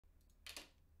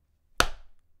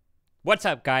What's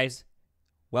up, guys?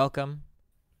 Welcome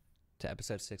to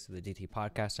episode 6 of the DT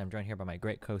podcast. I'm joined here by my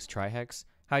great co-host trihex.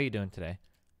 How are you doing today?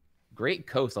 Great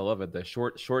coast. I love it. The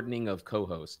shortening of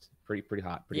co-host. Pretty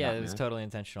hot. Pretty Yeah, hot, it's man. totally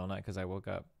intentional, not because I woke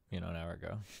up, an hour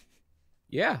ago.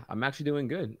 Yeah, I'm actually doing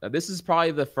good. This is probably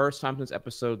the first time since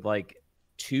episode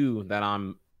 2 that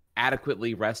I'm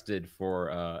adequately rested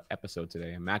for episode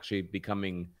today. I'm actually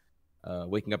becoming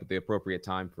waking up at the appropriate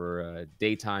time for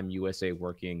daytime USA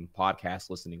working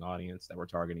podcast listening audience that we're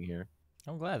targeting here.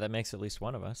 I'm glad that makes at least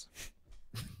one of us.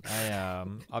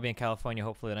 I'll be in California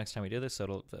hopefully the next time we do this, so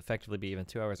it'll effectively be even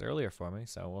 2 hours earlier for me.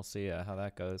 So we'll see how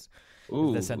that goes.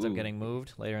 If this ends up getting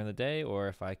moved later in the day, or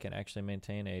if I can actually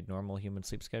maintain a normal human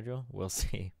sleep schedule, we'll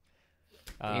see.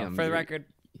 Damn, for the record,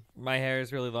 my hair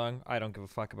is really long. I don't give a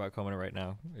fuck about combing it right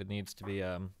now. It needs to be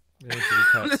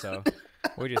cut. So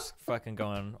we're just fucking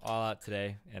going all out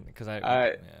today, and because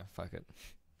fuck it.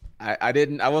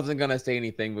 I wasn't gonna say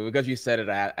anything, but because you said it,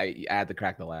 I had to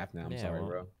crack the laugh. Now I'm sorry,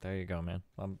 bro. There you go, man.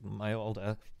 My old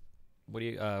what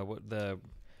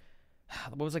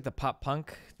was like the pop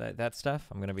punk that stuff?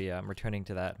 I'm gonna be returning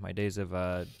to that. My days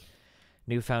of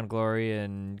Newfound Glory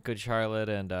and Good Charlotte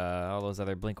and all those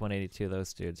other Blink 182,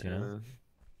 those dudes, you know.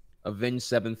 Avenged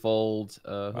Sevenfold.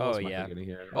 Oh yeah,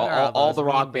 all the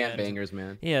rock band bangers,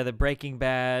 man. Yeah, the Breaking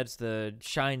Bads, the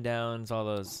Shine Downs, all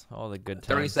the good times.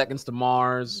 30 Seconds to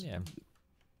Mars.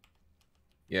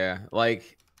 Yeah.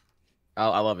 Like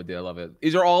I love it, dude. I love it.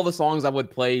 These are all the songs I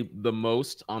would play the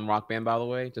most on Rock Band, by the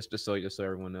way, just so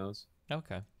everyone knows.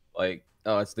 Okay.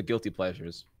 It's the guilty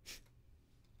pleasures.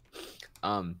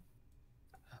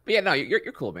 But yeah, no, you're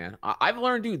cool, man. I've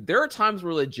learned, dude, there are times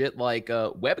where legit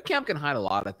webcam can hide a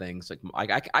lot of things. I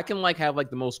can have the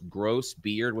most gross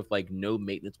beard with no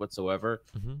maintenance whatsoever.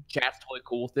 Mm-hmm. Chat's totally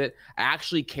cool with it. I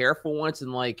actually care for once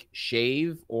and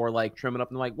shave or trim it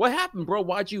up and what happened, bro?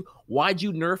 Why'd you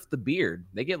nerf the beard?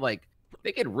 They get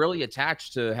really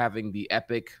attached to having the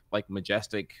epic,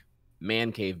 majestic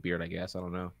man cave beard, I guess. I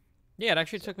don't know. Yeah, it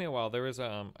actually took me a while. There was,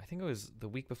 I think it was the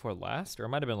week before last, or it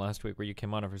might have been last week where you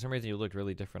came on, and for some reason you looked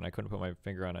really different. I couldn't put my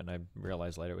finger on it, and I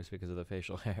realized later it was because of the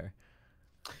facial hair.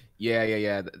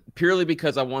 Yeah. Purely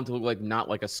because I wanted to look not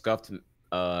like a scuffed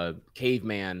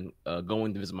caveman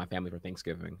going to visit my family for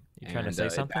Thanksgiving. You trying to say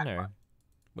something, or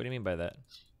what do you mean by that?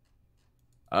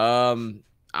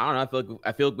 I don't know.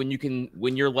 I feel like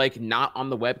when you're not on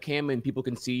the webcam and people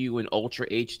can see you in ultra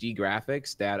HD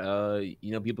graphics, that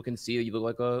people can see that you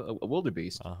look like a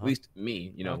wildebeest. Uh-huh. At least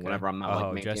me, okay. Whenever I'm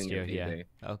not just you, yeah. Day.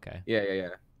 Okay. Yeah.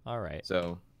 All right.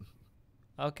 So.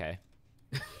 Okay.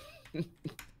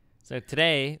 So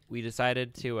today we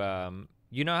decided to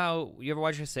you know how you ever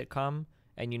watch a sitcom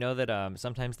and you know that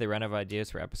sometimes they run out of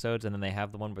ideas for episodes and then they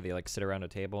have the one where they sit around a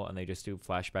table and they just do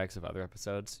flashbacks of other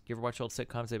episodes. You ever watch old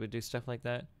sitcoms that would do stuff like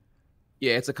that?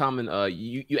 Yeah, it's a common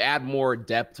you add more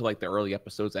depth to the early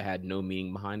episodes that had no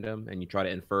meaning behind them, and you try to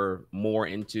infer more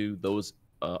into those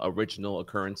original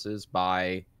occurrences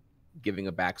by giving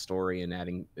a backstory and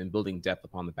adding and building depth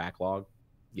upon the backlog.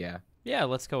 Yeah,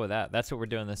 let's go with that. That's what we're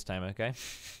doing this time. Okay.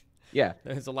 Yeah,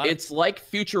 there's a lot. It's like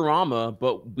Futurama,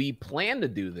 but we plan to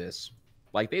do this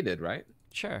like they did, right?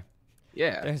 Sure.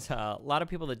 Yeah. There's a lot of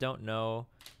people that don't know.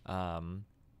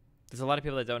 There's a lot of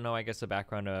people that don't know, I guess, the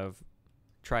background of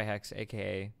Trihex,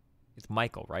 aka it's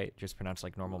Michael, right? Just pronounced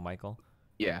like normal Michael.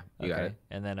 Yeah, you got it.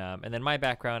 And then my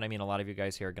background. I mean, a lot of you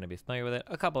guys here are going to be familiar with it.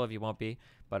 A couple of you won't be,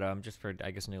 but just for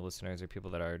I guess new listeners or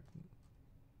people that are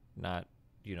not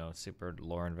super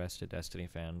lore invested Destiny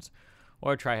fans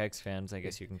or Trihex fans, I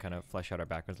guess you can kind of flesh out our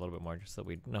backgrounds a little bit more, just so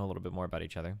we know a little bit more about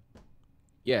each other.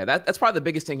 Yeah, that's probably the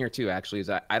biggest thing here too. Actually, is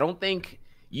I don't think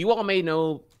you all may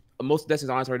know. Most of Destiny's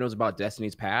audience already knows about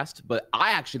Destiny's past, but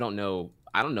I actually don't know.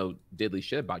 I don't know diddly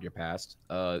shit about your past.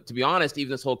 To be honest, even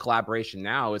this whole collaboration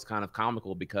now is kind of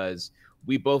comical because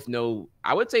we both know,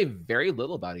 I would say, very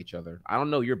little about each other. I don't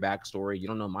know your backstory. You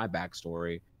don't know my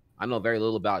backstory. I know very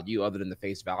little about you other than the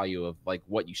face value of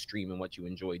what you stream and what you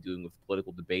enjoy doing with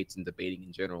political debates and debating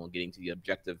in general and getting to the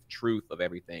objective truth of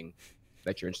everything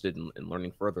that you're interested in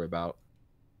learning further about.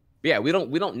 But yeah, we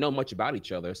don't know much about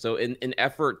each other. So in an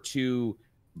effort to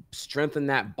strengthen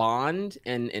that bond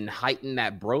and heighten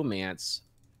that bromance,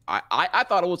 I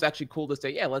thought it was actually cool to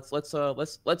say, yeah, let's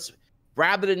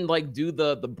rather than do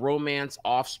the bromance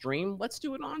off stream, let's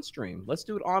do it on stream. Let's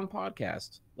do it on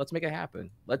podcast. Let's make it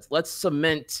happen. Let's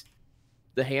cement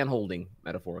the hand holding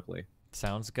metaphorically.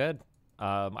 Sounds good.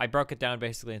 I broke it down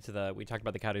basically into we talked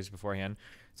about the categories beforehand.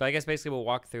 So I guess basically we'll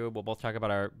walk through, we'll both talk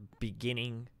about our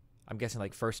beginning, I'm guessing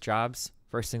first jobs,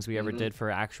 first things we ever did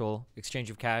for actual exchange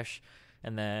of cash,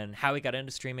 and then how we got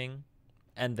into streaming,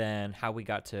 and then how we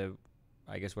got to,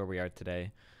 I guess, where we are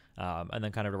today. And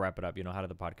then kind of to wrap it up, how did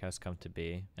the podcast come to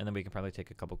be? And then we can probably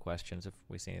take a couple questions if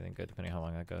we see anything good, depending on how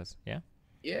long that goes. Yeah.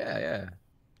 Yeah.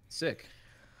 Sick.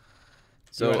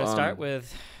 So you want to start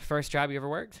with first job you ever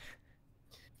worked?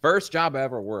 First job I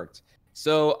ever worked.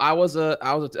 So I was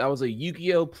a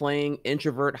Yu-Gi-Oh playing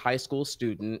introvert high school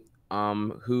student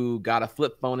who got a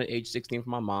flip phone at age 16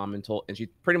 from my mom and she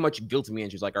pretty much guilted me,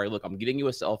 and she's like, all right, look, I'm getting you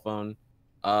a cell phone.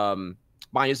 Mind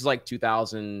you, this is like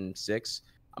 2006.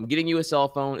 I'm getting you a cell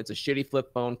phone. It's a shitty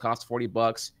flip phone, costs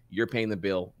 $40. You're paying the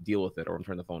bill. Deal with it, or I'm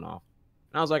turning the phone off.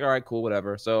 And I was like, all right, cool,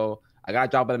 whatever. So I got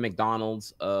a job at a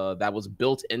McDonald's that was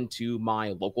built into my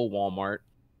local Walmart.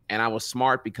 And I was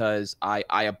smart because I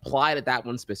applied at that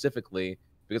one specifically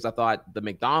because I thought the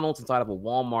McDonald's inside of a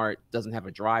Walmart doesn't have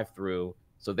a drive-through.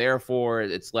 So therefore,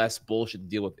 it's less bullshit to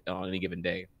deal with on any given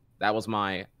day. That was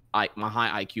my high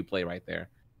IQ play right there.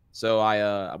 So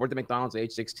I worked at McDonald's at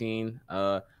age 16.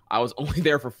 I was only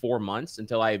there for 4 months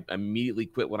until I immediately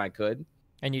quit when I could.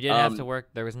 And you didn't have to work.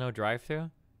 There was no drive-through?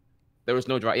 There was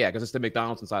no drive. Yeah, because it's the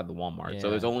McDonald's inside the Walmart. Yeah. So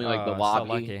there's only like the lobby.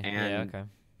 So lucky. And yeah, okay.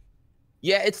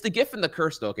 Yeah, it's the gift and the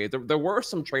curse, though. Okay, there were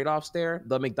some trade-offs there.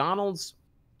 The McDonald's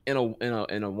in a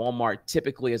Walmart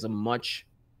typically is a much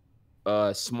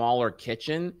smaller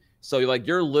kitchen. So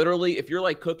you're literally, if you're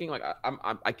like cooking, like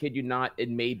I kid you not, it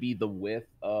may be the width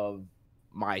of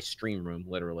my stream room,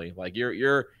 literally. Like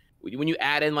you're when you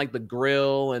add in like the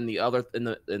grill and the other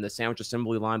in the sandwich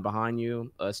assembly line behind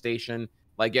you station,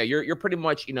 like yeah, you're pretty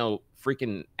much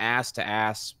freaking ass to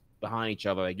ass behind each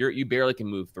other. Like you barely can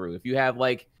move through. If you have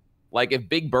like if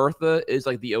Big Bertha is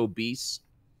like the obese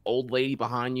old lady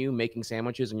behind you making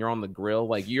sandwiches and you're on the grill,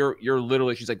 like you're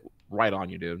literally, she's like right on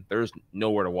you, dude. There's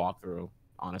nowhere to walk through.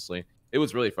 Honestly, it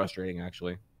was really frustrating,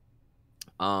 actually.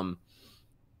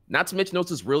 Not to mention, it's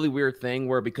this really weird thing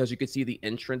where because you could see the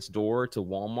entrance door to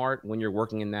Walmart when you're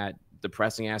working in that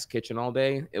depressing ass kitchen all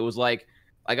day, it was like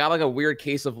I got like a weird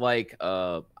case of like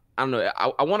I don't know.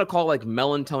 I want to call it like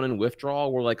melatonin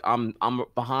withdrawal, where like I'm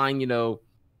behind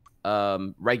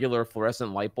regular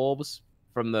fluorescent light bulbs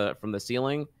from the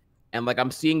ceiling, and like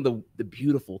I'm seeing the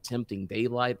beautiful, tempting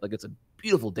daylight. Like it's a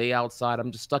beautiful day outside.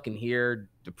 I'm just stuck in here,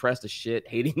 depressed as shit,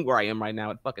 hating where I am right now.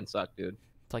 It fucking sucked, dude.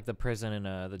 It's like the prison in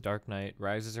The Dark Knight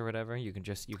Rises or whatever. You can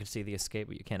see the escape,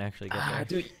 but you can't actually get there.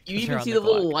 Dude, you even see the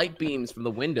little light beams from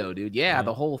the window, dude. Yeah,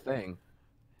 the whole thing.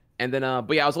 And then,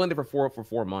 but yeah, I was only there for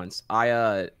 4 months.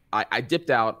 I dipped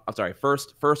out. I'm sorry.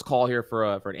 First call here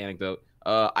for an anecdote.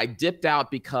 I dipped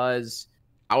out because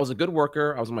I was a good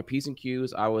worker. I was on my P's and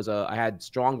Q's. I had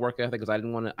strong work ethic because I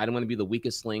didn't want to be the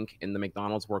weakest link in the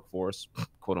McDonald's workforce,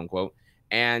 quote unquote.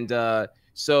 And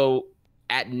so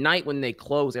at night when they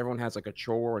close, everyone has like a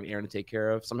chore and errand to take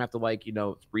care of. Some have to like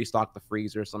restock the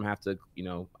freezer. Some have to I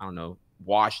don't know,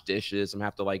 wash dishes. Some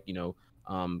have to like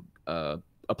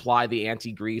apply the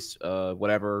anti-grease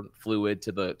whatever fluid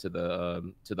to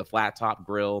the flat top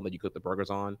grill that you cook the burgers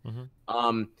on.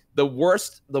 Mm-hmm.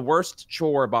 The worst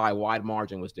chore by a wide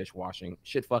margin was dishwashing.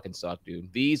 Shit fucking sucked,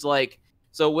 dude. These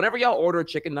so whenever y'all order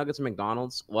chicken nuggets at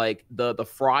McDonald's, like the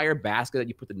fryer basket that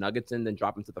you put the nuggets in then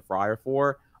drop into the fryer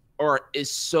for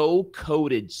is so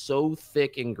coated, so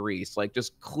thick in grease, like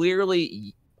just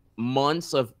clearly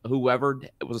months of whoever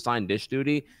was assigned dish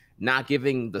duty not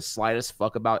giving the slightest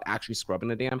fuck about actually scrubbing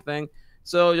the damn thing.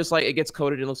 So just like it gets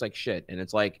coated and looks like shit. And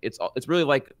it's like it's really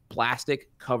like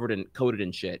plastic coated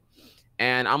in shit.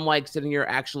 And I'm like sitting here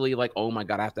actually like, oh my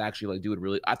God, I have to actually like do it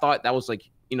really. I thought that was like,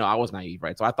 I was naive,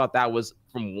 right? So I thought that was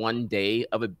from one day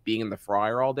of it being in the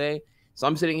fryer all day. So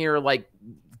I'm sitting here like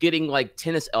getting like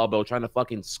tennis elbow trying to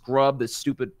fucking scrub this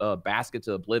stupid basket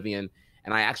to oblivion.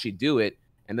 And I actually do it.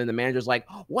 And then the manager's like,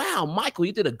 wow, Michael,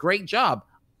 you did a great job.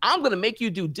 I'm going to make you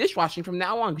do dishwashing from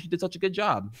now on because you did such a good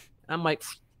job. And I'm like,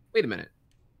 wait a minute.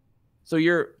 So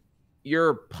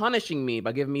you're punishing me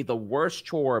by giving me the worst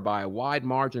chore by a wide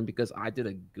margin because I did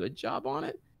a good job on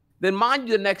it? Then mind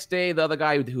you, the next day, the other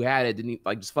guy who had it didn't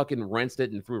just fucking rinsed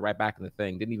it and threw it right back in the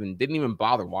thing. Didn't even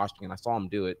bother washing it. I saw him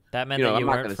do it. That meant that you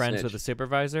weren't friends with the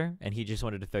supervisor and he just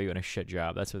wanted to throw you in a shit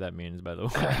job. That's what that means, by the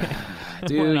way.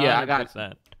 Dude, yeah, I got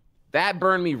that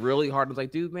burned me really hard. I was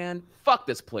like, dude, man, fuck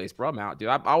this place, bro. I'm out, dude.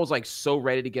 I was like so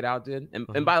ready to get out, dude.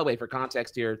 And by the way, for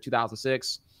context here,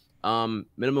 2006,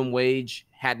 minimum wage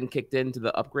hadn't kicked into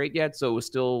the upgrade yet, so it was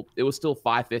still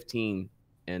 $5.15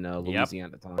 in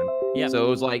Louisiana at the time. Yeah. So it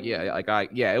was like,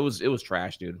 it was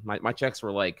trash, dude. My checks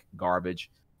were like garbage.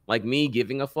 Like me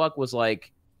giving a fuck was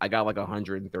like I got like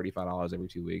 $135 every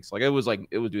 2 weeks. Like it was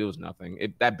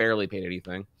nothing. That barely paid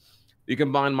anything. You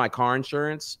combine my car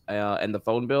insurance and the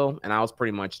phone bill, and I was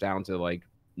pretty much down to like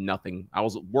nothing. I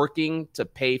was working to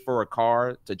pay for a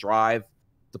car to drive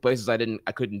the places I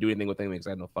couldn't do anything with anything because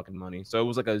I had no fucking money. So it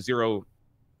was like a zero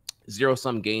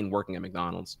sum gain working at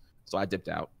McDonald's. So I dipped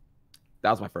out.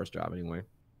 That was my first job anyway.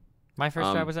 My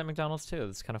first job was at McDonald's too.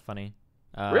 That's kind of funny.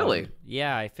 Really?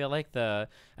 Yeah, I feel like a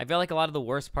lot of the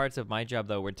worst parts of my job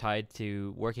though were tied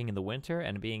to working in the winter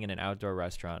and being in an outdoor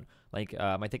restaurant. Like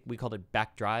I think we called it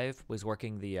back drive, was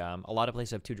working the a lot of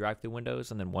places have 2 drive-through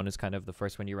windows, and then one is kind of the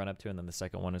first one you run up to, and then the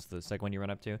second one is the second one you run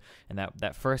up to. And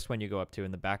that first one you go up to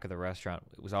in the back of the restaurant,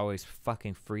 it was always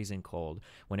fucking freezing cold.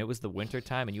 When it was the winter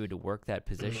time and you had to work that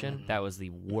position, that was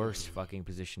the worst fucking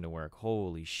position to work.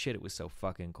 Holy shit, it was so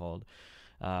fucking cold.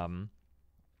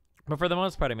 But for the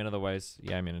most part, I mean, otherwise,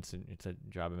 yeah, I mean, it's a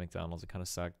job at McDonald's. It kind of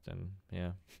sucked, and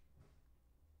yeah.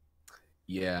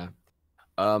 Yeah.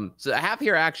 So I have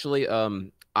here actually,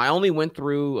 I only went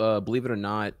through, believe it or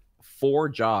not, 4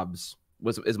 jobs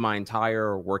is my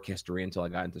entire work history until I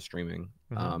got into streaming.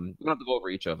 We don't have to go over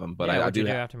each of them, but yeah, I do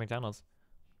have after McDonald's.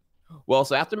 Well,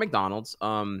 so after McDonald's,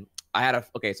 I had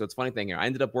okay, so it's a funny thing here. I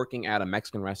ended up working at a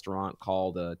Mexican restaurant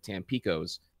called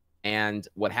Tampico's, and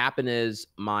what happened is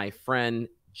my friend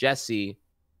Jesse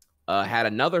had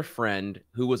another friend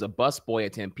who was a busboy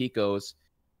at Tampico's.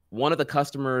 One of the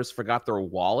customers forgot their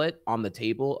wallet on the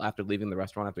table after leaving the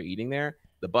restaurant after eating there.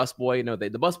 The busboy,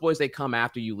 the busboys, they come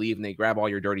after you leave and they grab all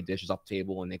your dirty dishes off the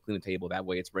table and they clean the table. That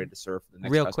way it's ready to serve for the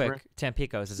next customer. Real quick,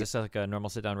 Tampico's, is this like a normal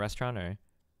sit-down restaurant or?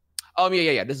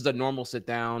 Yeah. This is a normal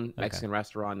sit-down Mexican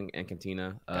restaurant and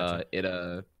cantina.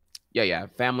 Gotcha.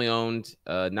 Family owned,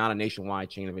 not a nationwide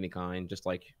chain of any kind. Just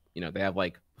like, they have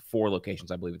like 4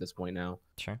 locations, I believe, at this point now.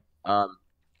 Sure.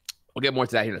 We'll get more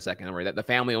to that here in a second. Don't worry. That the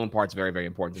family-owned part's very, very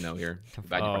important to know here.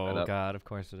 Oh God, of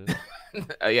course it is.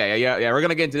 Yeah. We're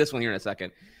gonna get into this one here in a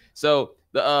second. So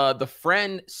the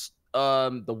friend,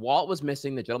 the wallet was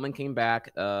missing. The gentleman came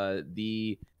back.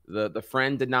 The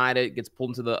friend denied it. Gets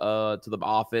pulled into the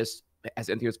office. Has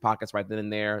emptied his pockets right then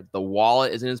and there. The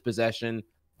wallet is in his possession.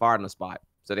 Fired on the spot.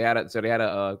 So they had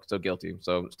so guilty.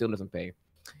 So still doesn't pay.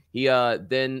 He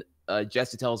then.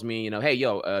 Jesse tells me, hey,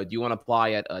 do you want to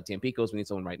apply at Tampico's? We need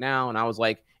someone right now. And I was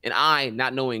like, and I,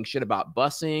 not knowing shit about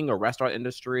busing or restaurant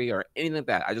industry or anything like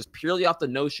that, I just purely off the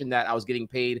notion that I was getting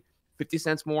paid 50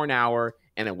 cents more an hour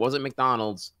and it wasn't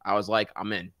McDonald's, I was like,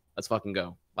 I'm in. Let's fucking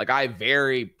go. Like, I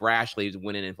very brashly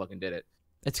went in and fucking did it.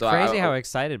 It's crazy how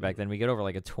excited back then we get over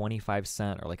like a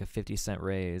 25-cent or like a 50-cent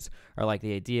raise, or like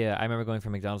the idea. I remember going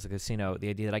from McDonald's to the casino. The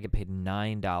idea that I get paid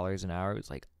 $9 an hour was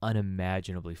like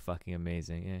unimaginably fucking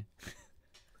amazing.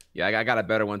 Yeah, I got a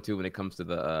better one too when it comes to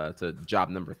the to job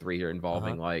number 3 here,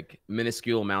 involving like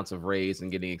minuscule amounts of raise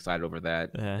and getting excited over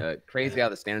that. Crazy how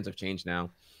the standards have changed now.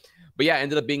 But yeah, I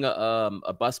ended up being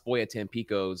a busboy at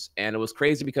Tampico's, and it was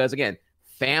crazy because again,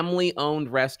 family-owned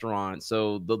restaurant.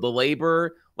 So the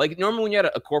labor, like normally when you had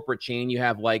a corporate chain, you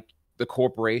have like the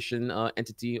corporation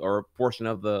entity or portion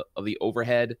of the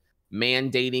overhead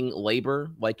mandating labor.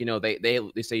 Like,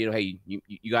 they say, hey,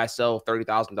 you guys sell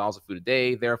 $30,000 of food a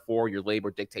day. Therefore, your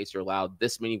labor dictates you're allowed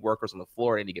this many workers on the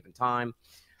floor at any given time.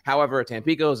 However, at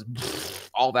Tampico's,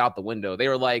 all out the window. They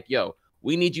were like, yo,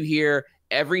 we need you here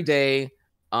every day.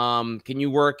 Can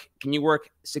you work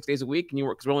 6 days a week? Can you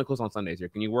work? Because we're only closed on Sundays here.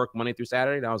 Can you work Monday through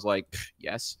Saturday? And I was like,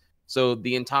 yes. So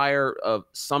the entire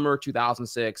summer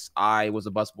 2006, I was a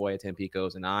busboy at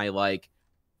Tampico's, and I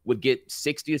would get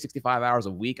 60 to 65 hours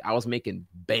a week. I was making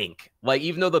bank. Like,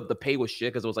 even though the pay was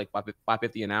shit because it was like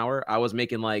 $5.50 an hour, I was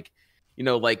making like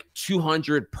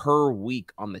 200 per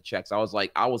week on the checks. I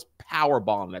was power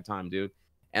balling that time, dude.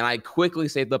 And I quickly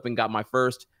saved up and got my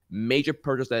first major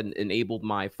purchase that enabled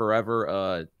my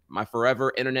forever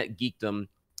internet geekdom.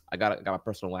 I got my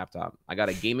personal laptop. I got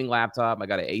a gaming laptop. I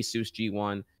got an Asus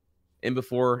G1. And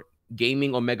before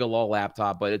gaming Omega Law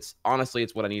laptop, but it's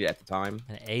what I needed at the time.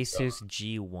 An Asus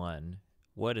G1.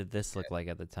 What did this look like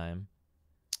at the time?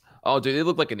 Oh, dude, it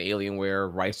looked like an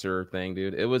Alienware Ricer thing,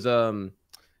 dude. It was I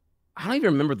don't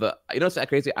even remember it's that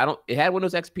crazy. It had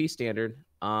Windows XP standard.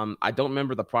 I don't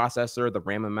remember the processor, the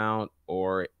RAM amount,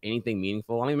 or anything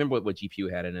meaningful. I don't even remember what GPU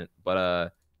it had in it,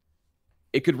 but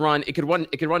it could run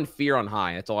Fear on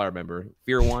high. That's all I remember.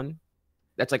 Fear 1.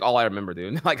 That's like all I remember,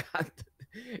 dude. Like,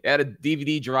 it had a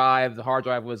DVD drive. The hard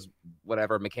drive was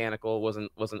whatever, mechanical.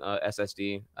 Wasn't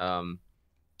SSD.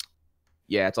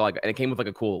 Yeah, it's all and it came with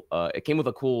a cool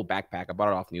backpack. I bought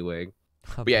it off Newegg.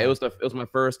 But yeah, it was my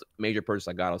first major purchase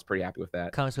I got. I was pretty happy with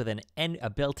that. Comes with a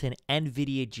built-in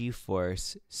NVIDIA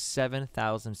GeForce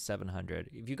 7700.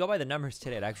 If you go by the numbers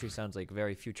today, it actually sounds like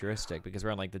very futuristic because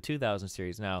we're on like the 2000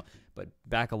 series now. But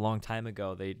back a long time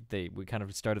ago, we kind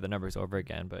of started the numbers over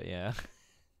again. But yeah.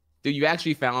 Dude, you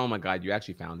actually found, oh my God, you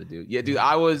actually found it, dude. Yeah, dude,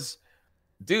 I was,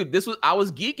 Dude, I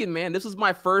was geeking, man. This was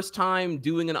my first time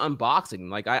doing an unboxing.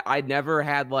 Like I never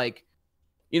had like,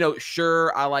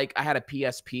 sure, I had a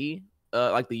PSP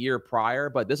like the year prior,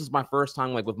 but this is my first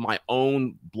time like with my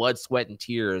own blood, sweat, and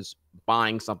tears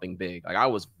buying something big. Like I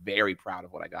was very proud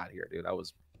of what I got here, dude. I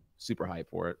was super hyped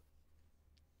for it.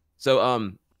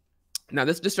 So now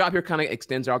this job here kind of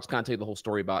extends. I'll just kind of tell you the whole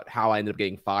story about how I ended up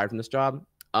getting fired from this job.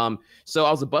 So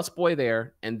I was a busboy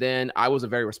there, and then I was a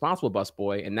very responsible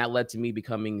busboy, and that led to me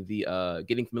becoming the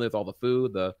getting familiar with all the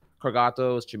food, the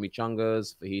cargatos,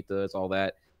 chimichangas, fajitas, all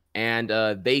that. And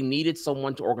they needed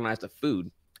someone to organize the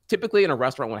food. Typically in a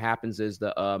restaurant, what happens is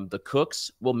the cooks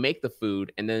will make the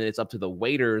food, and then it's up to the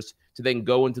waiters to then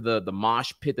go into the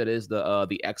mosh pit that is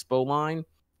the expo line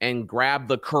and grab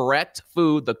the correct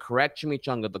food, the correct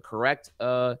chimichanga, the correct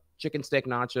chicken steak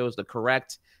nachos, the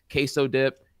correct queso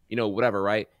dip, whatever,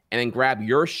 right? And then grab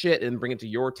your shit and bring it to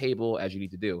your table as you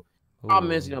need to do.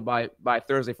 Problem is, by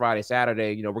Thursday, Friday,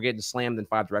 Saturday, we're getting slammed in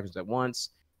 5 directions at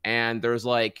once, and there's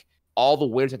like all the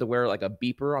waiters have to wear like a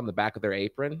beeper on the back of their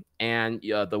apron, and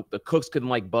the cooks can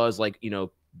like buzz like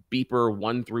beeper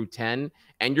 1 through 10,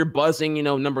 and you're buzzing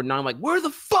number 9 like, where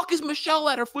the fuck is Michelle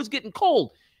at? Her food's getting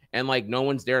cold, and like no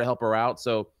one's there to help her out.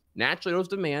 So naturally there was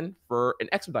demand for an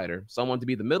expediter, someone to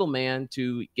be the middleman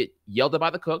to get yelled at by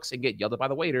the cooks and get yelled at by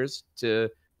the waiters to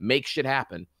make shit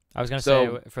happen. I was gonna say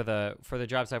for the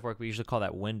jobs I've worked, we usually call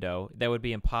that window. That would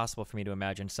be impossible for me to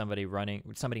imagine somebody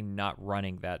not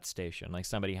running that station. Like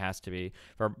somebody has to be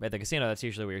at the casino. That's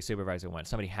usually where your supervisor went.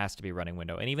 Somebody has to be running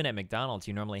window. And even at McDonald's,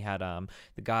 you normally had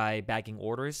the guy bagging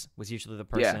orders was usually the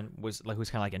person was like who's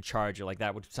kind of like in charge, or like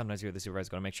that would sometimes you're the supervisor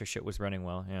going to make sure shit was running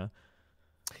well. Yeah.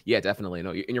 Yeah, definitely. No,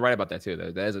 and you're right about that too.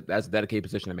 That's a dedicated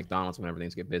position at McDonald's when everything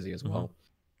get busy as well.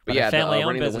 But yeah,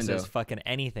 family-owned businesses, fucking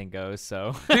anything goes.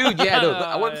 So, dude, yeah, no,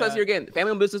 I want to emphasize here again.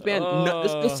 Family-owned business, man. No,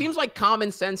 this seems like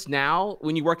common sense now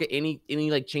when you work at any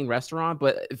like chain restaurant,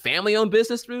 but family-owned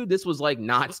business, dude, this was like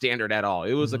not standard at all.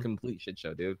 It was a complete shit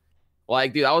show, dude.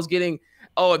 Like, dude, I was getting.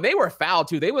 Oh, and they were foul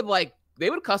too. They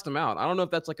would cuss them out. I don't know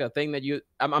if that's like a thing that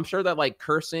I'm sure that like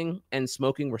cursing and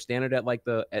smoking were standard at like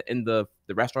in the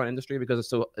restaurant industry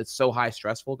because it's so high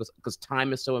stressful because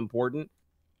time is so important,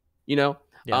 Yeah.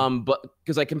 But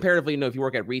because like comparatively, if you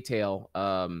work at retail,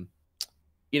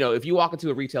 if you walk into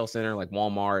a retail center like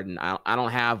Walmart, and I don't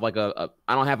have like I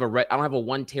don't have a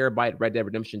 1 terabyte Red Dead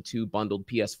Redemption 2 bundled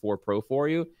PS4 Pro for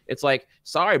you. It's like,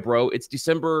 sorry, bro, it's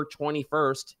December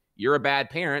 21st. You're a bad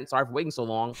parent. Sorry for waiting so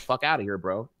long. Fuck out of here,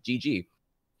 bro. GG.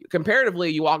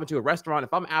 Comparatively, you walk into a restaurant.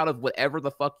 If I'm out of whatever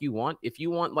the fuck you want, if you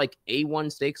want like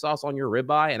A1 steak sauce on your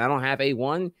ribeye and I don't have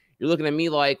A1, you're looking at me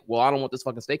like, well, I don't want this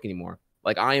fucking steak anymore.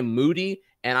 Like I am moody,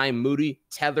 and I am moody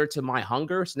tethered to my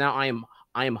hunger. So now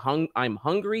I'm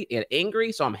hungry and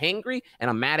angry. So I'm hangry and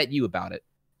I'm mad at you about it.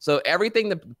 So everything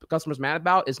the customer's mad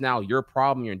about is now your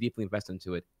problem. You're deeply invested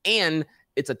into it, and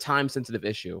it's a time sensitive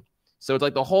issue. So it's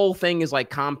like the whole thing is like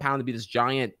compounded to be this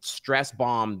giant stress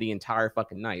bomb the entire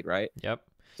fucking night, right? Yep.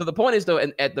 So the point is though,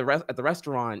 at the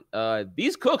restaurant,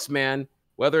 these cooks, man,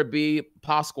 whether it be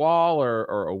Pascual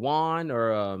or Juan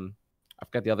or I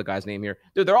forgot the other guy's name here,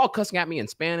 dude, they're all cussing at me in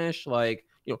Spanish, like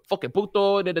fucking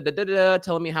puto,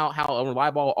 telling me how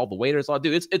unreliable all the waiters are.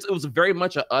 Dude, it was very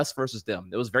much a us versus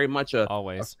them. It was very much a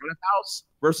front of house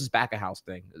versus back of house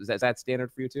thing. Is that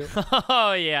standard for you too?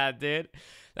 Oh yeah, dude.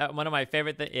 That one of my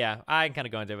favorite things. Yeah, I can kind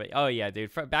of go into it. Oh yeah,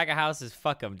 dude. Back of house is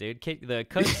fuck them, dude. The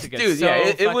cooks get dude, so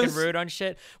it fucking was rude on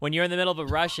shit. When you're in the middle of a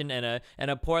rush and a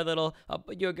poor little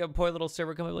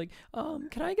server coming like,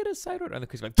 can I get a side order? And the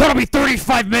cook's like, that'll be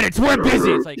 35 minutes. We're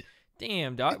busy. It's like,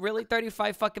 damn, dog. Really,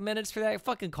 35 fucking minutes for that?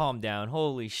 Fucking calm down.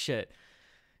 Holy shit.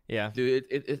 Yeah, dude,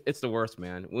 it's the worst,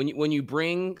 man. When you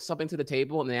bring something to the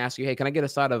table and they ask you, hey, can I get a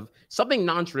side of something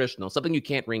non-traditional, something you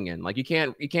can't ring in? Like you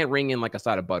can't ring in like a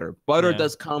side of butter. Butter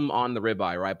does come on the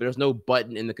ribeye, right? But there's no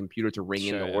button in the computer to ring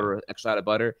in the order extra side of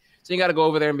butter. So you got to go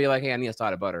over there and be like, hey, I need a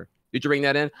side of butter. Did you ring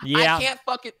that in? Yeah. I can't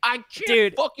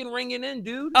fucking ring it in,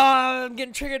 dude. I'm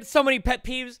getting triggered. So many pet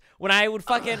peeves when I would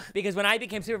because when I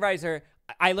became supervisor,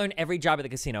 I learned every job at the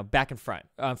casino, back and front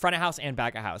of house and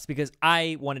back of house, because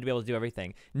I wanted to be able to do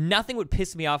everything. Nothing would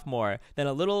piss me off more than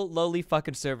a little lowly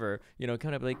fucking server,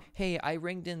 coming up like, hey, I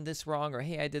ringed in this wrong, or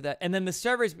hey, I did that. And then the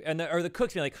servers or the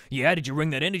cooks be like, yeah, did you ring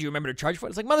that in? Did you remember to charge for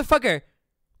it? It's like, motherfucker,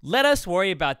 let us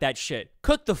worry about that shit.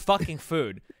 Cook the fucking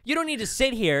food. You don't need to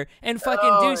sit here and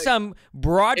fucking do some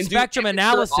broad spectrum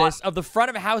analysis of the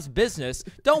front of a house business.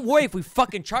 Don't worry if we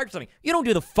fucking charge something. You don't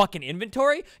do the fucking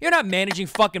inventory. You're not managing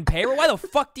fucking payroll. Why the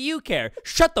fuck do you care?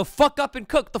 Shut the fuck up and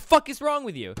cook. The fuck is wrong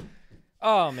with you?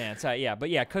 Oh man, so yeah,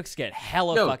 but yeah, cooks get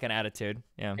hella No. fucking attitude.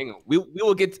 Yeah. Hang on.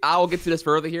 I will get to this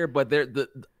further here, but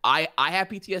I have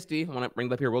PTSD. I want to bring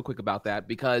it up here real quick about that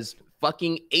because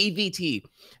fucking AVT,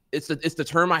 it's the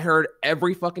term I heard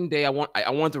every fucking day. I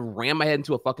want to ram my head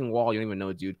into a fucking wall. You don't even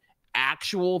know, dude.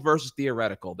 Actual versus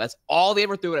theoretical. That's all they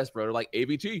ever threw at us, bro. They're like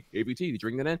AVT. You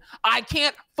bring that in. I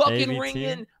can't fucking AVT? ring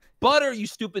in butter, you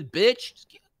stupid bitch.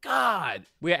 God.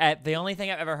 The only thing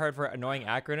I've ever heard for annoying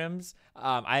acronyms,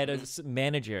 I had a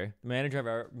manager of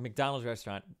a McDonald's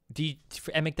restaurant.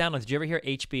 At McDonald's, did you ever hear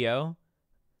HBO?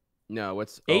 No,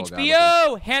 what's HBO?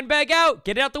 God, handbag out,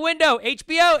 get it out the window.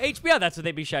 HBO. That's what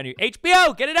they'd be shouting.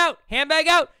 HBO, get it out, handbag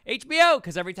out. HBO,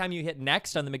 because every time you hit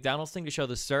next on the McDonald's thing to show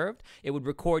the served, it would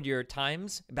record your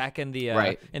times back in the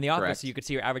office, correct. so you could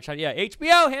see your average time. Yeah,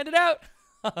 HBO, hand it out.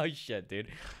 Oh shit, dude.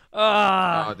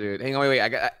 Oh, dude. Hang on, wait.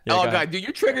 God, dude,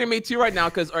 you're triggering me too right now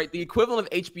because, all right, the equivalent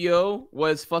of HBO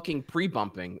was fucking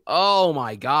pre-bumping. Oh,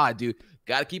 my God, dude.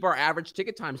 Got to keep our average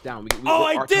ticket times down.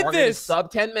 I did this.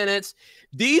 Sub 10 minutes.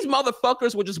 These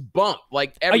motherfuckers would just bump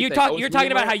like everything. You're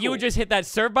talking about how you would just hit that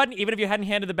serve button even if you hadn't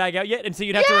handed the bag out yet, and so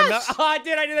you'd have to remember. Oh,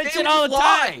 dude, I do that shit all the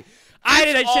time. I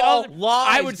did that shit all the time.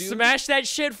 I would smash that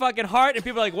shit fucking hard, and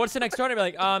people are like, "What's the next order?"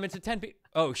 I'd be like, "It's a 10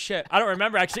 Oh shit, I don't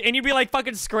remember actually." And you'd be like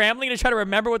fucking scrambling to try to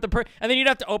remember what and then you'd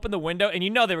have to open the window, and you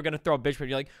know they were gonna throw a bitch, but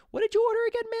you're like, "What did you order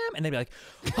again, ma'am?" And they'd be like,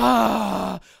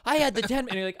 I had the 10,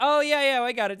 and you're like, "Oh yeah,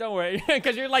 I got it, don't worry,"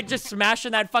 because you're like just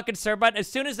smashing that fucking serve button. As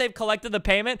soon as they've collected the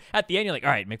payment at the end, you're like, "All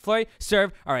right, McFlurry,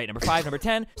 serve. All right, number 5, number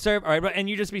 10, serve. All right," and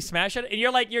you just be smashing it, and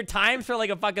you're like, your times for like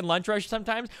a fucking lunch rush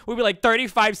sometimes would be like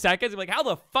 35 seconds. You're like, "How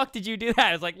the fuck did you do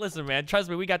that?" It's like, listen, man, trust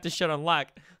me, we got this shit on lock.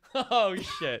 Oh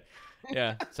shit.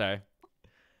 Yeah, sorry.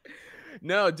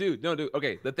 No, dude.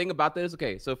 Okay, the thing about this,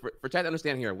 okay, so for chat to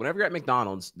understand here, whenever you're at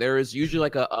McDonald's, there is usually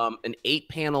like an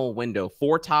 8-panel window,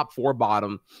 4 top, 4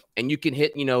 bottom, and you can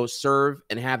hit, serve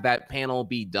and have that panel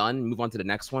be done, move on to the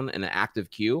next one in an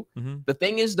active queue. The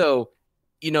thing is, though,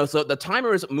 so the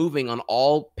timer is moving on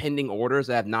all pending orders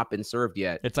that have not been served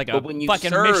yet. It's like a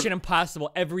fucking Mission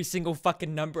Impossible. Every single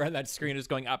fucking number on that screen is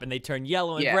going up, and they turn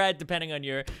yellow and red depending on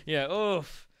your,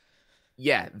 oof.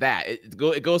 Yeah, that it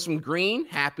goes from green,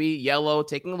 happy, yellow,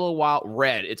 taking a little while,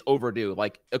 red, it's overdue.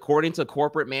 Like according to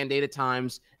corporate mandated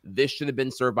times, this should have been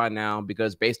served by now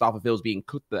because based off of it was being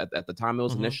cooked at the time it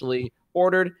was initially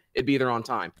ordered, it'd be there on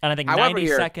time. And I think 90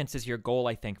 seconds is your goal.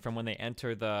 I think from when they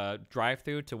enter the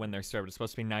drive-through to when they're served, it's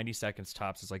supposed to be 90 seconds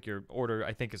tops. It's like your order.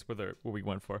 I think is what we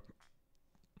went for.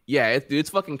 Yeah, it's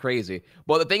fucking crazy.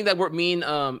 But the thing that me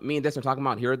and Destin are talking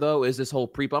about here, though, is this whole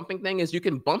pre-bumping thing. Is you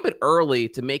can bump it early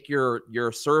to make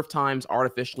your serve times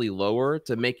artificially lower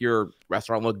to make your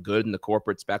restaurant look good in the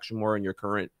corporate spectrum or in your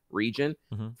current region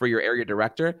for your area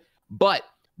director. But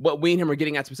what we and him are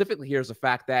getting at specifically here is the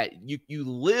fact that you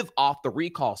live off the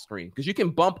recall screen because you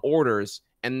can bump orders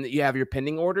and you have your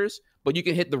pending orders, but you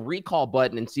can hit the recall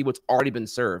button and see what's already been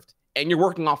served. And you're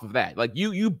working off of that. Like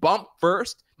you bump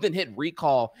first, then hit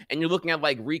recall, and you're looking at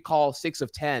like recall 6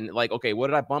 of 10. Like, okay, what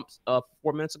did I bump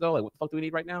 4 minutes ago? Like, what the fuck do we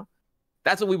need right now?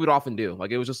 That's what we would often do.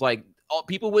 Like, it was just like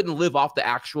people wouldn't live off the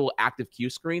actual active queue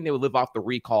screen. They would live off the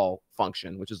recall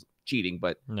function, which is cheating,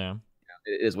 but it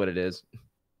is what it is.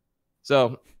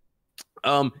 So,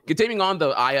 continuing on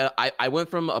though, I went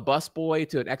from a busboy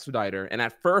to an expediter, and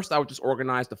at first I would just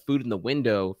organize the food in the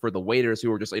window for the waiters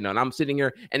who were just, and I'm sitting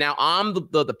here, and now I'm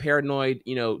the paranoid,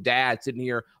 dad sitting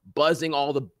here buzzing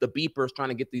all the beepers trying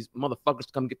to get these motherfuckers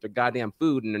to come get their goddamn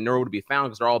food, and they're nowhere to be found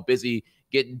because they're all busy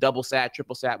getting double sat,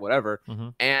 triple sat, whatever.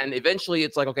 And eventually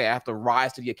it's like, okay, I have to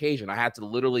rise to the occasion. I had to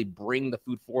literally bring the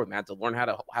food forward. I had to learn how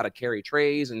to carry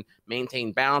trays and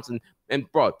maintain balance.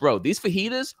 And bro, these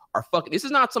fajitas are fucking. This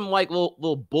is not some like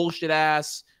little bullshit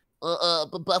ass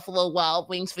Buffalo Wild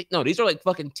Wings. No, these are like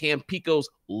fucking Tampico's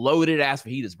loaded ass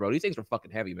fajitas, bro. These things are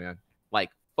fucking heavy, man. Like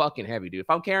fucking heavy, dude. If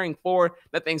I'm carrying 4,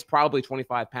 that thing's probably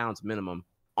 25 pounds minimum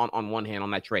on one hand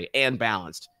on that tray, and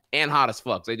balanced and hot as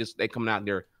fuck. They coming out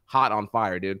there hot on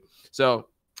fire, dude. So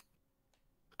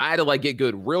I had to like get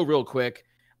good real quick.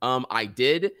 I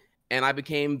did. And I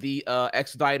became the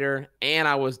expediter, and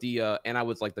I was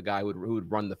like the guy who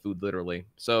would run the food literally.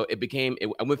 So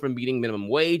I went from beating minimum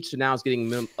wage to now it's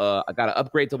getting I got to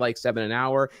upgrade to like $7 an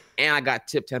hour, and I got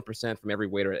tipped 10% from every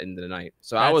waiter at the end of the night.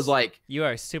 So I was like, you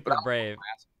are super brave.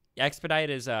 Expedite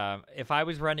is if I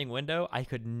was running window, I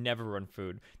could never run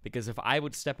food, because if I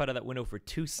would step out of that window for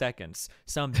 2 seconds,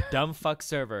 some dumb fuck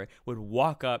server would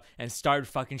walk up and start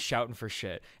fucking shouting for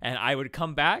shit, and I would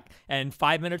come back, and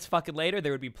 5 minutes fucking later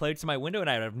there would be plates in my window, and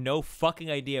I would have no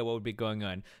fucking idea what would be going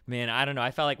on. Man, I don't know.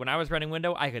 I felt like when I was running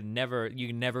window, you could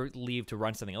never leave to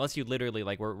run something unless you literally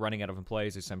like were running out of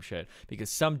employees or some shit, because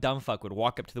some dumb fuck would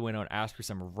walk up to the window and ask for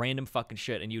some random fucking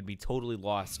shit, and you'd be totally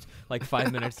lost like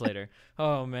 5 minutes later.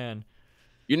 Oh man.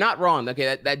 You're not wrong.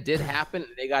 Okay, that did happen.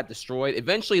 They got destroyed.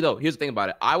 Eventually, though, here's the thing about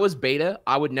it. I was beta.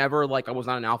 I would never, like, I was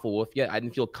not an alpha wolf yet. I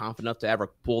didn't feel confident enough to ever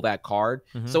pull that card.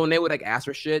 So when they would, like, ask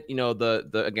for shit, you know,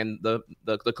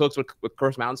 the cooks would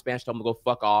curse Mountain Spanish, tell them to go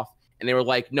fuck off. And they were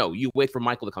like, no, you wait for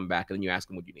Michael to come back, and then you ask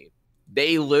him what you need.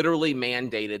 They literally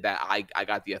mandated that I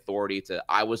got the authority to,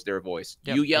 I was their voice.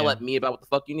 Yep, you yell at me about what the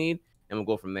fuck you need, and we'll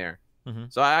go from there.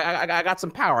 So I got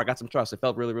some power. I got some trust. It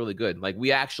felt really, really good. Like,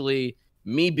 we actually...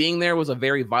 Me being there was a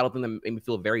very vital thing that made me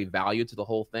feel very valued to the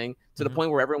whole thing, to the point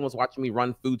where everyone was watching me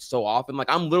run food so often. Like,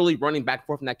 I'm literally running back and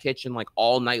forth in that kitchen like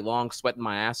all night long, sweating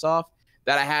my ass off,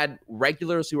 that I had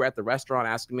regulars who were at the restaurant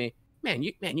asking me,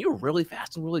 you're really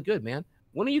fast and really good, man.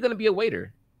 When are you going to be a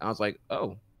waiter? And I was like,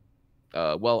 oh,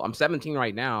 well, I'm 17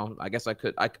 right now. I guess I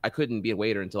couldn't be a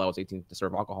waiter until I was 18 to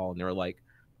serve alcohol. And they were like,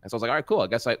 and so I was like, all right, cool. I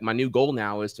guess my new goal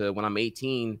now is to, when I'm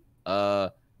 18,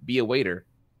 be a waiter.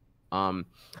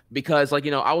 Because, like,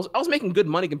 you know, I was making good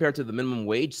money compared to the minimum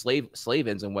wage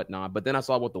slave-ins and whatnot, but then I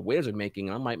saw what the waiters are making,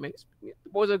 and I'm like, man, these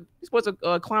boys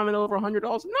are climbing over $100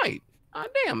 a night.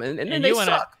 Damn, and then they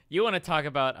suck. You want to talk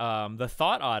about the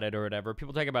thought audit or whatever?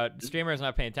 People talk about streamers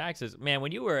not paying taxes. Man,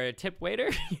 when you were a tip waiter,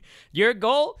 your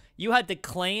goal, you had to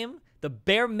claim the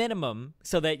bare minimum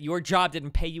so that your job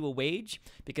didn't pay you a wage,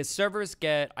 because servers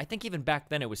get, I think even back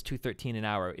then it was $2.13 an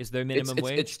hour is their minimum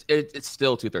wage. It's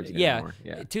still $2.13 an hour.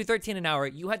 Yeah, $2.13 an hour.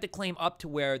 You had to claim up to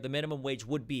where the minimum wage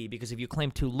would be, because if you claim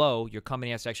too low, your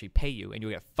company has to actually pay you, and you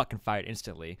get fucking fired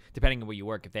instantly, depending on where you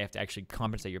work, if they have to actually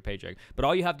compensate your paycheck. But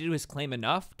all you have to do is claim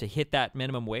enough to hit that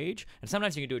minimum wage, and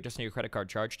sometimes you can do it just on your credit card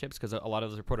charge tips, because a lot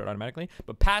of those are reported automatically.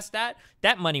 But past that,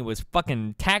 that money was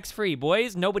fucking tax-free,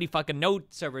 boys. No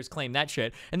servers claim that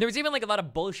shit. And there was even like a lot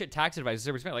of bullshit tax advice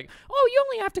servers like, oh, you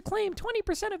only have to claim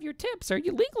 20% of your tips, or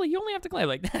you only have to claim,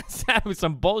 like, that was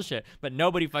some bullshit. But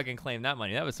nobody fucking claimed that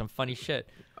money. That was some funny shit.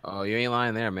 Oh, you ain't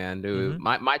lying there, man, dude.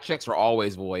 My checks were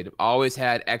always void. Always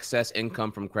had excess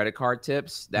income from credit card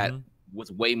tips that was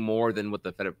way more than what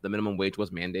the minimum wage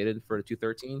was mandated for the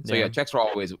 213. So yeah, checks were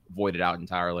always voided out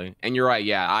entirely. And you're right.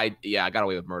 Yeah, I got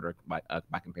away with murder by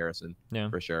comparison. Yeah,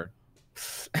 for sure.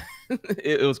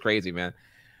 it was crazy, man.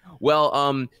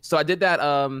 Well, so I did that,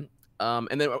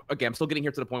 and then again, I'm still getting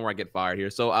here to the point where I get fired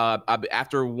here. So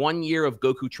after 1 year of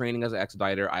Goku training as an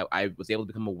expediter, I was able to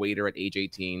become a waiter at age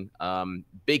 18.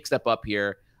 Big step up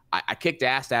here. I kicked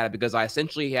ass at it because I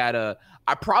essentially had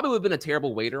I probably would have been a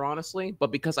terrible waiter, honestly,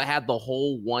 but because I had the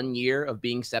whole 1 year of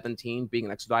being 17, being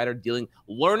an expediter,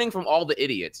 learning from all the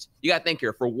idiots. You got to think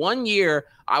here, for 1 year,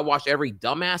 I watched every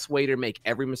dumbass waiter make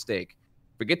every mistake.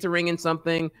 Forget to ring in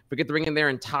something, forget to ring in their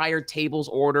entire table's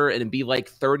order, and it'd be like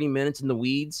 30 minutes in the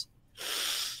weeds.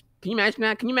 Can you imagine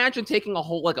that? Can you imagine taking a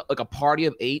whole, like a party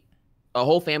of 8, a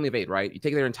whole family of 8, right? You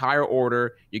take their entire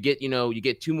order, you get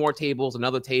 2 more tables,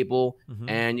 another table,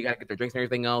 and you got to get their drinks and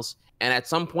everything else. And at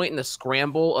some point in the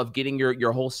scramble of getting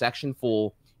your whole section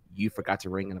full, you forgot to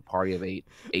ring in a party of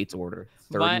 8's order.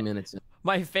 30 minutes in.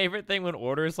 My favorite thing when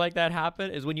orders like that happen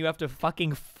is when you have to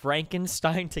fucking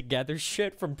Frankenstein together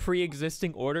shit from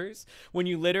pre-existing orders. When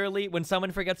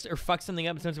someone forgets or fucks something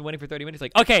up and someone's been waiting for 30 minutes,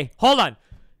 like, okay, hold on.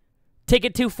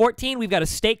 Ticket 214, we've got a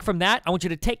steak from that. I want you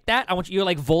to take that. You're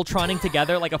like Voltroning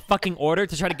together like a fucking order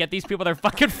to try to get these people their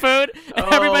fucking food. And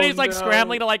everybody's like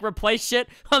scrambling to like replace shit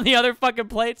on the other fucking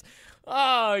plates.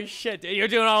 Oh shit, dude. You're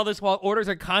doing all this while orders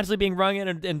are constantly being rung in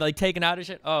and like taken out of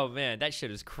shit. Oh man, that shit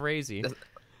is crazy.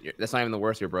 That's not even the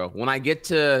worst here, bro. When I get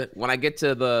to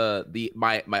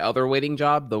my other waiting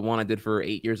job, the one I did for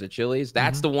 8 years at Chili's,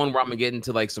 that's the one where I'm gonna get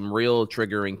into like some real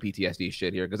triggering PTSD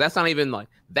shit here, because that's not even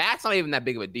that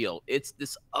big of a deal. It's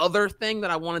this other thing that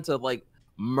I wanted to like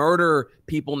murder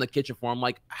people in the kitchen for. I'm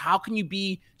like, how can you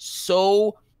be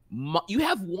so? You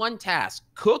have one task: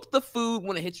 cook the food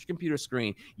when it hits your computer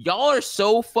screen. Y'all are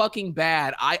so fucking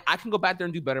bad. I can go back there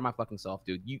and do better my fucking self,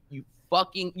 dude.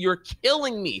 You're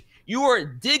killing me. You are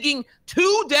digging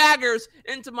 2 daggers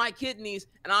into my kidneys,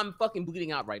 and I'm fucking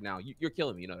bleeding out right now. You're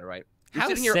killing me, you know that, right? You're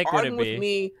sitting here arguing with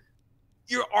me.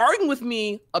 You're arguing with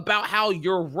me about how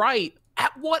you're right.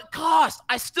 At what cost?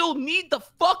 I still need the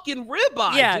fucking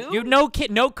ribeye,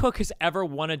 dude. No cook has ever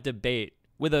won a debate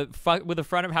with a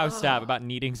front of house staff about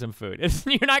needing some food.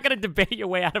 You're not gonna debate your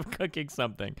way out of cooking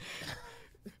something.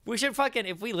 We should fucking,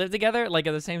 if we live together, like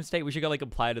in the same state, we should go like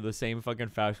apply to the same fucking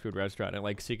fast food restaurant and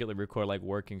like secretly record like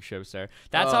working shifts there.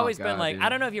 That's always been like, dude. I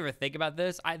don't know if you ever think about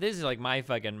this. This is like my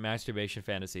fucking masturbation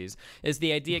fantasies, is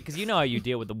the idea, because you know how you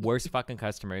deal with the worst fucking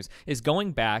customers, is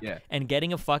going back and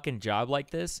getting a fucking job like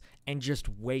this and just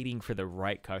waiting for the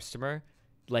right customer,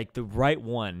 like the right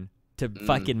one to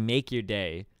fucking make your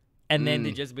day. And then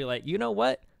to just be like, you know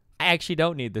what? I actually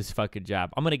don't need this fucking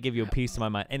job. I'm going to give you a piece of my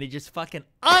mind. And it just fucking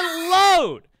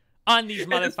unload on these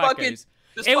motherfuckers.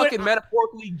 Just fucking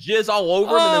metaphorically jizz all over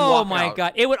them and then walk out. Oh my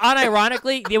God. It would,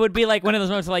 unironically, it would be like one of those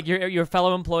moments where like your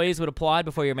fellow employees would applaud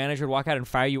before your manager would walk out and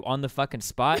fire you on the fucking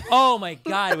spot. Oh my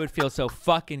God. It would feel so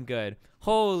fucking good.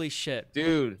 Holy shit.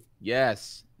 Dude.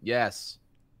 Yes.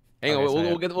 Hang on.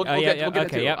 We'll get into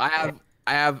it.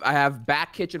 I have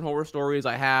back kitchen horror stories.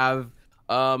 I have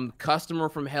customer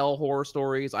from hell horror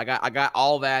stories. I got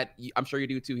all that. I'm sure you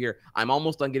do too here. I'm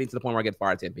almost done getting to the point where I get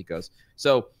fired at Tampicos.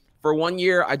 So for 1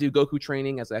 year, I do Goku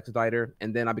training as an expediter,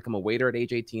 and then I become a waiter at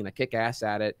age 18. I kick ass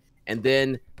at it, and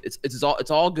then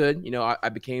it's all good. You know, I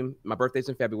became, my birthday's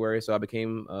in February, so I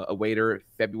became a waiter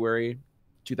February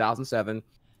 2007,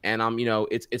 and I'm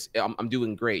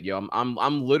doing great. Yo,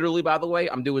 I'm literally, by the way,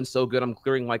 I'm doing so good. I'm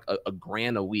clearing like a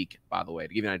grand a week, by the way,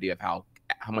 to give you an idea of how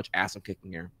much ass I'm kicking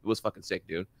here. It was fucking sick,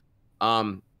 dude.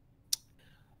 And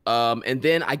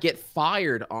then I get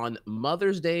fired on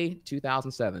Mother's Day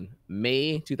 2007,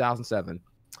 May 2007.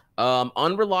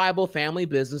 Unreliable family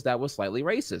business that was slightly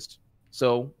racist.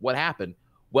 So what happened?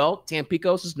 Well,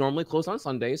 Tampico's is normally closed on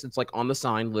Sundays. It's like on the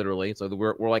sign, literally. So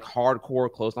we're like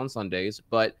hardcore closed on Sundays.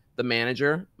 But the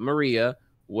manager, Maria,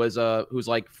 was who's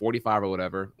like 45 or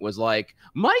whatever, was like,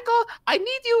 Michael, I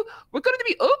need you. We're going to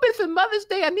be open for Mother's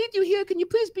Day. I need you here. Can you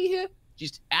please be here?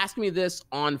 She's asking me this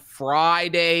on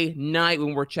Friday night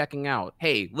when we're checking out.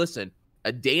 Hey, listen,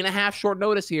 a day and a half short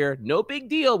notice here. No big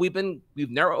deal. We've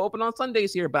never opened on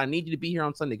Sundays here, but I need you to be here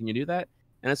on Sunday. Can you do that?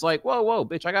 And it's like, whoa,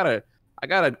 bitch, I got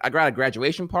a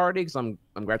graduation party because I'm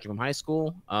graduating from high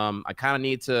school. I kind of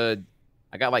need to.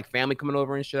 I got like family coming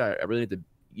over and shit. I really need to.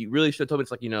 You really should have told me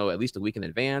it's like, at least a week in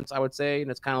advance, I would say.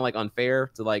 And it's kind of like unfair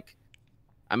to like,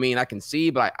 I mean, I can see,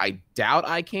 but I doubt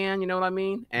I can, you know what I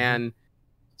mean? And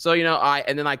so,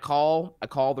 I call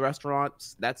the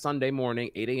restaurant that Sunday morning,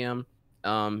 8 a.m.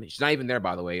 She's not even there,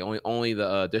 by the way. Only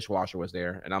the dishwasher was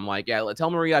there. And I'm like, yeah, tell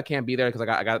Maria I can't be there because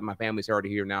I got my family's already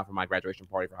here now for my graduation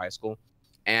party for high school.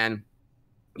 And,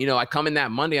 I come in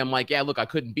that Monday. I'm like, yeah, look, I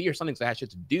couldn't be here Sunday because I had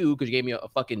shit to do because you gave me a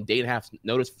fucking day and a half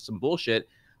notice for some bullshit.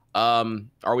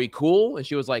 Are we cool? And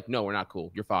she was like, no, we're not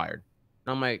cool. You're fired.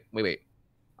 And I'm like, wait.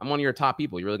 I'm one of your top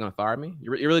people. You're really gonna fire me?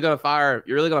 You're really gonna fire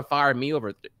me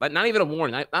over like not even a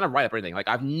warning, not a write up or anything. Like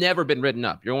I've never been written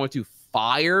up. You're going to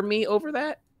fire me over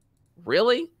that?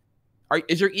 Really?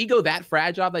 Is your ego that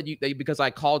fragile that you because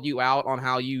I called you out on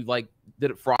how you like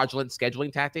did fraudulent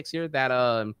scheduling tactics here? That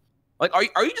like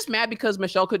are you just mad because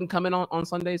Michelle couldn't come in on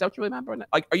Sundays? Is that what you're really mad about?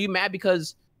 Like, are you mad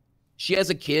because she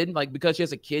has a kid? Like because she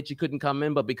has a kid, she couldn't come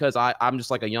in, but because I'm just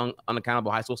like a young,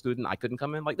 unaccountable high school student, I couldn't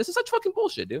come in? Like this is such fucking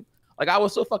bullshit, dude. Like I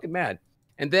was so fucking mad.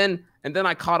 And then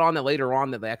I caught on that later on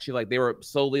that they actually like they were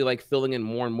slowly like filling in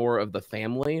more and more of the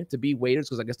family to be waiters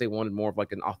because I guess they wanted more of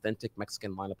like an authentic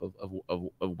Mexican lineup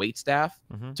of wait staff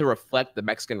to reflect the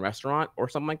Mexican restaurant or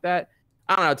something like that.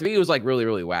 I don't know. To me, it was like really,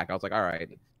 really whack. I was like, all right.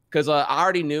 Because I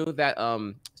already knew that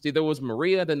there was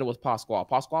Maria, then there was Pascual.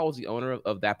 Pascual was the owner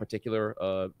of that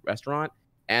particular restaurant.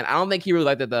 And I don't think he really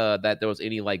liked that there was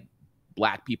any like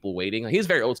black people waiting. He was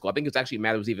very old school. I think it's actually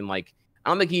mad. It was even like I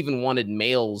don't think he even wanted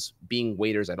males being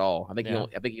waiters at all. I think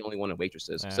he only wanted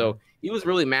waitresses. So he was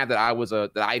really mad that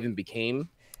I even became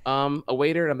a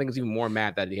waiter. And I think he was even more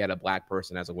mad that he had a black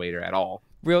person as a waiter at all.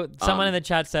 Someone in the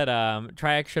chat said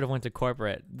trihex should have went to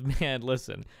corporate. Man,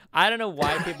 listen, I don't know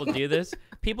why people do this.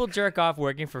 People jerk off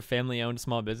working for family-owned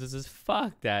small businesses.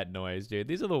 Fuck that noise, dude.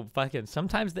 These are the fucking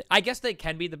sometimes I guess they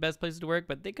can be the best places to work,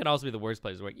 but they could also be the worst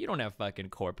places to work. You don't have fucking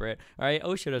corporate, all right?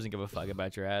 OSHA doesn't give a fuck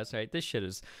about your ass, right? This shit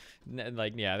is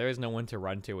like, there is no one to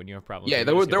run to when you have problems. Yeah,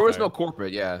 there was no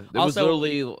corporate. Yeah, there was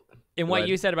literally. And what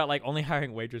you said about like only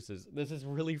hiring waitresses, this is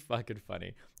really fucking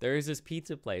funny. There is this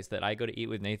pizza place that I go to eat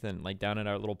with Nathan, like down in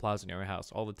our little plaza near our house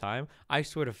all the time. I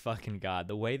swear to fucking God,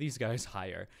 the way these guys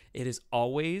hire, it is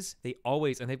always,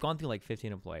 and they've gone through like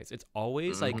 15 employees. It's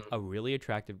always like a really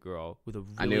attractive girl with a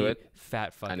really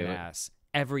fat fucking ass.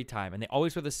 Every time, and they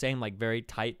always wear the same like very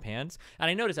tight pants. And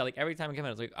I noticed that like every time I come in, I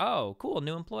was like, oh cool,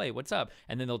 new employee, what's up?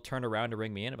 And then they'll turn around to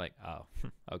ring me in. I'm like, oh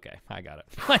okay, I got it.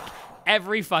 Like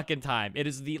every fucking time, it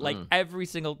is the like every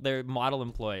single their model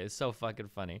employee is so fucking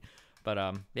funny.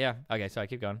 But yeah. Okay, so I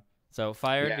keep going. So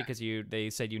fired Yeah. because they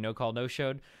said you no call no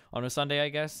showed on a Sunday, I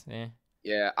guess. Eh.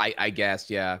 Yeah, I guess,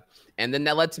 yeah. And then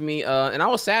that led to me, and I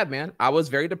was sad, man. I was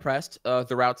very depressed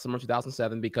throughout summer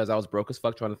 2007 because I was broke as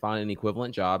fuck trying to find an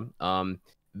equivalent job.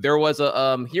 There was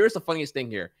here's the funniest thing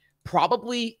here.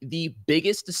 Probably the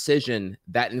biggest decision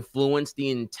that influenced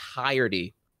the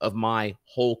entirety of my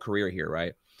whole career here,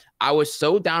 right? I was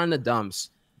so down in the dumps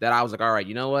that I was like, all right,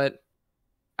 you know what?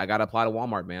 I gotta apply to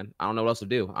Walmart, man. I don't know what else to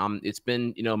do. It's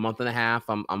been, a month and a half.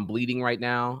 I'm bleeding right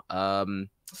now. I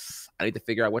need to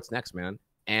figure out what's next, man.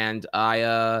 And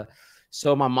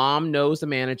so my mom knows the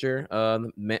manager.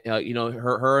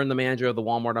 Her and the manager of the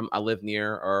Walmart I live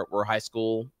near were high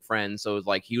school friends. So it was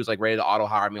like he was like ready to auto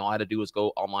hire me. All I had to do was go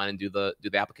online and do the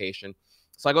application.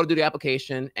 So I go to do the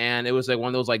application, and it was like one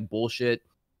of those like bullshit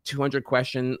 200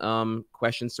 question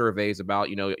surveys about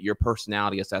your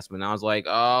personality assessment. And I was like,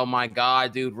 oh my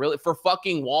god, dude, really, for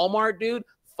fucking Walmart, dude?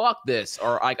 Fuck this.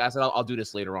 Or like I said, I'll do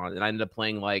this later on. And I ended up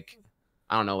playing like,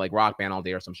 I don't know, like Rock Band all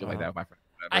day or some shit like that with my friend.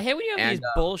 I hate when you have these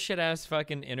bullshit ass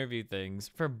fucking interview things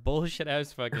for bullshit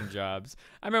ass fucking jobs.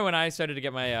 I remember when I started to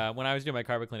get my when I was doing my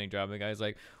carpet cleaning job, the guy's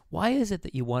like, "Why is it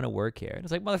that you want to work here?" And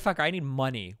it's like, "Motherfucker, I need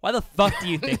money. Why the fuck do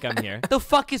you think I'm here? The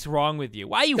fuck is wrong with you?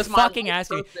 Why are you fucking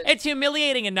asking? It's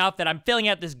humiliating enough that I'm filling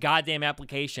out this goddamn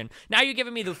application. Now you're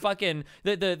giving me the fucking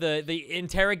the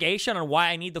interrogation on why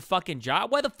I need the fucking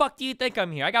job. Why the fuck do you think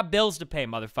I'm here? I got bills to pay,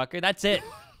 motherfucker. That's it.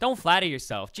 Don't flatter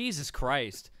yourself. Jesus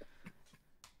Christ."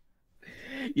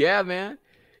 Yeah, man.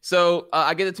 So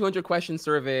I get a 200 question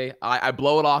survey. I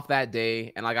blow it off that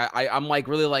day, and like I'm like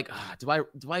really like, do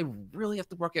I really have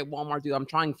to work at Walmart, dude? I'm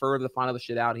trying further to find other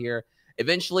shit out here.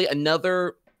 Eventually,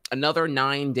 another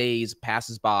 9 days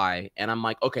passes by, and I'm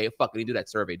like, okay, fuck, I need to do that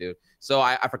survey, dude. So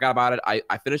I forgot about it.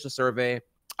 I finished the survey.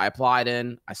 I applied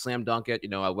in. I slam dunk it.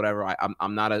 Whatever.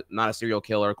 I'm not a serial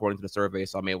killer according to the survey,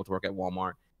 so I'm able to work at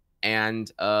Walmart.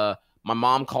 And my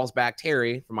mom calls back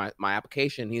Terry for my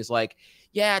application. He's like,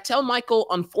 yeah, tell Michael,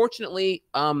 unfortunately,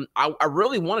 I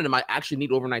really wanted him. I actually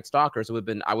need overnight stalkers.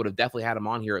 I would have definitely had him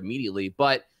on here immediately.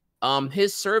 But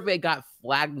his survey got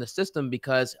flagged in the system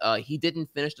because he didn't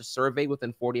finish the survey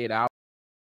within 48 hours.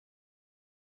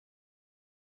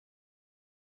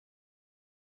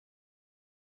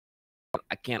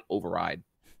 I can't override,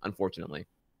 unfortunately.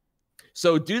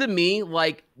 So due to me,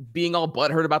 like, being all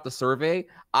butthurt about the survey,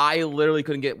 I literally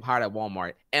couldn't get hired at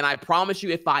Walmart. And I promise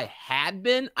you, if I had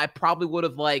been, I probably would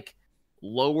have, like,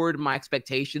 lowered my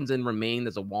expectations and remained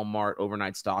as a Walmart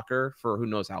overnight stalker for who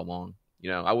knows how long.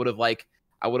 I would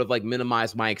have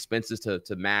minimized my expenses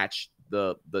to match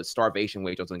the starvation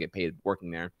wage I was going to get paid working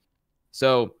there.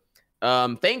 So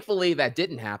thankfully that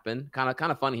didn't happen. Kind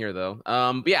of fun here, though.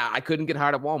 But yeah, I couldn't get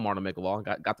hired at Walmart to make a law.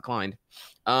 Got declined.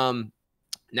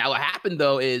 Now what happened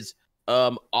though is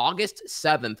August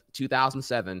 7th,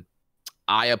 2007,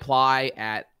 I applied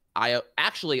at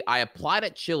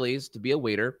Chili's to be a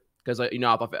waiter because I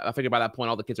figured by that point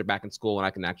all the kids are back in school and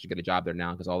I can actually get a job there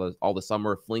now because all the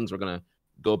summer flings were gonna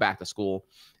go back to school.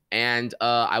 And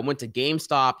I went to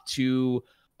GameStop to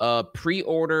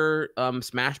pre-order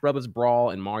Smash Brothers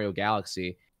Brawl and Mario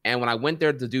Galaxy. And when I went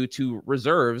there to do 2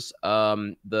 reserves,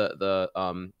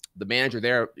 the manager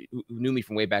there who knew me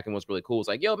from way back and was really cool was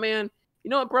like, yo, man, you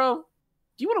know what, bro?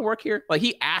 Do you want to work here? Like,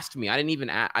 he asked me. I didn't even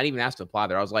ask to apply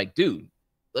there. I was like, dude,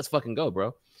 let's fucking go,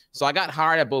 bro. So I got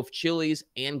hired at both Chili's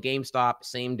and GameStop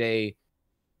same day,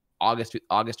 August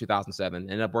 2007.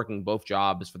 Ended up working both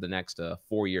jobs for the next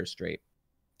 4 years straight.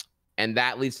 And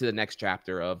that leads to the next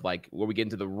chapter of like where we get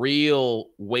into the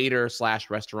real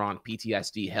waiter/restaurant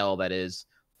PTSD hell that is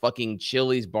fucking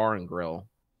Chili's Bar and Grill.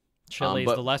 Chili's,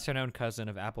 the lesser-known cousin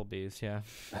of Applebee's, yeah.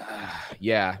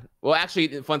 Yeah. Well,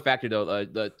 actually, fun factor, though,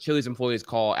 the Chili's employees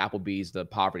call Applebee's the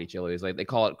poverty Chili's. Like, they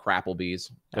call it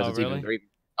Crapplebee's. Oh, really?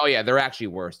 They're actually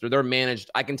worse. They're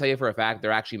managed. I can tell you for a fact,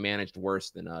 they're actually managed worse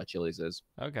than Chili's is.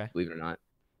 Okay. Believe it or not.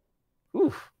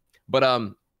 Oof. But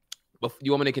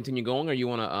you want me to continue going, or you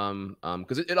want to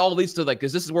because it all leads to like,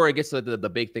 because this is where it gets to the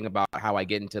big thing about how I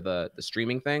get into the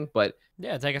streaming thing. But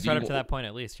yeah, take us right up to that point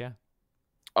at least, yeah.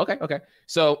 Okay.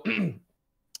 So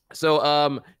so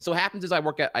happens is I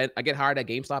get hired at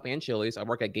GameStop and Chili's. I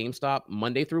work at GameStop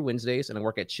Monday through Wednesdays, and I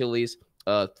work at Chili's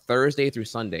Thursday through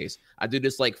Sundays. I do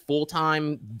this like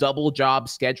full-time double job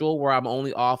schedule where I'm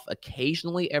only off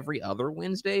occasionally every other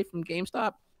Wednesday from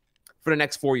GameStop for the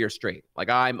next 4 years straight. Like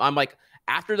I'm like,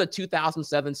 after the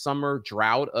 2007 summer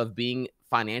drought of being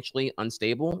financially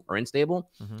unstable or instable,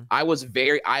 I was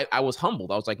I was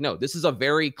humbled. I was like, no, this is a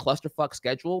very clusterfuck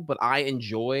schedule, but I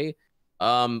enjoy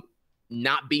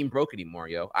not being broke anymore,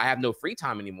 yo. I have no free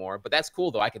time anymore, but that's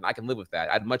cool though. I can live with that.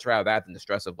 I'd much rather that than the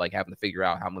stress of like having to figure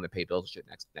out how I'm going to pay bills and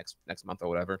shit next month or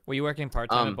whatever. Were you working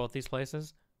part-time at both these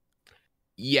places?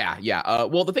 Yeah.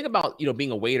 Well, the thing about,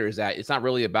 being a waiter is that it's not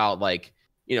really about like,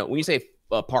 when you say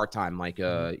part-time, like,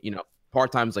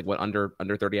 part-time is like what, under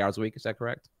 30 hours a week. Is that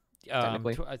correct?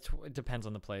 Technically, it depends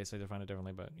on the place. They define it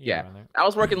differently, but yeah, I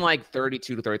was working like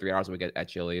 32 to 33 hours a week at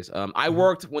Chili's. I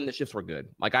worked when the shifts were good.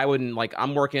 Like I wouldn't like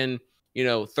I'm working,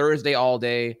 Thursday all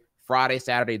day, Friday,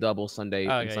 Saturday double, Sunday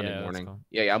and Sunday morning. Cool.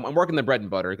 Yeah, I'm working the bread and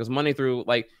butter because Monday through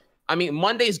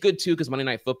Monday's good too because Monday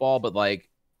Night Football, but like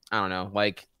I don't know,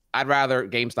 like I'd rather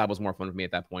GameStop was more fun for me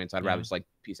at that point, so I'd rather just like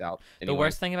peace out. Anyway. The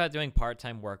worst thing about doing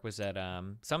part-time work was that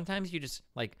sometimes you just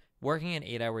like working an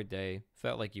 8-hour day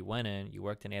felt like you went in, you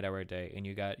worked an 8-hour day, and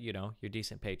you got, your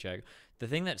decent paycheck. The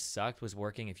thing that sucked was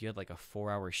working if you had like a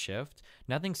 4-hour shift.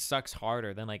 Nothing sucks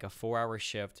harder than like a 4-hour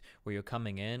shift where you're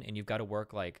coming in and you've got to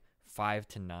work like 5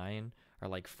 to 9 or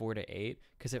like 4 to 8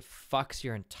 because it fucks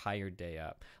your entire day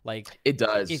up. Like it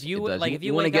does. If you want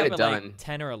to get it done like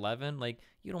 10 or 11, like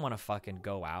you don't want to fucking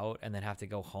go out and then have to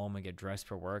go home and get dressed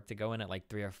for work to go in at like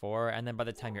 3 or 4, and then by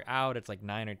the time you're out it's like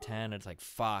 9 or 10. It's like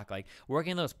fuck. Like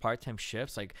working those part-time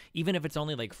shifts, like even if it's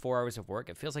only like 4 hours of work,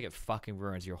 it feels like it fucking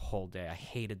ruins your whole day. I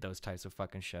hated those types of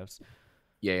fucking shifts.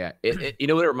 Yeah. You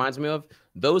know what it reminds me of?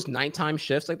 Those nighttime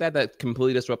shifts like that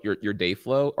completely disrupt your day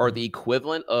flow are the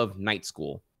equivalent of night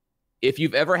school. If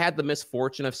you've ever had the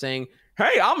misfortune of saying,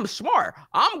 "Hey, I'm smart.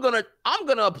 I'm gonna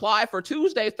apply for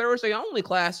Tuesday, Thursday only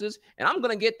classes, and I'm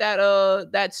gonna get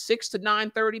that 6 to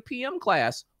 9:30 p.m.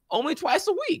 class only twice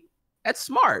a week." That's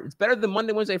smart. It's better than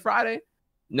Monday, Wednesday, Friday.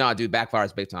 No, dude,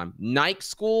 backfires big time. Night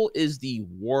school is the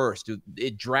worst, dude.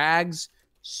 It drags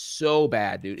so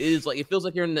bad, dude. It feels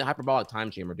like you're in the hyperbolic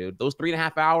time chamber, dude. Those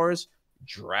 3.5 hours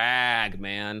drag,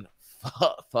 man.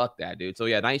 Fuck that, dude. So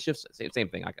yeah, night shifts, same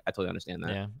thing. I totally understand that.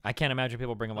 Yeah, I can't imagine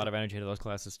people bring a lot of energy to those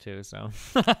classes too. So,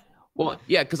 well,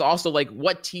 yeah, because also like,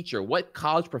 what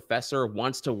college professor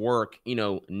wants to work,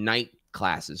 night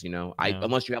classes?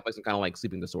 Unless you have like some kind of like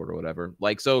sleeping disorder or whatever.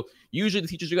 Like, so usually the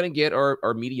teachers you're gonna get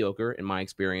are mediocre in my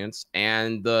experience,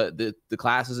 and the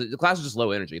classes are just low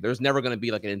energy. There's never gonna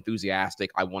be like an enthusiastic,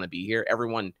 I want to be here.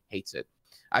 Everyone hates it.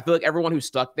 I feel like everyone who's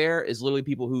stuck there is literally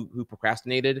people who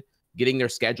procrastinated getting their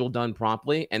schedule done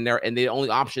promptly, and the only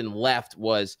option left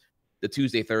was the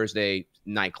Tuesday, Thursday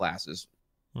night classes.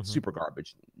 Super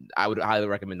garbage. I would highly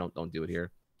recommend don't do it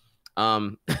here.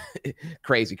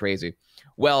 Crazy.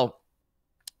 Well,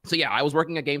 so yeah, I was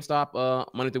working at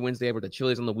GameStop Monday through Wednesday. I worked at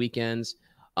Chili's on the weekends.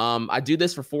 I do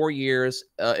this for 4 years.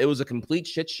 It was a complete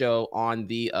shit show on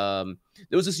the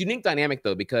there was this unique dynamic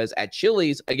though, because at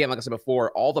Chili's, again, like I said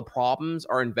before, all the problems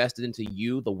are invested into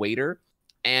you, the waiter,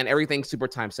 and everything's super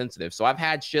time sensitive. So I've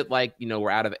had shit like, we're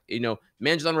out of,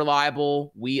 manager's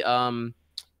unreliable. We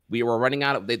were running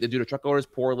out of, they do the truck orders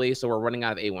poorly. So we're running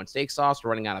out of A1 steak sauce.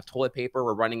 We're running out of toilet paper.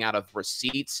 We're running out of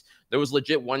receipts. There was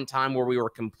legit one time where we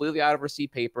were completely out of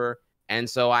receipt paper. And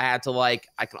so I had to I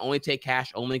can only take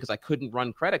cash only because I couldn't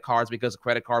run credit cards because a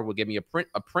credit card would give me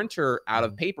a printer out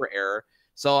of paper error.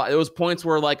 So there was points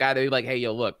where I had to be like, hey,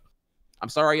 yo, look, I'm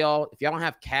sorry, y'all. If y'all don't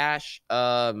have cash,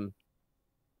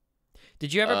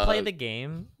 did you ever play the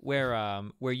game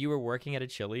where you were working at a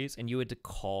Chili's and you had to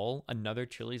call another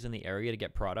Chili's in the area to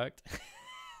get product?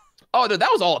 Oh, dude, that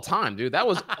was all the time, dude. That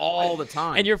was all the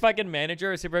time. And your fucking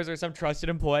manager or supervisor or some trusted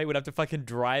employee would have to fucking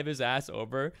drive his ass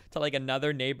over to like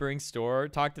another neighboring store,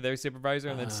 talk to their supervisor,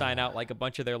 and then sign out like a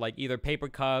bunch of their like either paper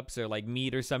cups or like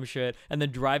meat or some shit, and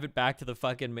then drive it back to the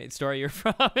fucking store you're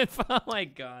from. Oh my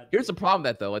god. Here's the problem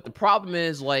with that though. Like the problem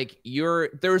is like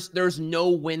there's no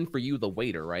win for you, the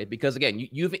waiter, right? Because again,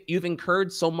 you've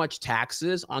incurred so much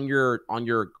taxes on your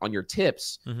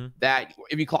tips that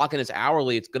if you clock in as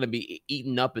hourly, it's gonna be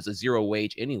eaten up as a zero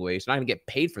wage anyway. So you're not gonna get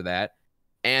paid for that.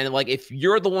 And like if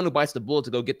you're the one who bites the bullet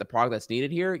to go get the product that's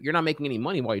needed here, you're not making any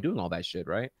money while you're doing all that shit,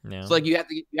 right? Yeah. So like you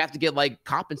have to get like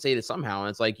compensated somehow. And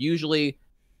it's like usually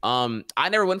I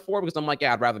never went for it because I'm like,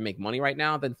 yeah, I'd rather make money right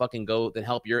now than fucking than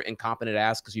help your incompetent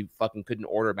ass because you fucking couldn't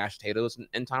order mashed potatoes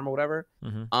in time or whatever.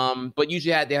 But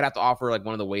usually they'd have to offer like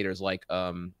one of the waiters like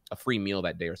a free meal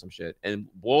that day or some shit. And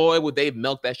boy, would they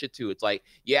milk that shit too. It's like,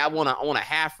 yeah, I want a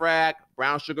half rack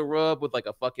brown sugar rub with like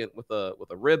a fucking with a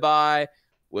ribeye.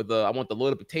 I want the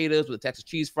loaded potatoes with the Texas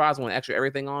cheese fries. I want extra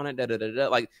everything on it.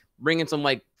 Like bring in some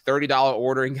like $30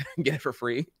 order and get it for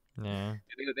free. Yeah,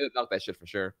 they would milk that shit for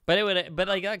sure. But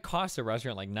like that costs a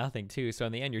restaurant like nothing too. So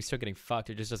in the end, you're still getting fucked.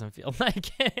 It just doesn't feel like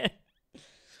it.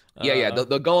 Yeah.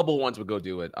 The gullible ones would go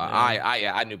do it.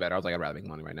 I knew better. I was like, I'd rather make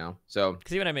money right now. So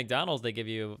because even at McDonald's, they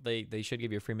should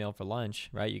give you a free meal for lunch,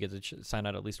 right? You get to sign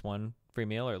out at least one free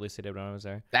meal, or at least they did when I was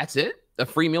there. That's it? The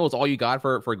free meal is all you got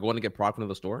for going to get product from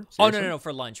the store? Oh, Seriously? no,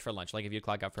 for lunch. Like if you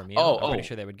clock out for a meal, I'm pretty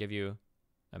sure they would give you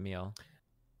a meal.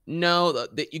 No,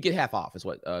 you get half off is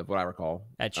what I recall.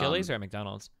 At Chili's or at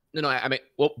McDonald's? No, I mean,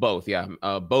 well, both, yeah.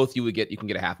 Both you can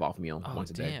get a half off meal once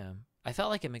a day. Damn. I felt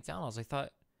like at McDonald's,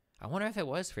 I wonder if it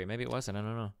was free. Maybe it wasn't. I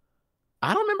don't know.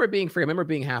 I don't remember it being free. I remember it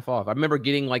being half off. I remember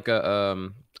getting like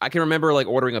I can remember like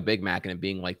ordering a Big Mac and it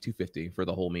being like $2.50 for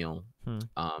the whole meal.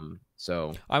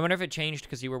 So I wonder if it changed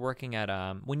because you were working at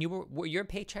when you were your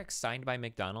paychecks signed by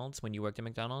McDonald's when you worked at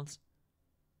McDonald's?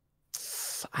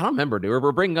 I don't remember, dude.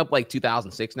 We're bringing up like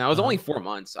 2006 now. It was only 4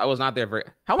 months. I was not there for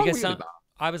how long were you McDonald's?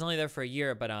 I was only there for a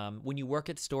year, but when you work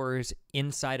at stores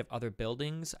inside of other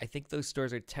buildings, I think those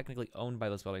stores are technically owned by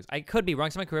those buildings. I could be wrong,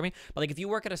 someone correct me, but like if you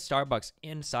work at a Starbucks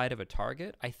inside of a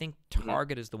Target, I think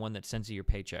Target is the one that sends you your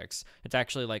paychecks. It's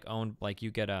actually like owned, like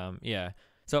you get yeah.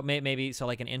 So maybe so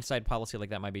like an inside policy like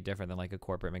that might be different than like a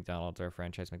corporate McDonald's or a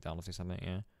franchise McDonald's or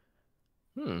something.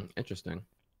 Yeah. Interesting.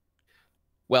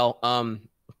 Well,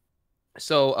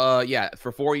 so yeah,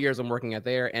 for 4 years I'm working at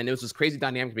there, and it was this crazy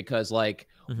dynamic because like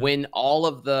when all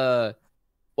of the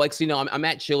like, so, you know, I'm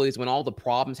at Chili's when all the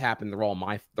problems happen, they're all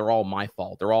my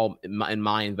fault. They're all in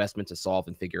my investment to solve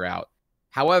and figure out.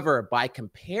 However, by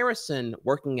comparison,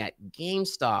 working at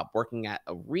GameStop, working at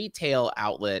a retail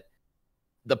outlet,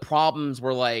 the problems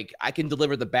were like, I can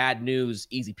deliver the bad news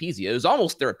easy peasy. It was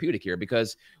almost therapeutic here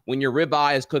because when your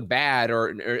ribeye is cooked bad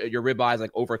or your ribeye is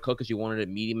like overcooked because you wanted it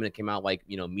medium and it came out like,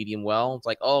 you know, medium well, it's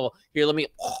like, oh, here, let me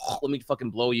fucking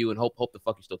blow you and hope the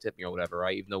fuck you still tip me or whatever,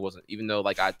 right? Even though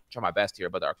like I try my best here,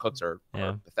 but our cooks are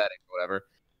pathetic or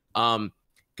whatever.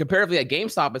 Comparatively at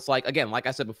GameStop, it's like, again, like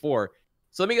I said before.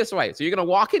 So let me get this right. So you're gonna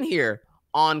walk in here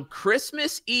on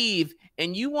Christmas Eve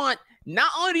and you want.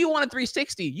 Not only do you want a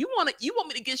 360, you want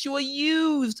me to get you a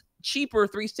used, cheaper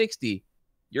 360.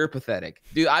 You're pathetic.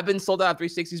 Dude, I've been sold out of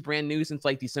 360s brand new since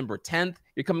like December 10th.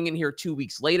 You're coming in here 2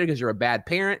 weeks later because you're a bad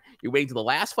parent. You're waiting to the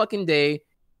last fucking day.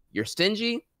 You're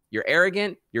stingy. You're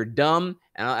arrogant. You're dumb.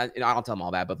 And I don't tell them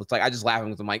all that, but it's like, I just laugh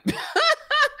because I'm like,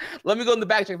 let me go in the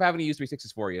back check if I have any used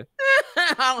 360s for you.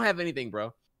 I don't have anything,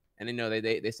 bro. And they know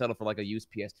they settled for like a used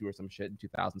PS2 or some shit in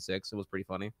 2006. It was pretty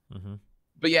funny.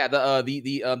 But yeah,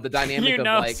 the dynamic of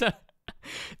like,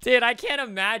 dude, I can't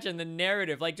imagine the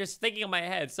narrative. Like just thinking in my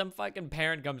head, some fucking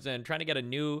parent comes in trying to get a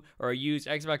new or a used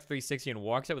Xbox 360 and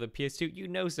walks out with a PS2. You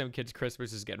know, some kid's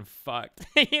Christmas is getting fucked.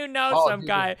 You know, some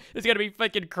guy is gonna be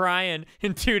fucking crying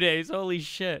in 2 days. Holy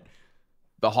shit!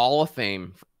 The Hall of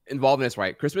Fame involved in this,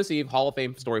 right? Christmas Eve Hall of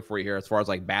Fame story for you here, as far as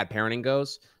like bad parenting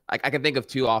goes. I can think of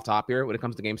two off top here when it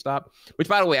comes to GameStop. Which,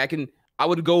 by the way, I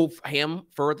would go ham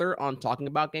further on talking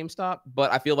about GameStop, but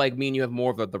I feel like me and you have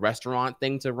more of the restaurant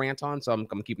thing to rant on, so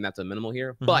I'm keeping that to a minimal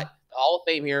here. But the Hall of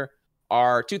Fame here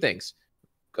are two things.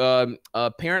 A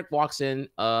parent walks in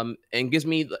and gives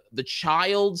me the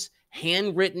child's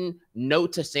handwritten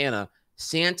note to Santa.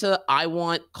 Santa, I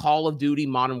want Call of Duty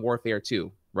Modern Warfare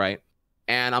 2, right?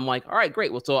 And I'm like, all right, great.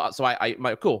 Well, so I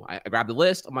cool. I grab the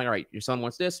list. I'm like, all right, your son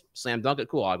wants this. Slam dunk it.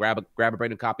 Cool. I'll grab a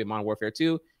brand new copy of Modern Warfare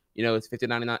 2. You know, it's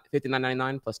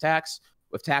 $59.99 plus tax.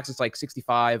 With tax, it's like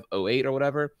 $65.08 or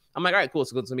whatever. I'm like, all right, cool.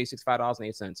 So it's gonna be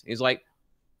 $65.08. He's like,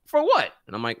 for what?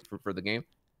 And I'm like, for the game.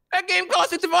 That game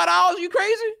costs $65. You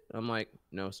crazy? And I'm like,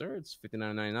 no, sir. It's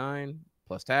 $59.99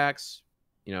 plus tax.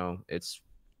 You know, it's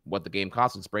what the game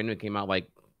costs. It's brand new. It came out like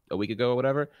a week ago or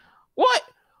whatever. What?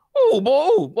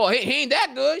 Oh, boy, he ain't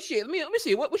that good. Shit. Let me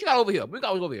see. What you got over here? What you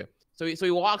got over here? So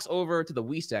he walks over to the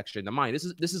Wii section. Now, mind,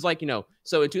 this is like, you know,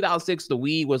 so in 2006, the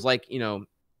Wii was like, you know,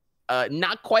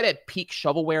 not quite at peak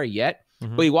shovelware yet,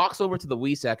 but he walks over to the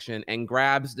Wii section and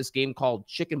grabs this game called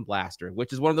Chicken Blaster,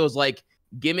 which is one of those like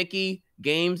gimmicky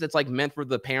games that's like meant for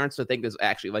the parents to think is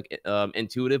actually like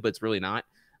intuitive, but it's really not.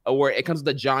 Where it comes with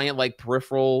a giant like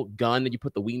peripheral gun that you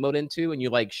put the Wiimote into and you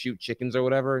like shoot chickens or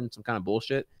whatever and some kind of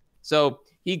bullshit. So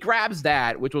he grabs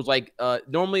that, which was like,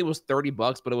 normally it was $30,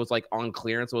 but it was like on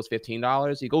clearance. So it was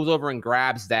 $15. He goes over and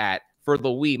grabs that for the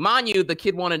Wii. Mind you, the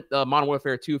kid wanted Modern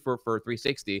Warfare 2 for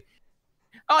 360.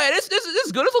 Oh yeah, this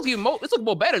is good. This looks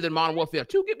more better than Modern Warfare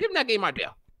 2. Give him that game right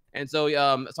there. And so,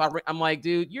 I'm like,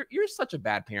 dude, you're such a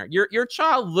bad parent. Your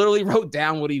child literally wrote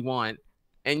down what he want,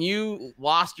 and you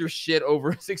lost your shit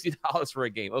over $60 for a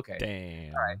game. Okay,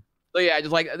 damn. All right. So yeah,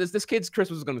 just like this kid's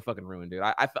Christmas is gonna be fucking ruined, dude.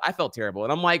 I felt terrible,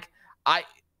 and I'm like,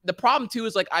 the problem too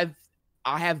is like I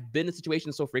have been in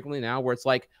situations so frequently now where it's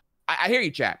like I hear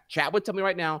you, chat. Chat would tell me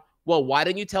right now, well, why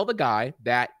didn't you tell the guy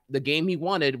that the game he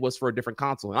wanted was for a different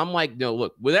console? And I'm like, no,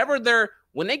 look,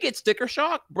 when they get sticker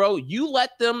shock, bro, you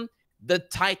let them The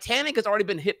Titanic has already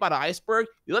been hit by the iceberg.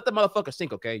 You let the motherfucker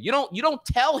sink, okay? You don't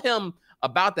tell him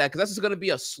about that because that's just going to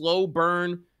be a slow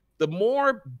burn. The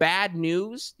more bad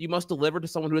news you must deliver to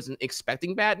someone who isn't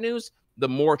expecting bad news, the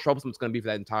more troublesome it's going to be for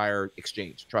that entire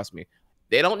exchange. Trust me.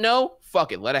 They don't know.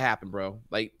 Fuck it. Let it happen, bro.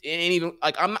 Like, it ain't even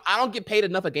like I don't get paid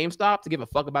enough at GameStop to give a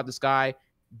fuck about this guy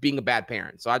being a bad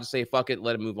parent. So I just say fuck it,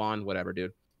 let him move on, whatever,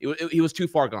 dude. He was too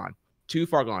far gone. Too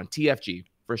far gone. TFG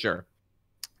for sure.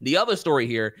 The other story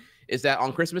here is that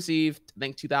on Christmas Eve, I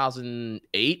think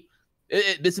 2008,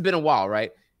 this has been a while,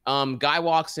 right? Guy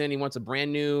walks in, he wants a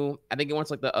brand new, I think he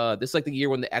wants like this is like the year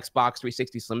when the Xbox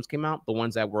 360 Slims came out, the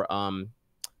ones that were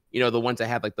the ones that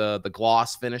had like the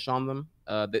gloss finish on them.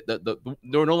 They're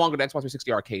no longer the Xbox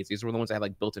 360 arcades. These were the ones that had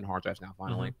like built-in hard drives now,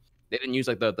 finally. They didn't use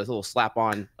like the little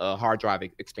slap-on hard drive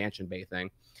expansion bay thing.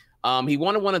 He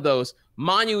wanted one of those.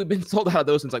 Mind you, we've been sold out of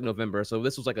those since like November, so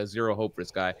this was like a zero hope for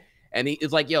this guy. And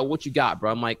he's like, yo, what you got,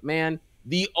 bro? I'm like, man,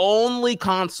 the only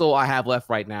console I have left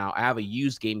right now, I have a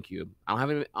used GameCube. I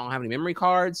don't have any memory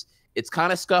cards. It's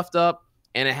kind of scuffed up,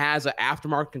 and it has an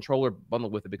aftermarket controller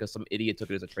bundled with it because some idiot took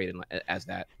it as a trade-in as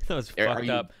that. Those fucked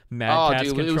up Mad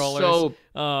Catz controllers.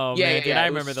 Oh, man, dude, I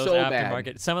remember those aftermarket.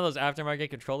 Bad. Some of those aftermarket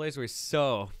controllers were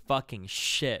so fucking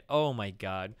shit. Oh my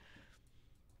god.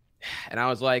 And I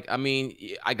was like, I mean,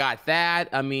 I got that.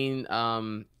 I mean,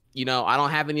 I don't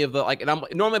have any of the and I'm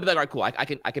normally be like, all right, cool.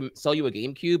 I can sell you a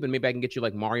GameCube and maybe I can get you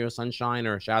like Mario Sunshine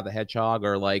or Shadow the Hedgehog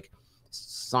or like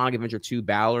Sonic Adventure 2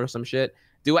 Battle or some shit.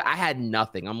 Dude, I had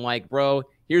nothing. I'm like, bro,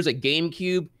 here's a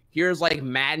GameCube. Here's like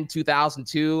Madden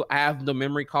 2002. I have no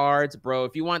memory cards, bro.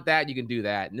 If you want that, you can do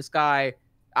that. And this guy,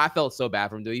 I felt so bad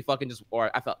for him, dude. He fucking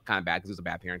I felt kind of bad because he was a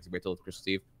bad parent. He waited till Christmas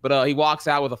Eve. But he walks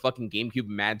out with a fucking GameCube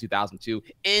Madden 2002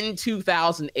 in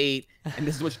 2008. And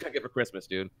this is what you gotta get for Christmas,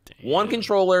 dude. Damn. One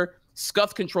controller,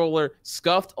 scuffed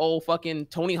old fucking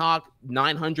Tony Hawk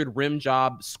 900 rim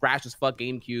job, scratched as fuck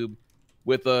GameCube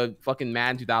with a fucking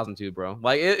Madden 2002, bro.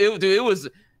 Like, dude, it was...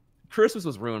 Christmas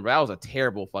was ruined, bro. That was a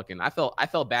terrible fucking... I felt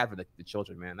bad for the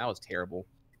children, man. That was terrible.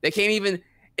 They can't even...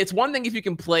 It's one thing if you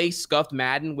can play scuffed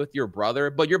Madden with your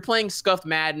brother, but you're playing scuffed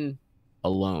Madden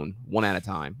alone, one at a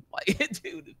time. Like,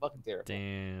 dude, it's fucking terrible.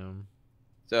 Damn.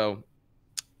 So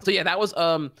yeah, that was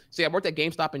I worked at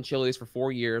GameStop and Chili's for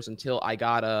 4 years until I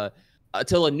got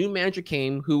until a new manager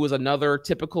came who was another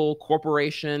typical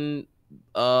corporation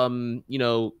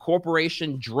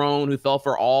corporation drone who fell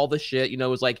for all the shit. It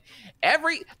was like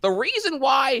the reason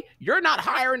why you're not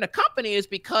hiring a company is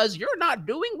because you're not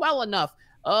doing well enough.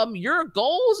 Your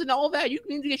goals and all that, you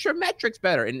need to get your metrics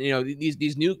better. And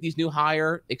these new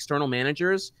hire external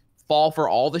managers fall for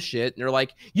all the shit, and they're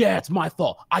like, yeah, it's my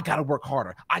fault. I gotta work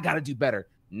harder. I gotta do better.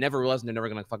 Never realizing they're never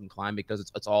gonna fucking climb because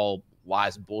it's all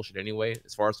lies and bullshit anyway,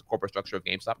 as far as the corporate structure of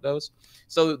GameStop goes.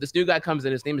 So this new guy comes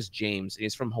in. His name is James, and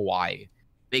he's from Hawaii.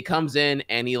 He comes in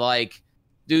and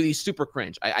he's super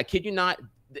cringe. I kid you not.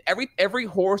 Every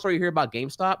horror story you hear about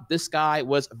GameStop, this guy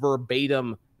was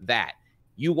verbatim that.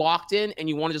 You walked in and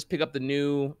you want to just pick up the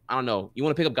new, I don't know, you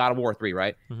want to pick up God of War 3,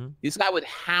 right? Mm-hmm. This guy would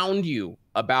hound you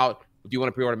about, do you want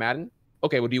to pre-order Madden?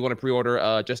 Okay, well, do you want to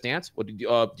pre-order Just Dance? What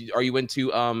are you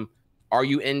into, let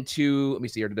me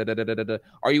see here.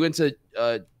 Are you into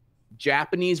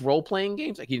Japanese role-playing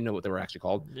games? Like, he didn't know what they were actually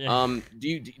called. Yeah.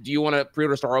 Do you want to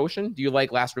pre-order Star Ocean? Do you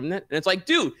like Last Remnant? And it's like,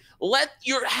 dude,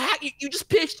 you just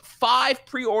pitched 5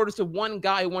 pre-orders to one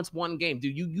guy who wants one game,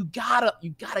 dude. You gotta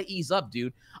ease up,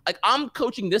 dude. Like, I'm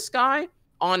coaching this guy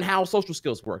on how social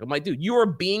skills work. I'm like, dude, you are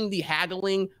being the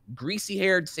haggling,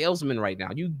 greasy-haired salesman right now.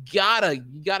 You gotta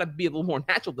be a little more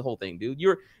natural with the whole thing, dude.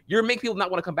 You're making people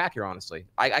not want to come back here, honestly.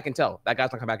 I can tell. That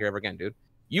guy's not coming back here ever again, dude.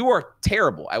 You are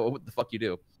terrible at what the fuck you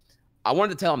do. I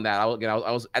wanted to tell him that. I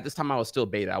was at this time I was still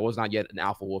beta. I was not yet an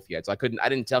alpha wolf yet, so I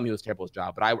didn't tell him he was terrible at his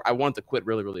job. But I wanted to quit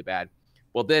really, really bad.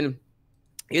 Well, then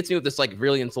he hits me with this like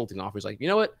really insulting offer. He's like, you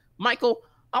know what, Michael,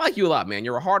 I like you a lot, man.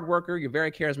 You're a hard worker. You're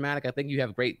very charismatic. I think you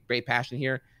have great passion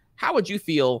here. How would you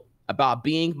feel about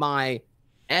being my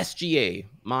SGA?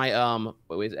 My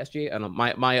wait, is it SGA? I don't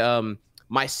know.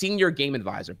 My senior game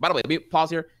advisor. By the way, let me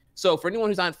pause here. So for anyone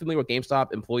who's not familiar with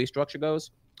GameStop employee structure goes.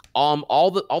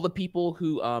 All the people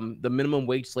who the minimum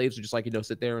wage slaves who just like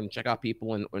sit there and check out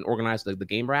people and organize the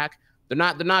game rack. They're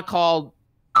not called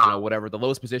whatever the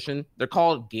lowest position. They're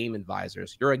called game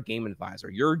advisors. You're a game advisor.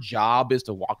 Your job is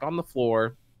to walk on the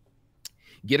floor,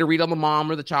 get a read on the mom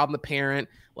or the child and the parent,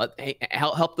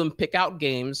 help them pick out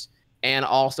games, and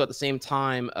also at the same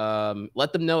time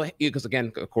let them know, because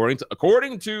again,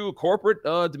 according to corporate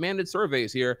demanded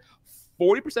surveys here,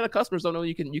 40% of customers don't know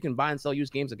you can buy and sell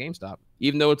used games at GameStop,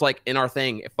 even though it's like in our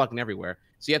thing, fucking everywhere.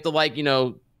 So you have to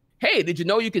hey, did you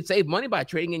know you could save money by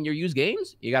trading in your used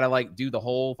games? You got to like do the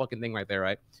whole fucking thing right there,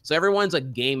 right? So everyone's a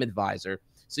game advisor.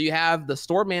 So you have the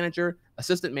store manager,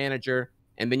 assistant manager,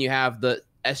 and then you have the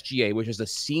SGA, which is the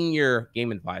senior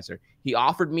game advisor. He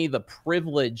offered me the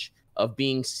privilege of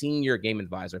being senior game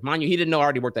advisor. Mind you, he didn't know I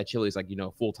already worked at Chili's, like, you know,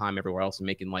 full time everywhere else and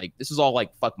making like, this is all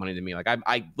like fuck money to me. Like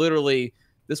I literally,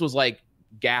 this was like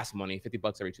gas money,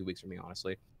 $50 every 2 weeks for me,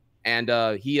 honestly. And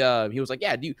he was like,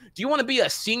 yeah, do you want to be a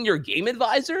senior game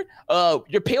advisor?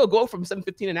 Your pay will go from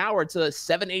 $7.15 an hour to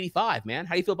 $7.85, man.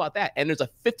 How do you feel about that? And there's a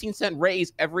 15-cent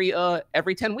raise every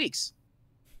 10 weeks.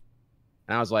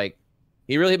 And I was like,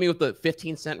 he really hit me with the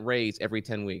 15-cent raise every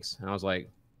 10 weeks. And I was like,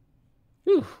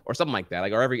 whew, or something like that,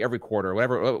 like, or every quarter,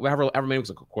 whatever many weeks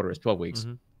a quarter is, 12 weeks.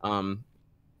 I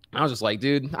was just like,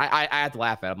 dude, I had to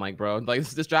laugh at him. Like, bro, like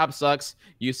this job sucks.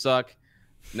 You suck.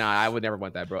 Nah, I would never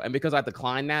want that, bro. And because I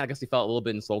declined that, I guess he felt a little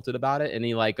bit insulted about it. And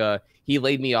he like he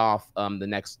laid me off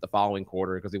the following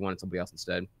quarter because he wanted somebody else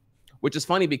instead. Which is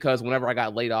funny because whenever I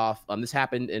got laid off, this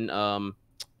happened in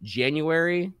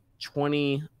January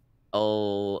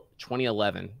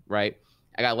 2011, right?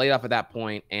 I got laid off at that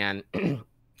point, and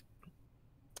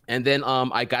and then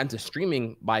I got into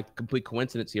streaming by complete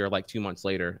coincidence here like 2 months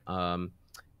later.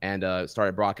 And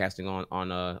started broadcasting on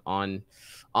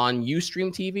Ustream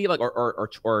TV, like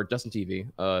or Justin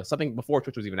TV, something before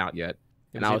Twitch was even out yet.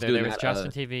 And I was doing there was that,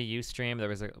 Justin TV, Ustream. There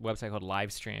was a website called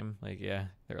Livestream. Like, yeah,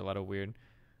 there were a lot of weird.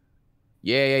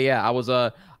 Yeah. I was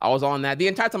on that the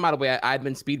entire time. By the way, I'd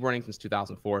been speedrunning since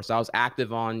 2004, so I was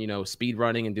active on, you know,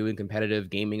 speedrunning and doing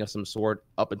competitive gaming of some sort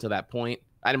up until that point.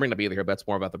 I didn't bring up either here, but it's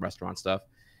more about the restaurant stuff.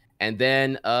 And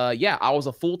then yeah, I was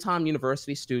a full-time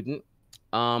university student.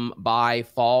 By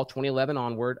fall 2011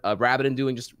 onward, rather than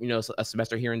doing just, you know, a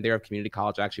semester here and there of community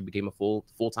college, I actually became a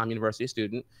full-time university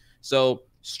student. So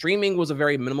streaming was a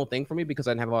very minimal thing for me because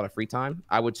I didn't have a lot of free time.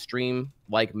 I would stream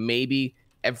like maybe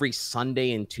every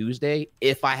Sunday and Tuesday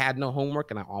if I had no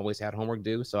homework, and I always had homework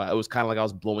due. So it was kind of like I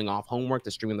was blowing off homework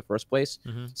to stream in the first place.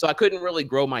 So I couldn't really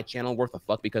grow my channel worth of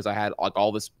fuck because I had like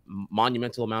all this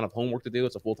monumental amount of homework to do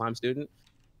as a full-time student.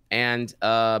 And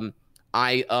I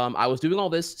was doing all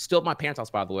this still at my parents' house,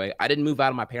 by the way. I didn't move out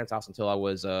of my parents' house until I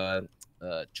was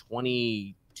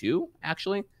 22,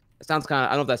 actually. It sounds kind of,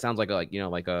 I don't know if that sounds like you know,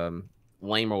 like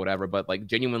lame or whatever, but like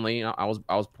genuinely, you know, I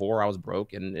was poor, I was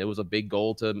broke, and it was a big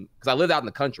goal to, because I lived out in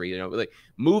the country, you know, like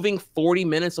moving 40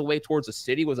 minutes away towards the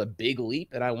city was a big leap,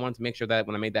 and I wanted to make sure that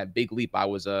when I made that big leap, I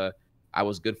was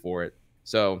good for it.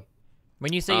 So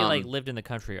when you say you like lived in the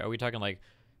country, are we talking like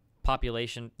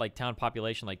population, like town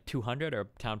population like 200, or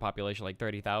town population like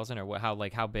 30,000, or what?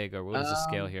 How big, or what was the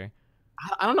scale here?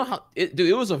 I don't know how dude,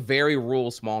 it was a very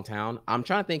rural small town. I'm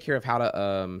trying to think here of how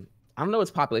to I don't know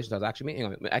its population size actually. Hang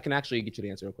on, I can actually get you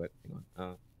the answer real quick. Hang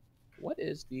on. What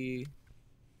is the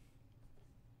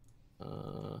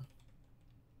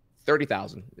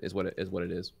 30,000 is what it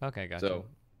is. Okay, gotcha. So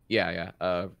yeah,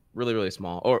 really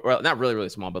small, or well, not really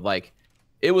small, but like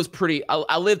it was pretty.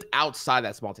 I lived outside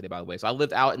that small city, by the way. So I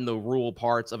lived out in the rural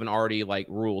parts of an already like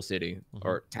rural city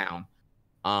or town.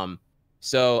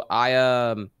 So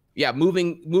yeah,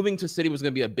 moving to city was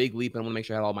gonna be a big leap, and I want to make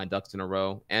sure I had all my ducks in a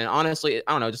row. And honestly,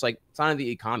 I don't know, just like sign of the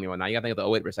economy right now. You gotta think of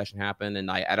the '08 recession happened, and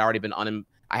I'd already been I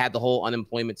had the whole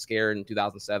unemployment scare in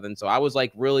 2007. So I was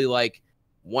like really like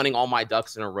wanting all my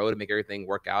ducks in a row to make everything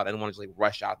work out. I didn't want to just like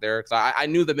rush out there because I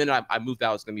knew the minute I moved out,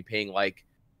 I was gonna be paying like,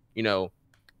 you know,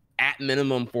 at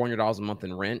minimum $400 a month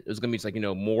in rent. It was gonna be just like, you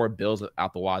know, more bills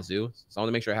out the wazoo. So I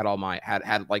wanted to make sure I had all my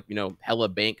had like, you know, hella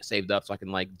bank saved up so I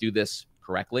can like do this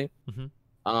correctly.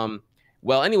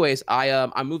 Well, anyways,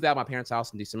 I moved out of my parents'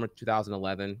 house in December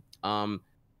 2011.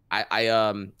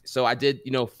 So I did,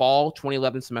 you know, fall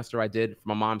 2011 semester, I did from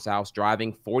my mom's house,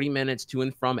 driving 40 minutes to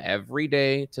and from every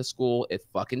day to school. It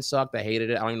fucking sucked. I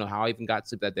hated it. I don't even know how I even got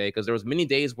sleep that day, because there was many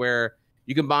days where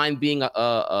you combine being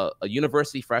a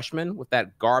university freshman with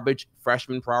that garbage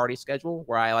freshman priority schedule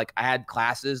where I had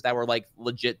classes that were like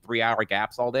legit 3-hour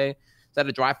gaps all day. So I had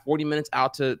to drive 40 minutes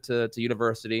out to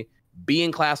university, be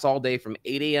in class all day from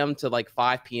 8 a.m. to like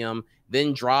 5 p.m.,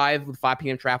 then drive with 5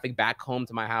 p.m. traffic back home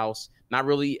to my house. Not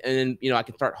really. And then, you know, I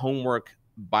can start homework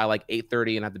by like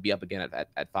 8:30 and have to be up again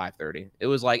at 5:30. It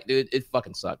was like, dude, it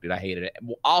fucking sucked, dude. I hated it.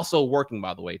 Also working,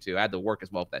 by the way, too. I had to work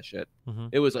as well with that shit.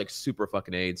 It was like super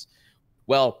fucking AIDS.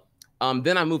 Well,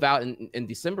 then I moved out in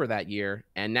December that year,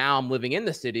 and now I'm living in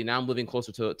the city. Now I'm living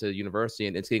closer to university,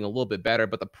 and it's getting a little bit better.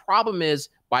 But the problem is,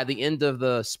 by the end of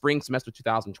the spring semester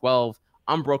 2012,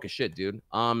 I'm broke as shit, dude.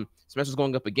 Semester's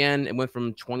going up again. It went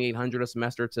from 2,800 a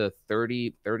semester to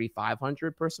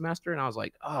 3,500 per semester, and I was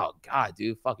like, oh god,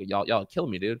 dude, fuck it, y'all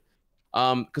killing me, dude.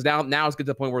 Because now it's getting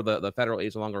to the point where the federal aid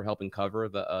is no longer helping cover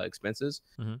the expenses,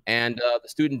 Mm-hmm. and the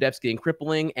student debt's getting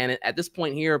crippling. And at this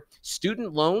point here,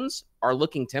 student loans are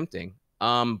looking tempting.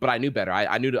 But I knew better.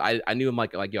 I knew I'm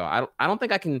like yo, I don't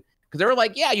think I can, because they were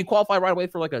like, yeah, you qualify right away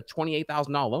for like a $28,000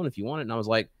 loan if you want it, and I was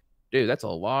like, dude, that's a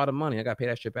lot of money. I gotta pay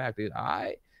that shit back, dude.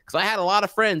 Because I had a lot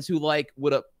of friends who like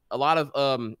would a lot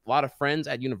of friends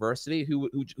at university who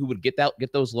would get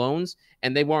those loans,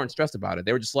 and they weren't stressed about it.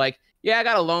 They were just like, yeah, I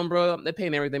got a loan, bro. They pay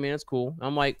me everything, man. It's cool.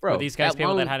 I'm like, bro, were these guys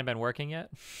people that hadn't been working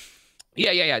yet?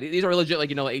 Yeah. These are legit,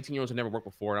 like, 18-year-olds who never worked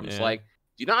before. And I'm just like,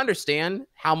 do you not understand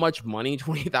how much money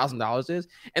 $20,000 is?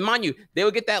 And mind you, they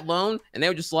would get that loan and they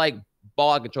would just like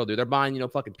ball out of control, dude. They're buying,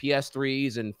 fucking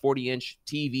PS3s and 40-inch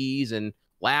TVs and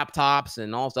laptops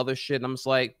and all this other shit. And I'm just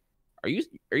like, are you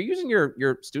using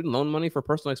your student loan money for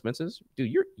personal expenses?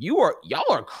 Dude, y'all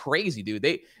are crazy, dude.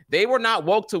 They were not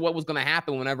woke to what was gonna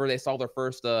happen whenever they saw their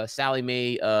first Sally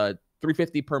Mae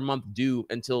 $350 per month due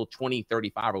until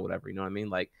 2035 or whatever. You know what I mean?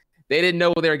 Like, they didn't know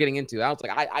what they were getting into. I was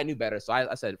like, I knew better. So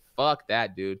I said, fuck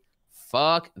that, dude.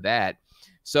 Fuck that.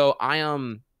 So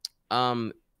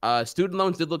student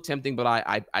loans did look tempting, but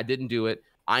I didn't do it.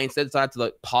 I instead decided to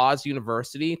like pause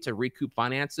university to recoup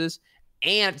finances.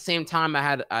 And at the same time,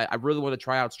 I really wanted to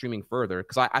try out streaming further,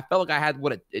 because I felt like I had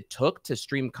what it took to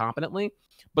stream competently.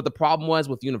 But the problem was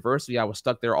with university, I was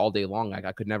stuck there all day long. Like,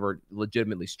 I could never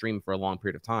legitimately stream for a long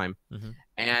period of time. Mm-hmm.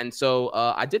 And so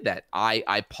I did that.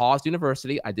 I paused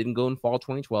university. I didn't go in fall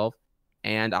 2012.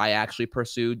 And I actually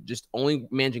pursued just only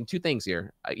managing two things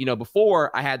here.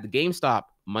 Before I had the GameStop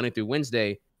Monday through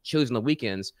Wednesday, Chili's on the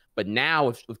weekends. But now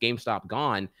with GameStop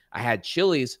gone, I had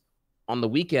Chili's on the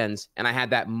weekends, and I had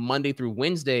that Monday through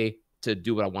Wednesday to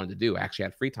do what I wanted to do. I actually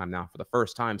had free time now for the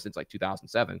first time since like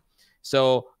 2007.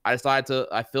 So I decided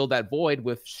I filled that void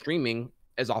with streaming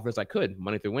as often as I could,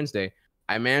 Monday through Wednesday.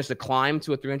 I managed to climb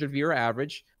to a 300 viewer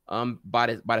average by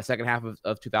the second half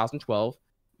of 2012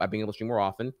 by being able to stream more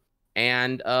often.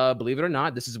 And believe it or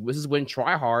not, this is when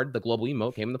Try Hard, the global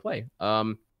emote, came into play.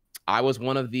 I was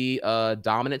one of the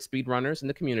dominant speedrunners in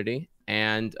the community,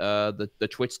 and the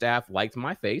Twitch staff liked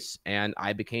my face, and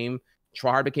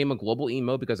Tryhard became a global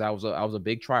emo because I was a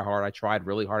big tryhard. I tried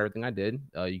really hard everything I did.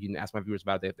 You can ask my viewers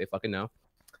about it if they fucking know.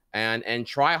 And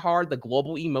Tryhard, the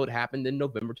global emote, happened in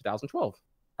November 2012,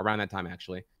 around that time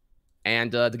actually.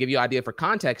 And to give you an idea for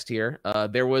context here,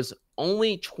 there was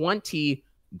only 20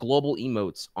 global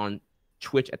emotes on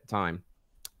Twitch at the time.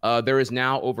 There is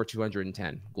now over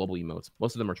 210 global emotes.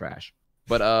 Most of them are trash.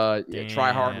 But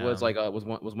Tryhard was like was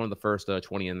one of the first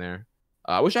 20 in there.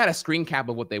 I wish I had a screen cap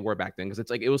of what they were back then, because it's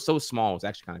like it was so small. It's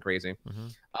actually kind of crazy.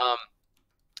 Mm-hmm.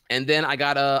 And then I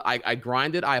got I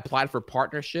grinded. I applied for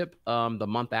partnership the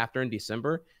month after in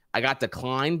December. I got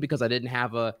declined because I didn't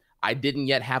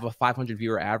yet have a 500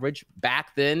 viewer average.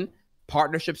 Back then,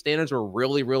 partnership standards were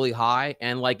really, really high.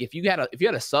 And like if you had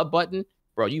a sub button,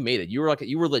 bro, you made it. You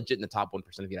were legit in the top 1%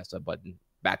 if you had a sub button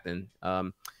back then.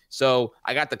 So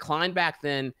I got declined back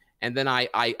then, and then I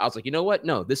was like, you know what?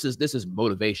 No, this is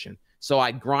motivation. So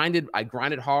I grinded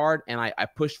hard, and I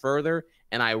pushed further,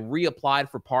 and I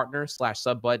reapplied for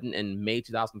partner/sub button in May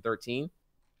 2013,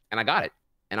 and I got it.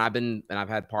 And I've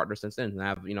had partner since then.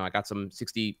 And I got some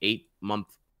 68 month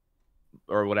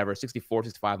or whatever, 64,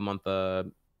 65 month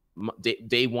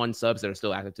day one subs that are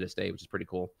still active to this day, which is pretty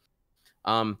cool.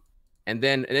 And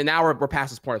then now we're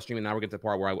past this part of streaming. Now we're getting to the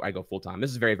part where I go full time.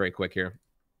 This is very, very quick here.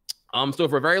 So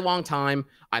for a very long time,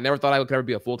 I never thought I could ever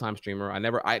be a full-time streamer. I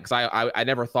never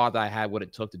thought that I had what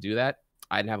it took to do that.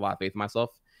 I didn't have a lot of faith in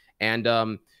myself. And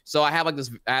so I have like this,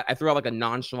 I threw out like a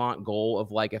nonchalant goal of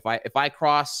like, if I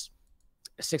cross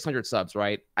 600 subs,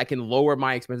 right, I can lower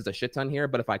my expenses a shit ton here.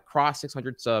 But if I cross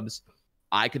 600 subs,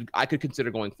 I could consider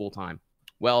going full-time.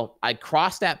 Well, I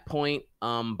crossed that point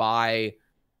by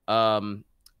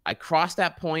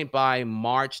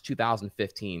March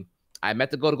 2015. I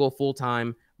meant to go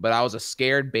full-time, but I was a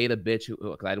scared beta bitch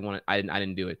because I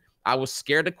didn't do it. I was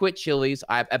scared to quit Chili's.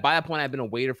 By that point, I've been a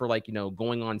waiter for like,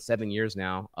 going on 7 years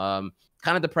now. Kind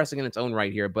of depressing in its own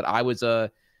right here, but it was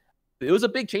a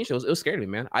big change. It was scary to me,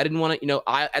 man. I didn't want to,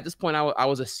 at this point I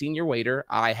was a senior waiter.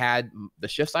 I had the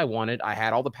shifts I wanted. I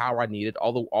had all the power I needed.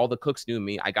 All the cooks knew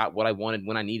me. I got what I wanted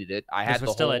when I needed it. We're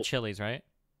still at Chili's, right?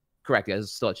 Correct. Yeah, this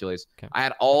is still at Chili's. Okay. I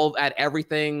had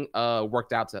everything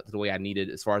worked out to the way I needed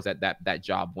as far as that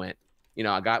job went.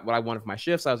 I got what I wanted for my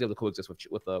shifts. I was able to coexist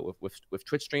with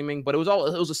Twitch streaming, but it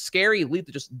was a scary leap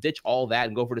to just ditch all that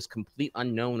and go for this complete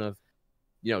unknown of,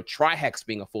 trihex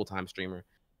being a full-time streamer.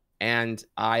 And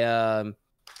I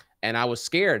was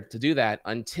scared to do that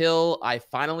until I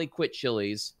finally quit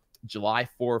Chili's July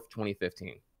 4th,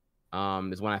 2015.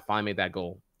 Is when I finally made that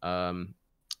goal.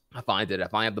 I finally did it. I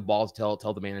finally have the balls to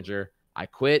tell the manager I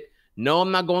quit. No,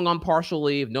 I'm not going on partial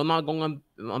leave. No, I'm not going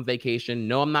on vacation.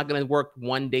 No, I'm not going to work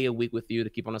 1 day a week with you to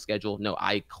keep on a schedule. No,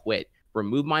 I quit.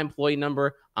 Remove my employee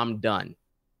number. I'm done.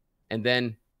 And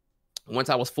then once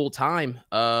I was full time,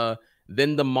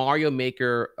 then the Mario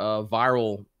Maker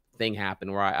viral thing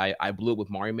happened where I blew it with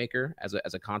Mario Maker as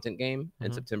a content game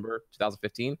in September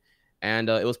 2015. And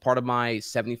it was part of my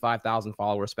 75,000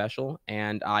 follower special.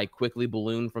 And I quickly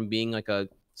ballooned from being like a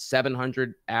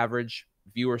 700 average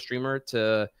viewer streamer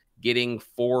to getting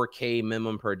 4K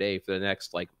minimum per day for the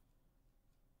next like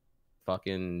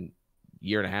fucking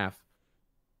year and a half.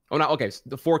 Oh, not okay. So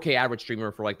the 4K average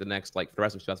streamer for like the next, like for the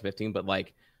rest of 2015, but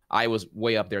like I was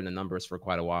way up there in the numbers for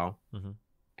quite a while.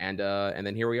 And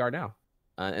then here we are now.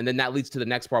 And then that leads to the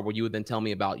next part where you would then tell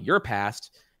me about your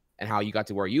past and how you got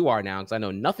to where you are now, because I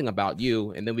know nothing about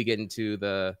you. And then we get into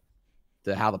the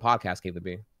how the podcast came to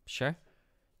be. Sure.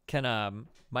 Can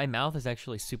my mouth is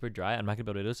actually super dry. I'm not gonna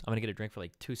be able to do this. I'm gonna get a drink for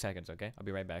like 2 seconds. Okay, I'll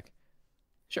be right back.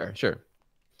 Sure.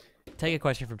 Take a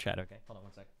question from chat. Okay, hold on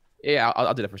 1 second. Yeah,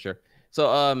 I'll do that for sure.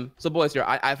 So boys, here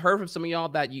I've heard from some of y'all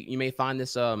that you may find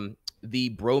this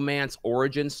the bromance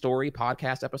origin story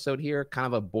podcast episode here kind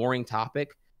of a boring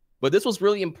topic, but this was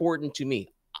really important to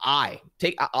me. I'll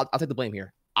take the blame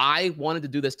here. I wanted to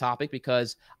do this topic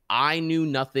because I knew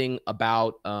nothing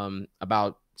about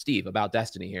Steve, about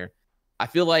Destiny here. I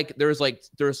feel like there's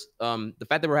the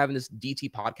fact that we're having this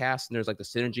DT podcast and there's like the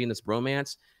synergy and this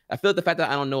bromance. I feel like the fact that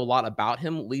I don't know a lot about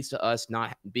him leads to us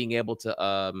not being able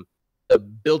to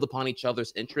build upon each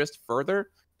other's interest further.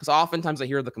 Because oftentimes I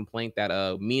hear the complaint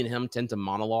that me and him tend to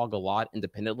monologue a lot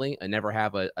independently and never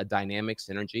have a dynamic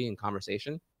synergy and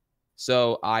conversation.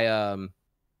 So I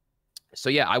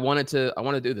wanted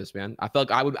to do this, man. I felt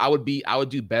like I would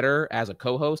do better as a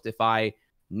co-host if I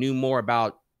knew more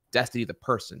about Destiny the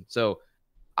person. So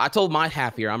I told my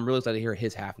half here. I'm really excited to hear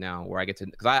his half now, where I get to,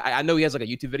 because I know he has like a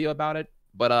YouTube video about it.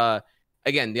 But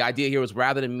again, the idea here was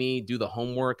rather than me do the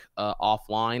homework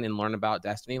offline and learn about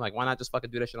Destiny, like why not just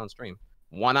fucking do that shit on stream?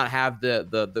 Why not have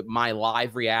the my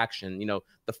live reaction? You know,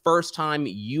 the first time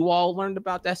you all learned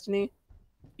about Destiny,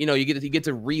 you know, you get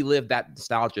to relive that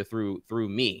nostalgia through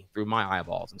me, through my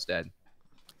eyeballs instead.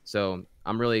 So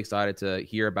I'm really excited to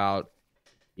hear about,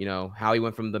 you know, how he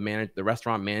went from the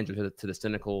restaurant manager to the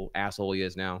cynical asshole he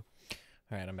is now.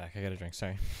 All right, I'm back. I got a drink.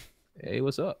 Sorry. Hey,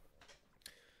 what's up?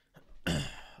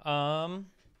 I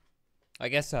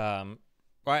guess our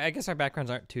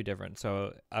backgrounds aren't too different,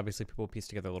 so obviously people piece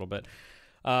together a little bit.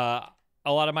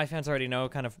 A lot of my fans already know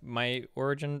kind of my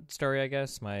origin story, I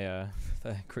guess, my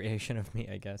the creation of me,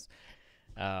 I guess.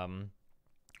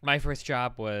 My first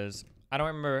job was, I don't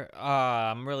remember,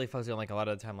 I'm really fuzzy on like a lot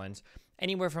of the timelines.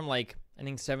 Anywhere from like, I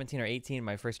think 17 or 18,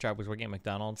 my first job was working at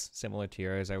McDonald's, similar to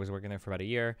yours. I was working there for about a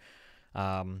year.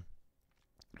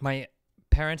 My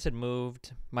parents had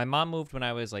moved. My mom moved when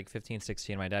I was like 15,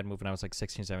 16. My dad moved when I was like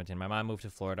 16, 17. My mom moved to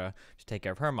Florida to take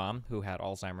care of her mom, who had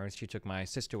Alzheimer's. She took my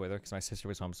sister with her because my sister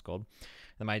was homeschooled.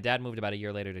 And my dad moved about a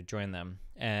year later to join them.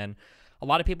 And a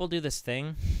lot of people do this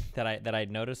thing that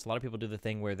I'd noticed. A lot of people do the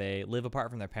thing where they live apart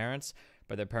from their parents,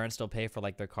 but their parents still pay for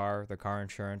like their car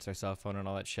insurance, their cell phone, and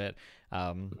all that shit.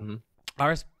 I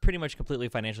was pretty much completely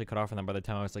financially cut off from them by the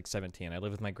time I was like 17. I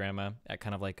lived with my grandma at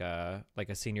kind of like a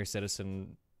senior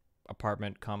citizen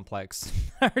apartment complex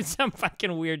or some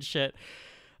fucking weird shit.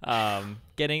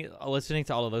 Listening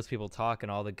to all of those people talk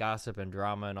and all the gossip and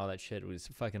drama and all that shit was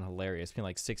fucking hilarious. Being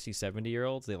like 60,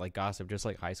 70-year-olds, they like gossip just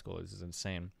like high schoolers. This is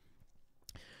insane.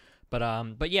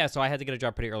 But yeah, so I had to get a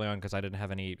job pretty early on because I didn't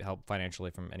have any help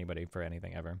financially from anybody for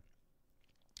anything ever.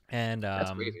 And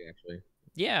that's crazy, actually.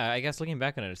 Yeah, I guess looking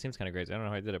back on it, it seems kind of crazy. I don't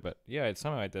know how I did it, but yeah,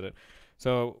 somehow I did it.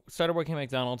 So started working at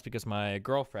McDonald's because my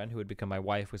girlfriend, who had become my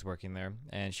wife, was working there,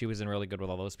 and she was in really good with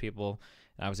all those people,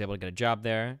 and I was able to get a job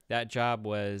there. That job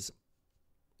was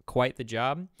quite the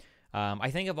job.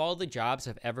 I think of all the jobs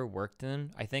I've ever worked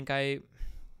in,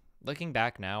 looking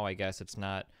back now, I guess it's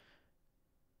not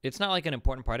like an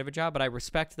important part of a job, but I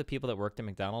respect the people that worked at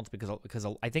McDonald's because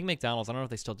I think McDonald's, I don't know if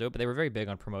they still do it, but they were very big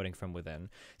on promoting from within.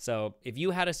 So if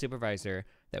you had a supervisor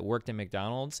that worked at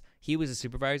McDonald's, he was a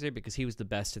supervisor because he was the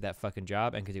best at that fucking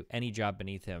job and could do any job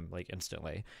beneath him like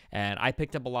instantly. And I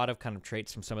picked up a lot of kind of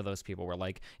traits from some of those people where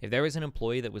like if there was an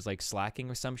employee that was like slacking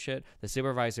or some shit, the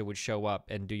supervisor would show up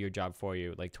and do your job for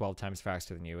you like 12 times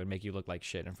faster than you and make you look like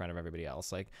shit in front of everybody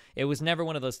else. Like it was never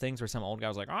one of those things where some old guy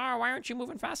was like, oh, why aren't you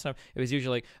moving fast enough? It was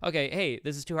usually like, okay, hey,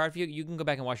 this is too hard for you. You can go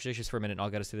back and wash dishes for a minute and I'll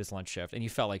get us through this lunch shift. And you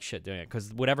felt like shit doing it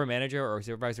because whatever manager or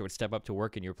supervisor would step up to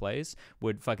work in your place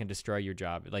would fucking destroy your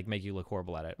job, like make you look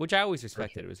horrible at it, which I always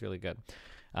respected. Sure. It was really good.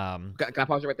 Can I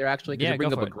pause you right there, actually? Because Yeah, you go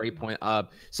bring up for a it. great point.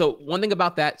 So one thing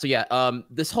about that, so yeah,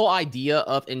 this whole idea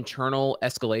of internal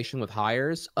escalation with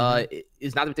hires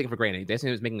is not to be taken for granted.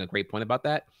 Destiny was making a great point about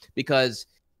that, because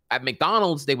at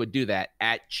McDonald's, they would do that.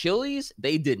 At Chili's,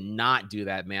 they did not do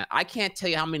that, man. I can't tell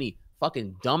you how many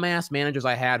fucking dumbass managers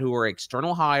I had who were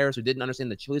external hires who didn't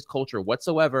understand the Chili's culture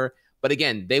whatsoever. But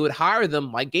again, they would hire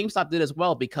them like GameStop did as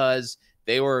well, because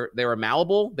they were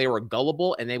malleable, they were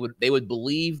gullible, and they would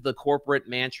believe the corporate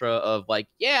mantra of like,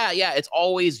 yeah, it's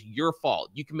always your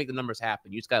fault. You can make the numbers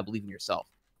happen. You just gotta believe in yourself.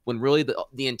 When really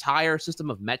the entire system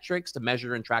of metrics to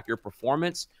measure and track your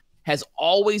performance has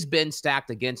always been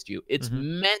stacked against you. It's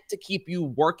meant to keep you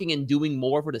working and doing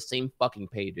more for the same fucking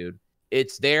pay, dude.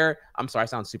 It's there. I'm sorry, I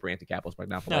sound super anti-capitalist right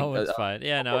now. But No, like, it's fine.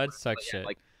 Yeah, no, it sucks shit.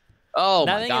 like, oh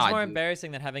my Nothing god, is more dude.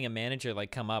 embarrassing than having a manager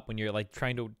like come up when you're like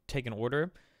trying to take an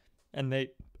order, and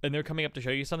they're coming up to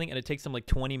show you something, and it takes them like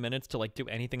 20 minutes to like do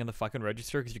anything in the fucking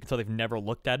register because you can tell they've never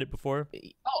looked at it before.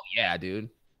 Oh yeah, dude.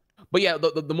 But yeah,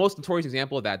 the most notorious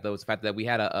example of that though is the fact that we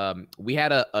had a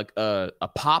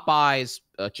Popeyes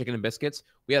chicken and biscuits.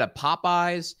 We had a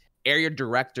Popeyes area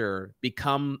director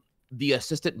become the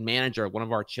assistant manager of one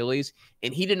of our Chili's,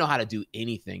 and he didn't know how to do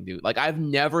anything, dude. Like, I've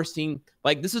never seen,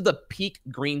 like, this is the peak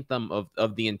green thumb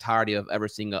of the entirety of ever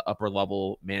seeing an upper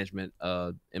level management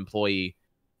employee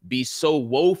be so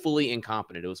woefully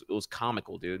incompetent. It was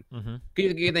comical, dude.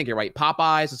 You think you're right.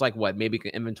 Popeyes is like what, maybe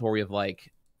an inventory of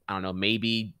like, I don't know,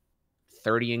 maybe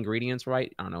 30 ingredients,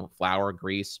 right? I don't know, flour,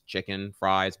 grease, chicken,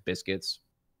 fries, biscuits,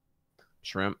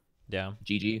 shrimp,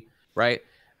 GG, right?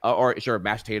 Or sure,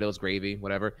 mashed potatoes, gravy,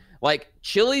 whatever. Like,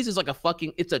 Chili's is like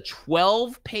it's a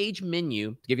 12-page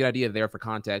menu. To give you an idea there for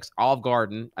context, Olive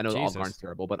Garden, I know Olive Garden's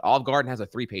terrible, but Olive Garden has a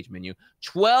 3-page menu.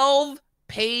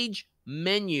 12-page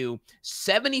menu,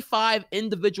 75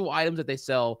 individual items that they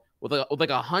sell with like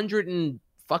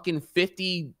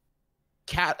 150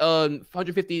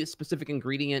 specific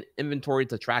ingredient inventory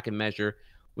to track and measure,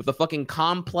 with a fucking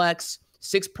complex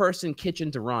 6-person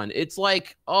kitchen to run. It's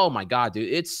like, oh my god,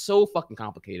 dude, it's so fucking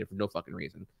complicated for no fucking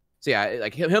reason. So yeah,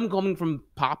 like him coming from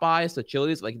Popeyes to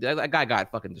Chili's, like that guy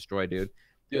got fucking destroyed, dude.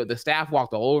 Dude, the staff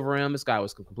walked all over him. This guy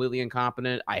was completely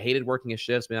incompetent. I hated working his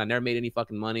shifts, man. I never made any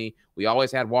fucking money. We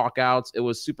always had walkouts. It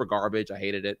was super garbage. I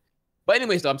hated it. But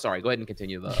anyways, I'm sorry. Go ahead and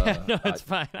continue. No, it's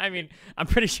fine. I mean, I'm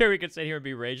pretty sure we could sit here and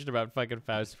be raged about fucking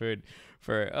fast food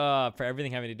for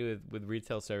everything having to do with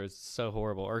retail service. It's so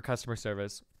horrible, or customer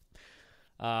service.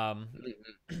 Yeah,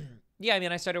 I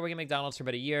mean, I started working at McDonald's for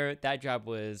about a year. That job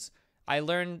was, I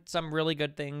learned some really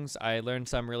good things. I learned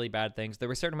some really bad things. There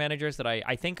were certain managers that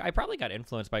I think I probably got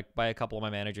influenced by a couple of my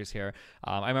managers here.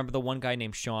 I remember the one guy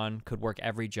named Sean could work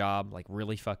every job like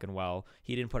really fucking well.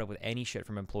 He didn't put up with any shit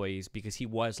from employees because he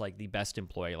was like the best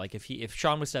employee. Like if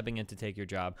Sean was stepping in to take your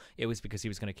job, it was because he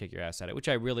was going to kick your ass at it, which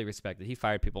I really respected. He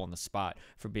fired people on the spot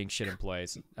for being shit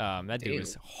employees. That dude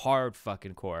was hard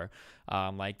fucking core.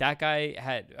 Like that guy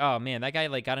had, oh man, that guy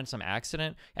like got in some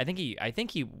accident. I think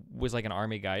he was like an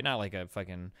army guy, not like a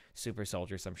fucking super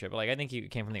soldier or some shit, but like I think he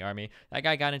came from the army. That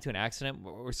guy got into an accident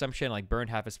or some shit and like burned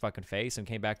half his fucking face and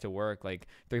came back to work like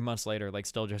 3 months later, like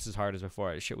still just as hard as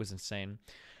before. Shit was insane.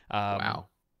 Wow.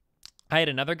 I had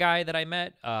another guy that I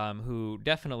met who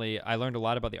definitely, I learned a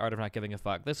lot about the art of not giving a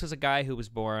fuck. This was a guy who was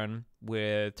born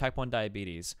with type 1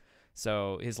 diabetes.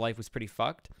 So his life was pretty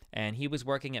fucked, and he was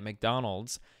working at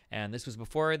McDonald's, and this was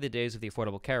before the days of the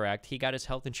Affordable Care Act. He got his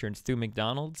health insurance through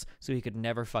McDonald's, so he could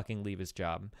never fucking leave his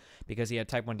job. Because he had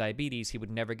type 1 diabetes, he would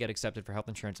never get accepted for health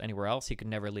insurance anywhere else. He could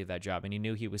never leave that job, and he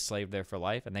knew he was slaved there for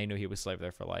life, and they knew he was slaved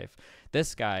there for life.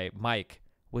 This guy, Mike,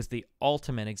 was the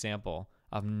ultimate example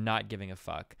of not giving a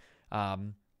fuck.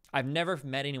 I've never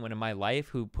met anyone in my life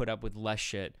who put up with less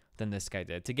shit than this guy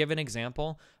did. To give an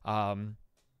example,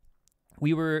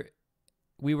 we were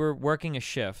working a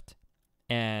shift,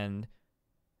 and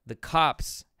the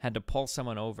cops had to pull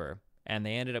someone over, and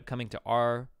they ended up coming to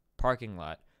our parking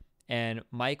lot. And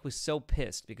Mike was so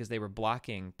pissed because they were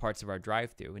blocking parts of our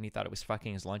drive-thru, and he thought it was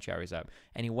fucking his lunch hours up.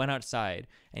 And he went outside,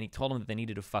 and he told them that they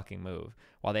needed to fucking move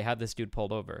while they had this dude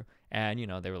pulled over. And, you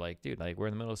know, they were like, dude, like, we're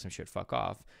in the middle of some shit, fuck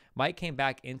off. Mike came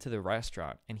back into the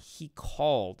restaurant, and he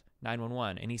called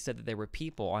 911, and he said that there were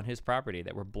people on his property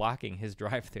that were blocking his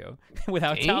drive-thru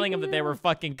without telling him that they were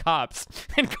fucking cops,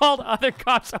 and called other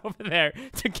cops over there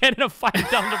to get in a fight,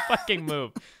 tell them to fucking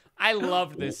move. I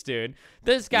loved this dude.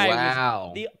 This guy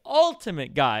was the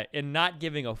ultimate guy in not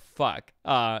giving a fuck.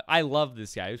 I love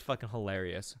this guy. He was fucking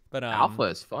hilarious. But alpha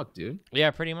as fuck, dude.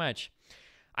 Yeah, pretty much.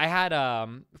 I had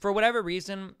for whatever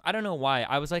reason, I don't know why,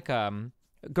 I was like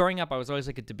growing up, I was always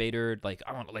like a debater, like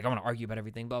I want to argue about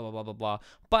everything, blah blah blah blah blah.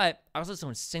 But I was also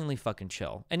insanely fucking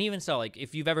chill. And even so, like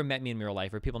if you've ever met me in real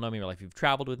life, or people know me in real life, you've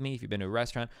traveled with me, if you've been to a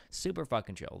restaurant, super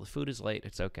fucking chill. The food is late,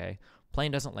 it's okay.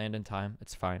 Plane doesn't land in time,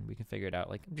 it's fine. We can figure it out.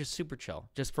 Like I'm just super chill,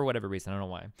 just for whatever reason. I don't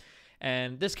know why.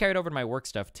 And this carried over to my work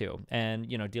stuff too. And,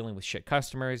 dealing with shit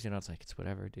customers, it's like, it's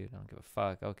whatever, dude. I don't give a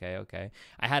fuck. Okay.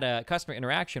 I had a customer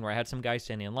interaction where I had some guy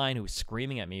standing in line who was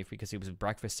screaming at me because his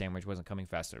breakfast sandwich wasn't coming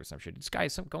fast enough or some shit. This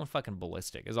guy's going fucking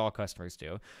ballistic, as all customers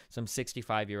do. Some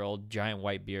 65-year-old giant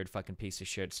white beard fucking piece of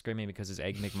shit screaming because his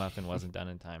egg McMuffin wasn't done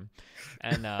in time.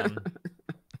 And,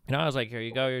 I was like, here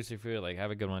you go. Here's your food. Like, have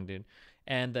a good one, dude.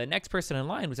 And the next person in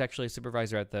line was actually a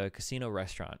supervisor at the casino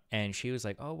restaurant. And she was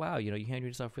like, oh, wow, you handled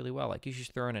yourself really well. Like, you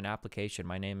should throw in an application.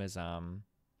 My name is,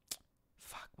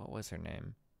 what was her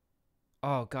name?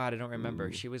 Oh, God, I don't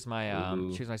remember. She was my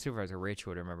supervisor. Rachel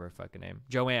would remember her fucking name.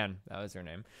 Joanne, that was her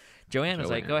name. Joanne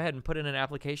was like, go ahead and put in an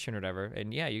application or whatever.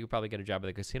 And, yeah, you could probably get a job at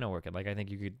the casino working. Like, I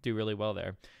think you could do really well there.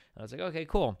 And I was like, okay,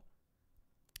 cool.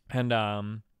 And,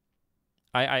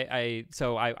 I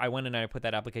went in and I put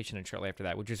that application in shortly after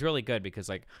that, which was really good because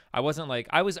like I was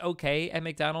okay at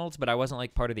McDonald's, but I wasn't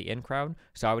like part of the in crowd,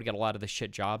 so I would get a lot of the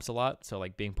shit jobs a lot. So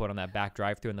like being put on that back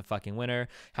drive through in the fucking winter,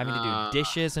 having to do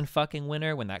dishes in fucking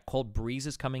winter when that cold breeze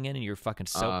is coming in and you're fucking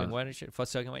soaking wet and shit,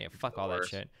 soaking wet, fuck all that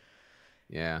shit.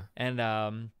 Yeah.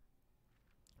 And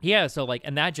yeah, so like,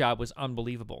 and that job was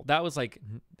unbelievable. That was like,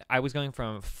 I was going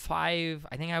from I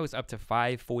think I was up to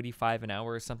 $5.45 an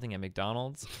hour or something at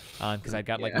McDonald's, because I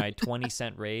got like my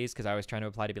 20-cent raise because I was trying to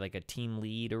apply to be like a team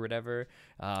lead or whatever.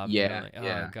 Oh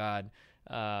God.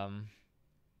 I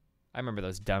remember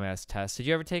those dumbass tests. Did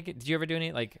you ever take it? Did you ever do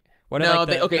any like? What are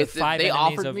like the 5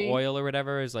 enemies of oil or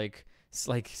whatever? Is like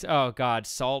oh God,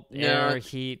 salt, air,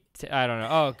 heat. I don't know.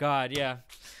 Oh God, yeah.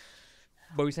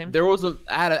 What were you saying? There was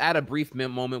a brief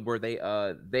moment where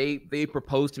they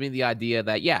proposed to me the idea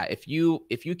that if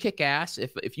you kick ass,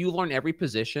 if you learn every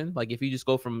position, like if you just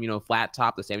go from flat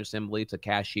top to sandwich assembly to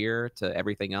cashier to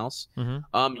everything else,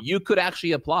 you could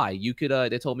actually apply. You could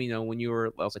they told me when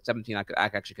I was like 17, I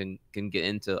actually can get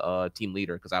into team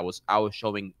leader because I was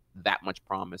showing that much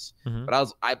promise.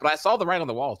 But I saw the writing on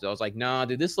the wall. So I was like, nah,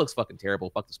 dude, this looks fucking terrible.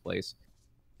 Fuck this place.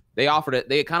 They offered it.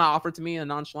 They kind of offered to me in a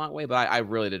nonchalant way, but I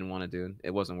really didn't want to do it. It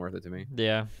wasn't worth it to me.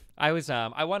 Yeah, I always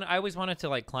wanted to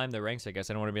like climb the ranks. I guess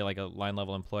I don't want to be like a line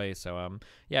level employee. So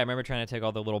yeah, I remember trying to take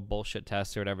all the little bullshit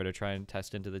tests or whatever to try and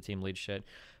test into the team lead shit.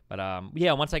 But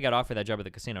yeah, once I got offered that job at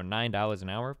the casino, $9 an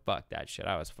hour. Fuck that shit.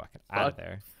 I was fucking out of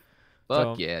there.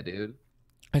 Fuck yeah, dude.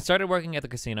 I started working at the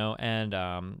casino,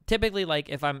 and typically, like,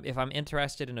 if I'm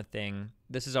interested in a thing,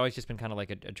 this has always just been kind of like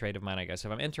a trait of mine, I guess.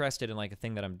 If I'm interested in like a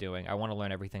thing that I'm doing, I want to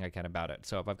learn everything I can about it.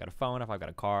 So if I've got a phone, if I've got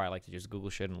a car, I like to just Google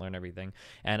shit and learn everything.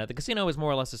 And at the casino, it was more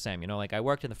or less the same. Like I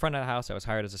worked in the front of the house, I was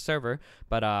hired as a server,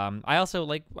 but I also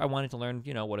I wanted to learn,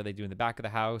 what do they do in the back of the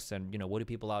house, and what do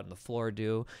people out on the floor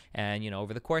do, and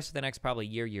over the course of the next probably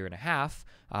year and a half,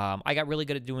 I got really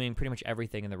good at doing pretty much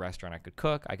everything in the restaurant. I could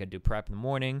cook, I could do prep in the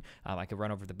morning, I could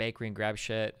run over to the bakery and grab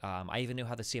shit. I even knew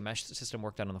how the CMS system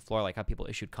worked out on the floor, like how people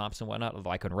issued comps and whatnot, although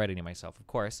I couldn't write any myself, of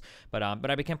course. But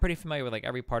I became pretty familiar with like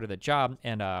every part of the job,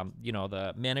 and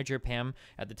the manager Pam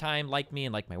at the time liked me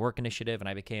and liked my work initiative, and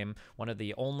I became one of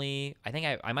the only, I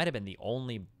think I might have been the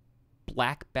only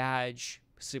black badge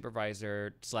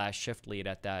supervisor / shift lead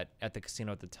at the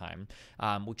casino at the time,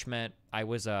 which meant I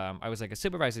was like a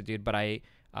supervisor dude, but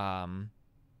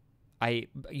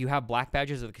you have black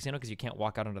badges at the casino because you can't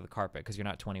walk out onto the carpet because you're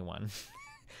not 21.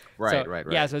 Right.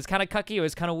 Yeah, so it's kind of cucky. It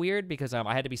was kind of weird because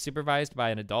I had to be supervised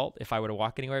by an adult if I were to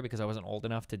walk anywhere because I wasn't old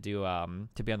enough to do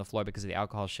to be on the floor because of the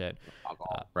alcohol shit.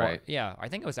 Right. Yeah, I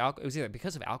think it was either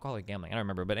because of alcohol or gambling. I don't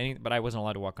remember, but I wasn't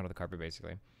allowed to walk onto the carpet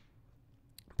basically.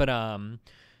 But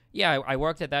yeah, I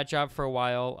worked at that job for a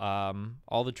while.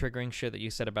 All the triggering shit that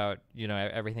you said about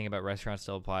everything about restaurants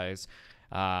still applies.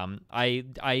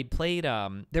 I played.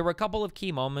 There were a couple of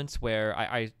key moments where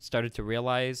I started to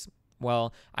realize.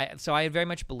 Well, I very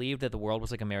much believed that the world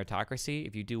was like a meritocracy.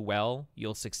 If you do well,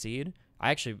 you'll succeed. I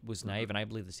actually was naive, and I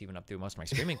believe this even up through most of my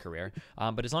streaming career.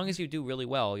 But as long as you do really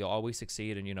well, you'll always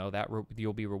succeed, and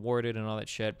you'll be rewarded and all that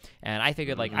shit. And I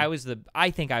figured like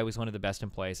I think I was one of the best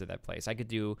employees at that place. I could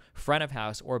do front of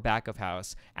house or back of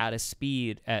house at a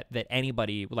speed that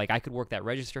anybody, like I could work that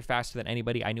register faster than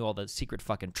anybody. I knew all the secret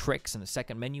fucking tricks and the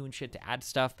second menu and shit to add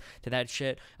stuff to that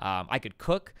shit. I could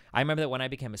cook. I remember that when I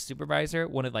became a supervisor,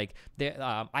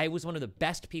 I was one of the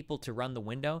best people to run the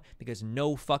window because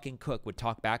no fucking cook would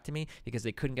talk back to me because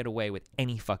they couldn't get away with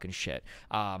any fucking shit.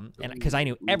 And because I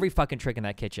knew every fucking trick in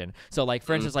that kitchen. So like,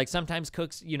 for instance, like sometimes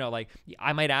cooks, like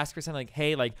I might ask for something like,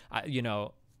 hey, like,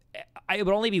 it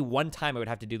would only be one time I would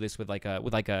have to do this with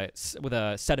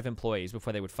a set of employees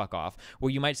before they would fuck off. Where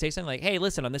you might say something like, "Hey,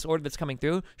 listen, on this order that's coming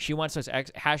through, she wants those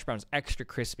hash browns extra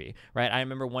crispy." Right? I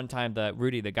remember one time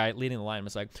Rudy, the guy leading the line,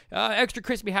 was like, "Extra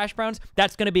crispy hash browns.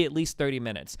 That's gonna be at least 30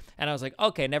 minutes." And I was like,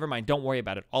 "Okay, never mind. Don't worry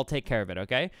about it. I'll take care of it.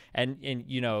 Okay." And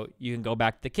you know, you can go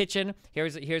back to the kitchen.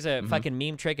 Here's a fucking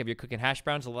meme trick. If you're cooking hash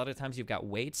browns, a lot of times you've got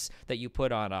weights that you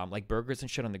put on like burgers and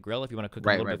shit on the grill. If you want to cook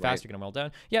them a little bit faster, get them well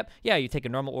done. Yep. Yeah. You take a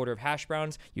normal order of hash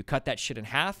browns, you cut that shit in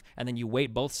half, and then you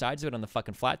weight both sides of it on the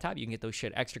fucking flat top. You can get those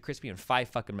shit extra crispy in 5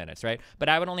 fucking minutes, right? But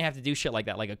I would only have to do shit like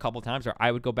that like a couple times, or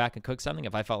I would go back and cook something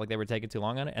if I felt like they were taking too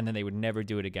long on it, and then they would never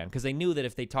do it again because they knew that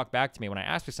if they talked back to me when I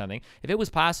asked for something, if it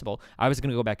was possible, I was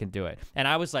gonna go back and do it. And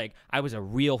I was a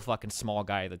real fucking small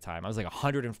guy at the time. I was like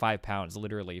 105 pounds,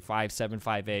 literally 5'7",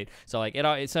 5'8". So like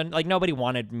it's like nobody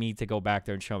wanted me to go back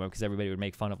there and show them because everybody would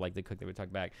make fun of like the cook that would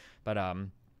talk back. But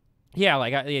yeah,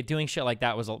 like doing shit like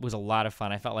that was a lot of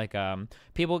fun. I felt like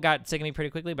people got sick of me pretty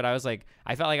quickly, but I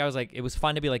felt like it was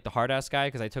fun to be like the hard ass guy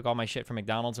because I took all my shit from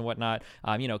McDonald's and whatnot.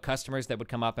 You know, customers that would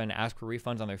come up and ask for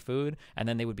refunds on their food, and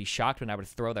then they would be shocked when I would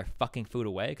throw their fucking food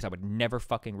away because I would never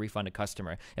fucking refund a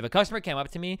customer. If a customer came up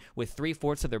to me with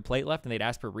 3/4 of their plate left and they'd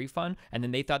ask for a refund, and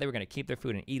then they thought they were gonna keep their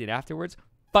food and eat it afterwards,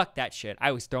 fuck that shit.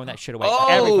 I was throwing that shit away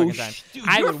every fucking time. Dude,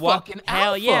 I would walk.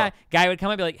 Hell alpha. yeah. Guy would come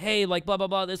up and be like, "Hey, like blah blah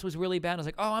blah, this was really bad." I was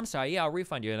like, "Oh, I'm sorry. Yeah, I'll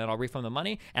refund you," and then I'll refund the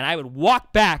money. And I would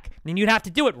walk back, and you'd have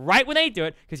to do it right when they do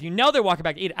it because you know they're walking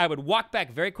back to eat it. I would walk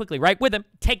back very quickly, right with them,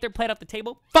 take their plate off the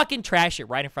table, fucking trash it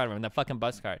right in front of them in the fucking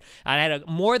bus cart. And I had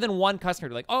more than one customer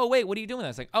be like, "Oh wait, what are you doing?" I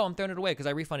was like, "Oh, I'm throwing it away because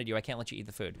I refunded you. I can't let you eat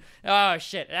the food." Oh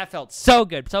shit, that felt so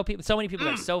good. So many people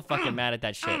got so fucking mad at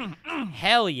that shit.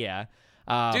 Hell yeah,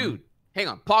 dude. Hang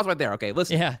on, pause right there. Okay,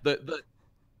 listen. Yeah.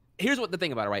 Here's what the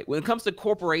thing about it, right? When it comes to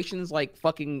corporations like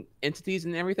fucking entities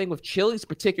and everything, with Chili's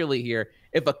particularly here,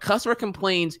 if a customer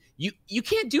complains, you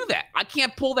can't do that. I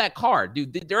can't pull that card,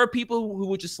 dude. There are people who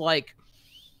would just like,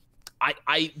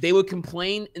 they would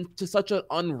complain to such an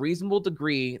unreasonable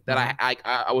degree that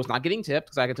I was not getting tipped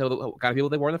because I could tell what kind of people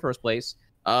they were in the first place.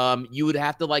 You'd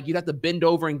have to bend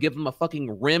over and give them a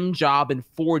fucking rim job in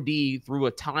 4D through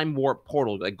a time warp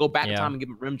portal. Like go back in time and give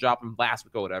them a rim job from last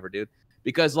week or whatever, dude.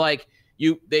 Because like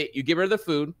you get rid of the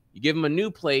food, you give them a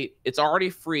new plate, it's already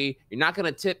free, you're not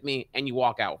gonna tip me, and you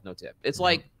walk out with no tip. It's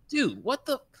like, dude, what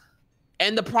the?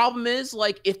 And the problem is,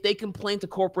 like, if they complain to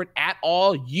corporate at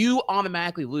all, you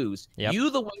automatically lose. Yep.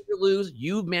 You, the waiter, lose.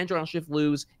 You, manager on shift,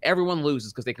 lose. Everyone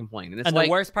loses because they complain. And the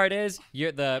worst part is,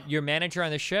 your manager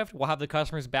on the shift will have the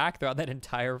customers back throughout that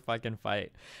entire fucking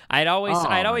fight. I'd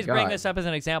always bring this up as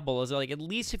an example. Is like, at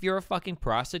least if you're a fucking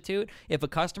prostitute, if a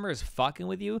customer is fucking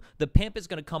with you, the pimp is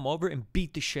gonna come over and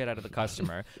beat the shit out of the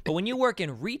customer. But when you work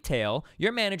in retail,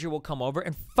 your manager will come over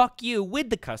and fuck you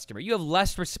with the customer. You have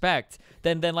less respect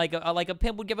than like a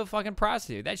pimp would give a fucking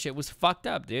prostitute. That shit was fucked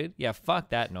up, dude. Yeah, fuck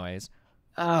that noise.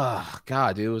 Oh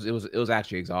god, dude, it was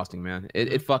actually exhausting, man.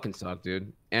 It fucking sucked,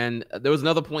 dude. And there was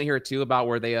another point here too about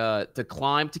where they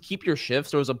to keep your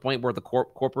shifts. There was a point where the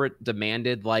corporate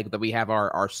demanded like that we have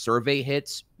our survey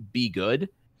hits be good.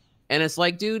 And it's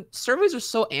like, dude, surveys are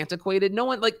so antiquated. No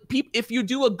one if you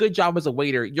do a good job as a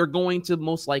waiter, you're going to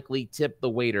most likely tip the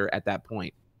waiter at that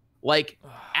point. Like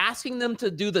asking them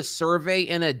to do the survey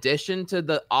in addition to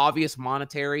the obvious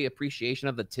monetary appreciation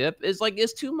of the tip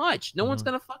is too much. No one's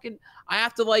gonna fucking. I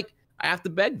have to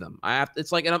beg them.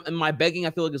 It's like, and my begging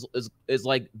I feel like is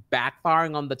like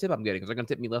backfiring on the tip I'm getting because they're gonna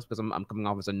tip me less because I'm coming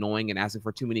off as annoying and asking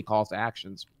for too many calls to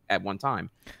actions at one time.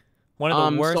 One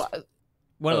of the worst.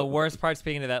 One of the worst parts,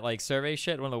 speaking of that like survey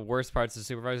shit, one of the worst parts of the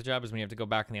supervisor's job is when you have to go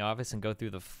back in the office and go through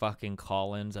the fucking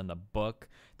call-ins and the book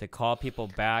to call people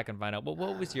back and find out, well,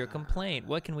 what was your complaint?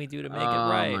 What can we do to make it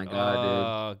right? My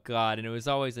God, oh, God. And it was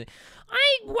always,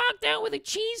 I walked out with a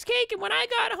cheesecake, and when I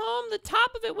got home, the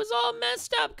top of it was all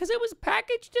messed up because it was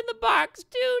packaged in the box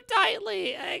too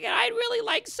tightly. I'd really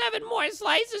like 7 more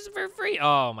slices for free.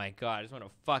 Oh, my God. I just want to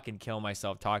fucking kill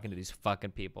myself talking to these fucking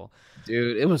people.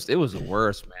 Dude, it was the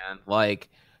worst, man. Like,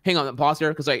 hang on, pause here,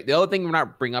 because like the other thing we're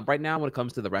not bringing up right now when it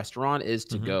comes to the restaurant is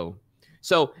to go.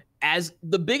 So as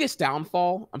the biggest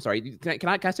downfall, I'm sorry, can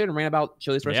I start to rant about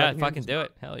Chili's for a second? Yeah, fucking do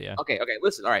it. Hell yeah. Okay,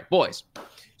 listen. All right, boys.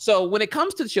 So when it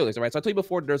comes to the Chili's, all right, so I told you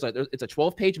before, it's a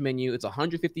 12-page menu. It's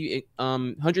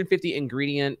 150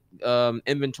 ingredient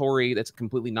inventory that's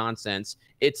completely nonsense.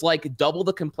 It's like double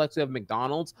the complexity of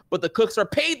McDonald's, but the cooks are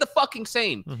paid the fucking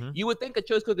same. You would think a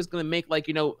Chili's cook is going to make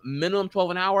minimum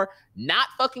 12 an hour. Not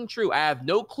fucking true. I have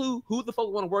no clue who the fuck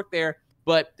want to work there,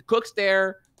 but the cooks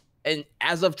there, and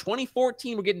as of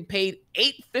 2014, we're getting paid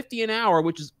 $8.50 an hour,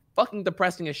 which is fucking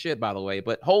depressing as shit, by the way.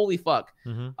 But holy fuck.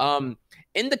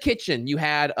 In the kitchen, you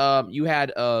had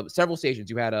several stations.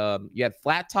 You had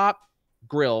flat top,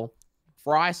 grill,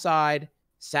 fry side,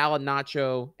 salad,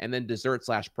 nacho, and then dessert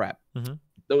 / prep.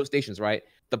 Those stations, right?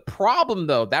 The problem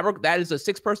though, that is a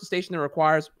 6-person station that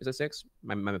requires, is it 6?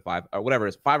 I'm 5 or whatever it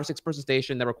is, 5 or 6-person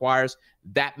station that requires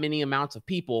that many amounts of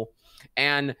people.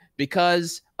 And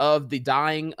because of the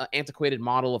dying antiquated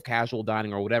model of casual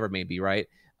dining or whatever it may be, right?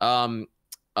 We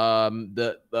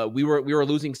were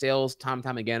losing sales time and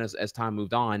time again as time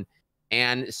moved on.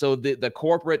 And so the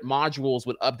corporate modules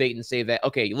would update and say that,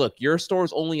 okay, look, your store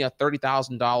is only a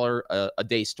 $30,000 a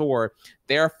day store.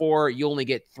 Therefore, you only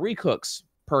get 3 cooks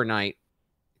per night,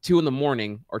 2 in the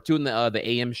morning or 2 in the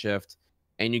AM shift.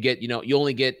 And you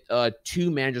only get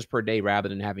 2 managers per day rather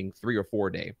than having 3 or 4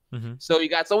 a day. So you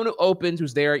got someone who opens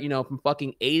who's there, from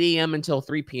fucking 8 a.m. until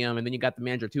 3 p.m. And then you got the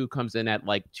manager who comes in at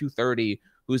like 2:30,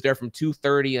 who's there from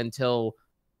 2:30 until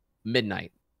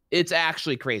midnight. It's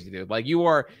actually crazy, dude. Like you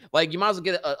might as well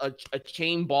get a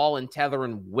chain ball and tether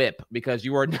and whip because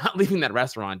you are not leaving that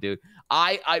restaurant, dude.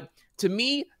 To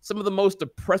me, some of the most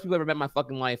depressed people I've ever met in my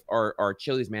fucking life are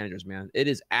Chili's managers, man. It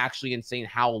is actually insane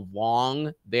how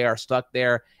long they are stuck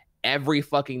there every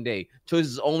fucking day. Chili's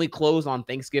is only closed on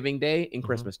Thanksgiving Day and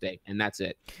Christmas Day, and that's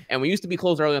it. And we used to be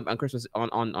closed early on Christmas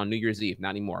on New Year's Eve, not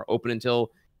anymore. Open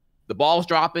until the ball's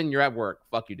dropping, you're at work.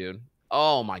 Fuck you, dude.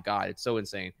 Oh my God, it's so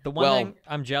insane. The one thing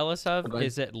I'm jealous of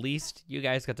is at least you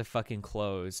guys got to fucking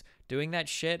close. Doing that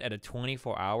shit at a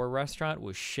 24-hour restaurant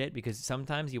was shit because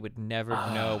sometimes you would never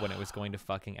know when it was going to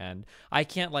fucking end. I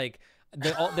can't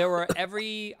there were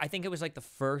I think it was like the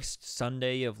first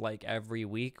Sunday of like every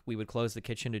week we would close the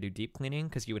kitchen to do deep cleaning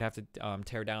because you would have to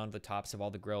tear down the tops of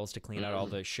all the grills to clean out all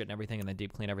the shit and everything and then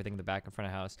deep clean everything in the back and front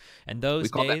of house. And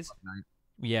those days,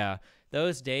 yeah,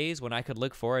 those days when I could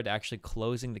look forward to actually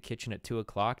closing the kitchen at 2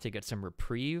 o'clock to get some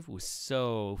reprieve was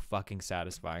so fucking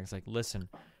satisfying. It's like, listen,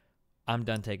 I'm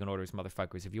done taking orders,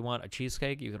 motherfuckers. If you want a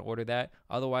cheesecake, you can order that.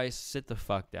 Otherwise, sit the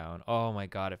fuck down. Oh my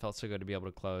God, it felt so good to be able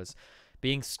to close.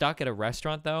 Being stuck at a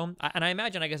restaurant, though, and I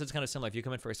imagine, I guess it's kind of similar. If you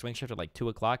come in for a swing shift at like 2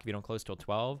 o'clock, if you don't close till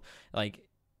 12, like,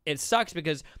 it sucks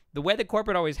because the way that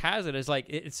corporate always has it is like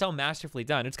it's so masterfully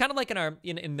done. It's kind of like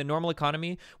in the normal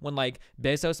economy when like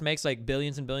Bezos makes like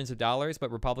billions and billions of dollars,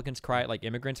 but Republicans cry at like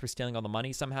immigrants for stealing all the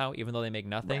money somehow, even though they make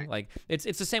nothing. Right. Like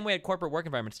it's the same way at corporate work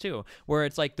environments too, where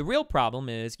it's like the real problem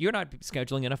is you're not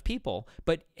scheduling enough people,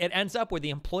 but it ends up where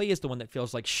the employee is the one that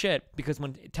feels like shit because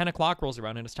when 10 o'clock rolls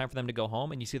around and it's time for them to go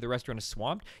home and you see the restaurant is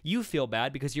swamped, you feel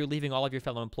bad because you're leaving all of your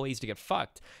fellow employees to get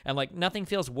fucked. And like nothing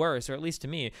feels worse, or at least to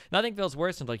me, nothing feels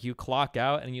worse than like you clock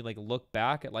out and you like look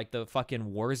back at like the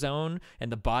fucking war zone and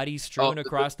the bodies strewn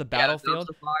across the battlefield.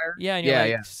 Yeah, and you're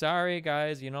like, sorry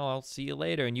guys, I'll see you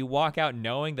later. And you walk out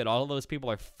knowing that all of those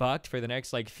people are fucked for the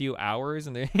next like few hours,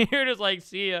 and you're just like,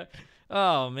 see ya.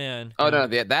 Oh man. Oh no,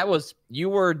 that was, you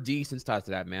were desensitized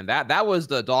to that, man. That was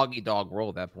the dog eat dog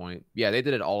world at that point. Yeah, they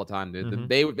did it all the time, dude.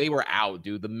 They were out,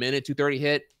 dude. The minute 2:30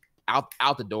 hit,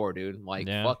 out the door, dude. Like,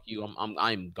 fuck you.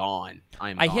 I'm gone.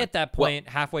 I hit that point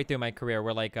halfway through my career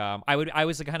where like I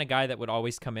was the kind of guy that would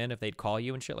always come in if they'd call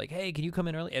you and shit, like, hey, can you come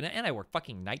in early? And I worked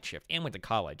fucking night shift and went to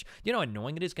college. You know how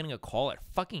annoying it is getting a call at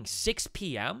fucking 6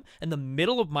 p.m. in the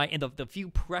middle of the few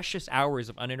precious hours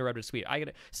of uninterrupted sleep. I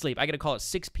get a call at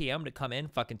 6 p.m. to come in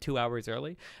fucking 2 hours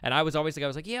early. And I was always the guy who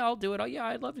was like, yeah, I'll do it. Oh yeah,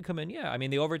 I'd love to come in. Yeah. I mean,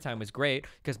 the overtime was great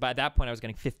because by that point I was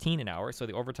getting 15 an hour. So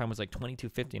the overtime was like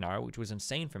 22.50 an hour, which was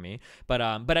insane for me. But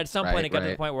at some point it got to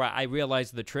the point where I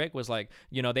realized the trick was like,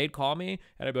 they'd call me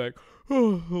and I'd be like,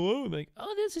 oh, hello. I'm like,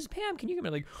 oh, this is Pam. Can you come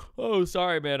in? Like, oh,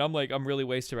 sorry, man. I'm really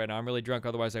wasted right now. I'm really drunk.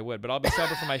 Otherwise I would, but I'll be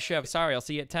sober for my shift. Sorry. I'll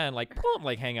see you at 10. Like, boom,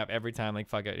 like hang up every time. Like,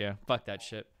 fuck it. Yeah. Fuck that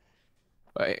shit.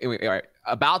 Anyway, all right.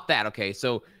 About that. Okay.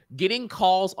 So getting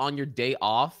calls on your day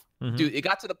off, dude, it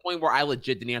got to the point where I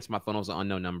legit didn't answer my phone. It was an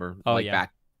unknown number. Oh, yeah.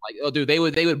 Back. Like, oh, dude, they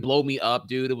would blow me up,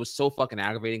 dude. It was so fucking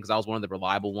aggravating because I was one of the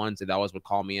reliable ones that always would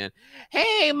call me in.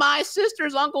 Hey, my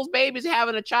sister's uncle's baby's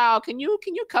having a child. Can you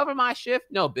cover my shift?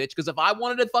 No, bitch. Because if I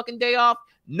wanted a fucking day off,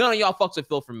 none of y'all fucks would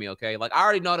fill for me. Okay, like I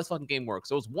already know how this fucking game works.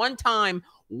 So it was one time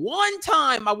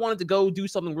I wanted to go do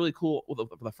something really cool with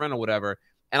a friend or whatever,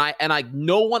 and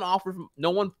no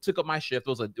one took up my shift.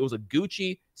 It was a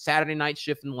Gucci Saturday night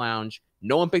shift in the lounge.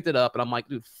 No one picked it up, and I'm like,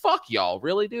 dude, fuck y'all,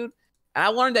 really, dude. And I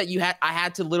learned that I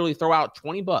had to literally throw out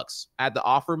 $20. I had to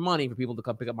offer money for people to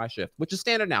come pick up my shift, which is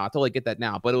standard now. I totally get that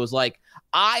now. But it was like,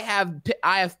 I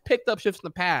have picked up shifts in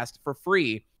the past for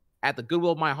free at the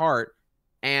goodwill of my heart.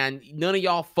 And none of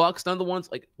y'all fucks, none of the ones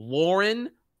like Lauren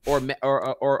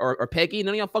or Peggy,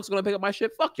 none of y'all fucks are going to pick up my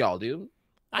shift. Fuck y'all, dude.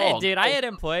 I had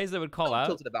employees that would call out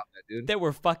tilted about that, dude. that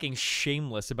were fucking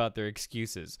shameless about their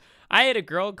excuses. I had a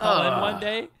girl call in one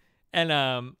day, and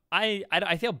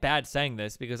I feel bad saying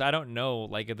this because I don't know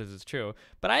like if this is true,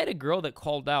 but I had a girl that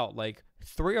called out like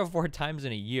 3 or 4 times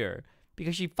in a year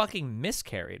because she fucking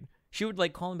miscarried. She would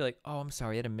like call and be like, "Oh, I'm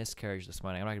sorry, I had a miscarriage this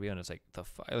morning. I'm not gonna be on." It's like the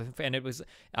fuck, and it was,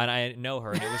 and I know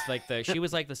her, and it was like she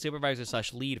was like the supervisor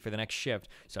 / lead for the next shift.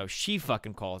 So she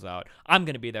fucking calls out, "I'm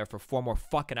gonna be there for 4 more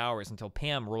fucking hours until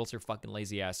Pam rolls her fucking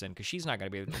lazy ass in because she's not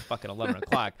gonna be there until fucking 11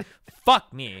 o'clock."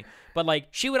 Fuck me. But like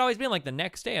she would always be like the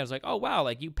next day. I was like, "Oh wow,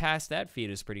 like you passed that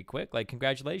fetus pretty quick. Like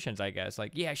congratulations, I guess."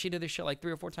 Like yeah, she did this shit like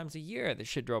 3 or 4 times a year. This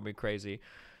shit drove me crazy.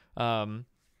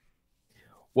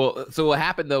 Well, so what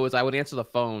happened though is I would answer the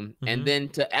phone, and then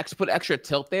to put extra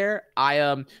tilt there, I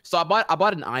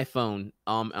bought an iPhone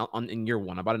in year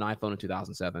 1. I bought an iPhone in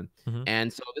 2007,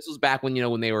 and so this was back when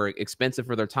when they were expensive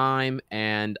for their time,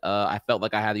 and I felt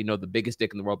like I had the biggest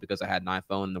dick in the world because I had an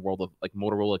iPhone in the world of like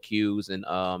Motorola Qs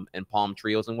and Palm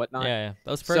Trios and whatnot. Yeah.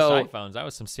 Those first iPhones, that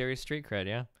was some serious street cred,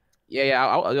 yeah. Yeah,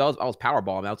 I was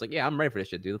Powerball, man. I was like, yeah, I'm ready for this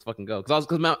shit, dude. Let's fucking go. Because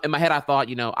in my head, I thought,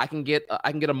 I can get a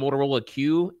Motorola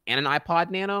Q and an iPod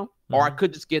Nano, or I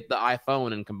could just get the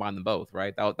iPhone and combine them both,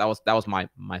 right? That was my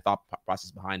thought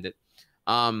process behind it.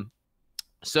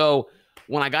 So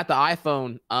when I got the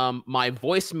iPhone, my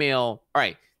voicemail. All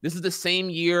right, this is the same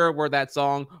year where that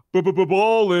song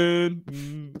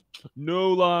 "Ballin',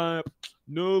 no lie,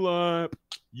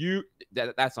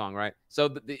 that song, right? So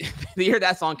the year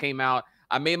that song came out,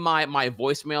 I made my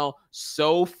voicemail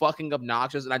so fucking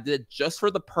obnoxious, and I did it just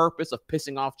for the purpose of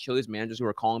pissing off Chili's managers who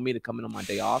were calling me to come in on my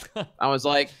day off. I was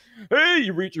like, "Hey,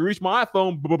 you reached my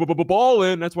iPhone,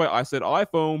 ballin'." That's why I said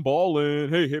iPhone, ballin'.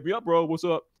 Hey, hit me up, bro. What's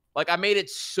up? Like I made it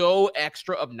so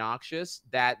extra obnoxious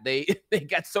that they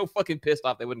got so fucking pissed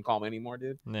off they wouldn't call me anymore,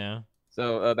 dude. Yeah.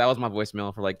 So that was my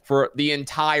voicemail for the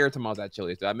entire time I was at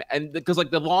Chili's. And because like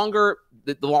the longer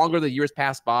the years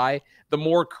passed by, the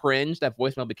more cringe that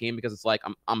voicemail became because it's like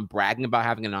I'm bragging about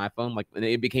having an iPhone, like, and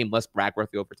it became less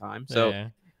brag-worthy over time. So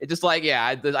it's just like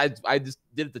I just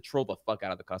did it to troll the fuck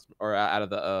out of the customer or out of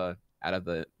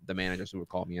the managers who would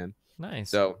call me in. Nice.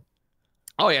 So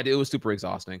oh yeah, dude, it was super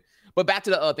exhausting. But back to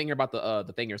the thing here about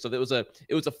the thing here. So it was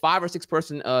a 5 or 6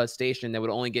 person station that would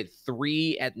only get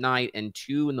 3 at night and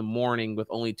 2 in the morning with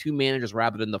only 2 managers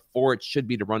rather than the 4 it should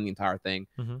be to run the entire thing.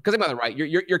 Because I'm right,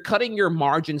 you're cutting your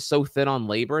margin so thin on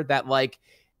labor that like,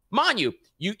 mind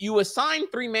you assign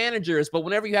 3 managers, but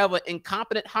whenever you have an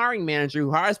incompetent hiring manager who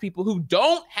hires people who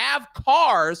don't have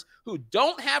cars, who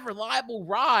don't have reliable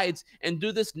rides, and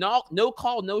do this no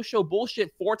call, no show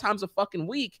bullshit 4 times a fucking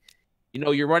week.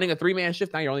 You're running a 3-man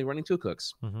shift now. You're only running 2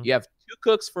 cooks. You have 2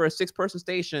 cooks for a 6-person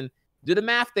station. Do the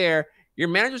math there. Your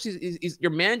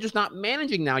manager's not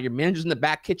managing now. Your manager's in the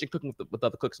back kitchen cooking with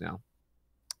other cooks now.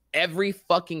 Every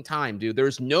fucking time, dude.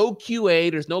 There's no QA.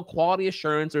 There's no quality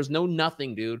assurance. There's no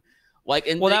nothing, dude. Like,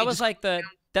 and well, that was like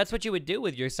that's what you would do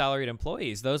with your salaried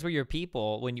employees. Those were your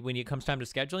people when it comes time to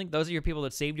scheduling. Those are your people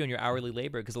that saved you on your hourly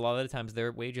labor because a lot of the times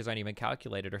their wages aren't even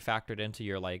calculated or factored into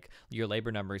your labor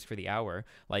numbers for the hour.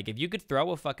 Like if you could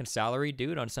throw a fucking salary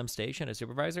dude on some station, a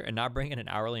supervisor, and not bring in an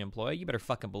hourly employee, you better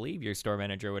fucking believe your store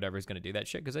manager or whatever is going to do that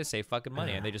shit because they save fucking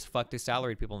money and they just fuck the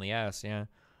salaried people in the ass. Yeah.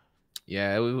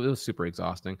 Yeah, it was super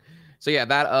exhausting. So yeah,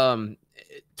 that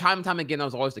time and time again, that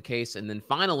was always the case. And then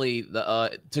finally,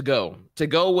 the to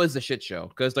go was the shit show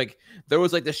because like there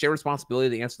was like the shared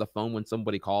responsibility to answer the phone when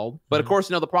somebody called. But of course,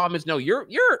 the problem is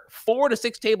you're 4 to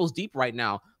 6 tables deep right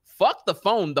now. Fuck the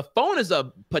phone. The phone is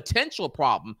a potential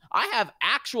problem. I have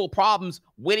actual problems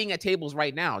waiting at tables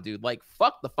right now, dude. Like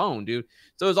fuck the phone, dude.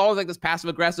 So it's always like this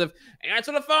passive aggressive.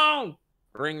 Answer the phone.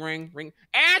 Ring, ring, ring.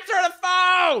 Answer the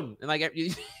phone. And like.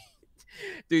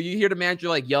 Dude, you hear the manager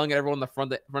like yelling at everyone in the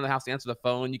front of the house to answer the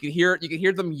phone. You can hear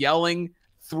them yelling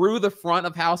through the front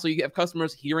of house, so you have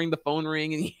customers hearing the phone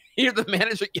ring, and you hear the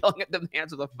manager yelling at them to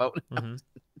answer the phone.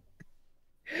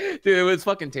 Dude, it was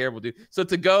fucking terrible, dude. So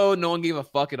to go, no one gave a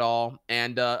fuck at all,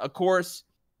 and of course,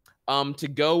 to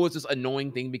go was this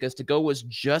annoying thing because to go was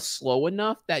just slow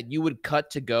enough that you would cut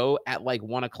to go at like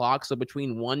 1 o'clock, so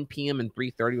between 1 p.m. and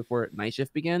 3:30 before night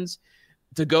shift begins.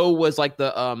 To go was like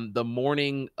the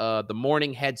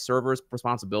morning head server's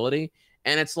responsibility,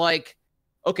 and it's like,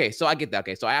 okay, so I get that.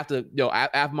 Okay, so I have to, I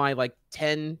have my like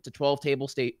 10 to 12 table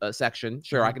section.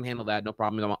 Sure, I can handle that, no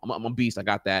problem. I'm a beast. I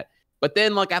got that. But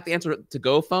then like I have to answer to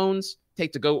go phones,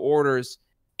 take to go orders,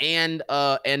 and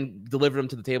deliver them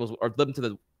to the tables or deliver them to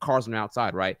the cars on the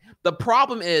outside. Right. The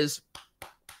problem is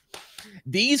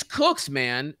these cooks,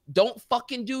 man, don't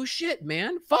fucking do shit,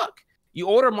 man. Fuck. You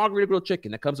order a margarita grilled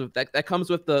chicken that comes with that comes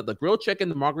with the grilled chicken,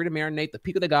 the margarita marinade, the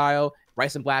pico de gallo,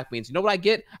 rice and black beans. You know what I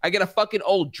get? I get a fucking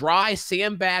old dry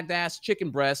sandbagged ass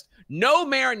chicken breast, no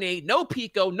marinade, no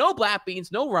pico, no black beans,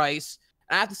 no rice.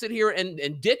 I have to sit here and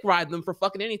dick ride them for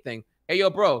fucking anything. Hey yo,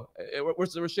 bro,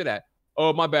 where's shit at?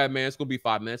 Oh, my bad, man. It's gonna be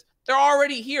 5 minutes. They're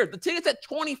already here. The ticket's at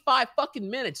 25 fucking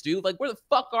minutes, dude. Like, where the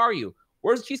fuck are you?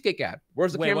 Where's the cheesecake at?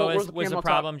 Where's the camera? Was the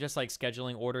problem just like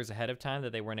scheduling orders ahead of time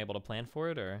that they weren't able to plan for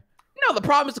it, or? No, the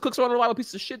problem is the cooks are unreliable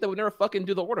pieces of shit that would never fucking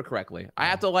do the order correctly. I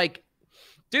have to like,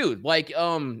 dude, like,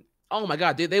 oh my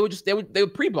god, dude, they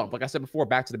would pre-bump. Like I said before,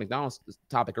 back to the McDonald's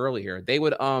topic earlier. They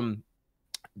would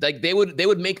like they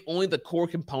would make only the core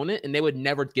component and they would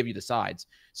never give you the sides.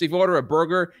 So if you order a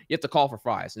burger, you have to call for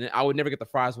fries, and I would never get the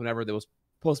fries whenever they was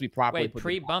supposed to be properly. Wait,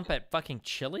 pre-bump at fucking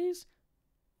Chili's?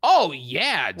 Oh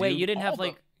yeah, dude. Wait, you didn't have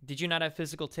like? Did you not have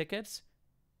physical tickets?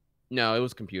 No, it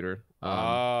was computer.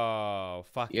 Oh,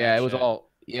 fuck. Yeah, it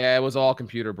was all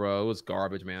computer, bro. It was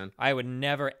garbage, man. I would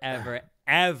never, ever,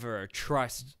 ever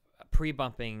trust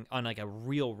pre-bumping on like a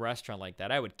real restaurant like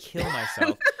that. I would kill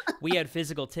myself. We had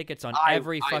physical tickets on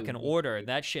every fucking order.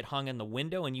 That shit hung in the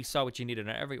window, and you saw what you needed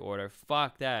on every order.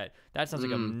 Fuck that. That sounds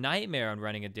like a nightmare on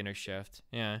running a dinner shift.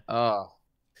 Yeah. Oh.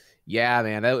 Yeah,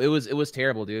 man, it was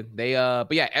terrible, dude. They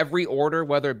but yeah, every order,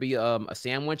 whether it be a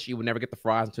sandwich, you would never get the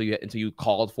fries until you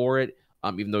called for it.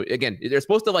 Even though again, they're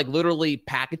supposed to like literally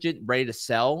package it ready to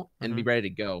sell and be ready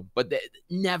to go, but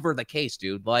never the case,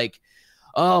 dude. Like,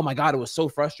 oh my god, it was so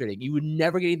frustrating. You would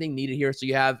never get anything needed here. So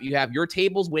you have your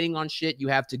tables waiting on shit. You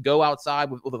have to go outside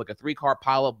with like a 3-car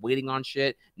pileup waiting on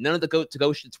shit. None of the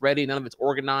to-go shit's ready. None of it's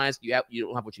organized. You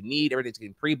don't have what you need. Everything's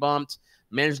getting pre-bumped.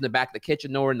 Managers in the back of the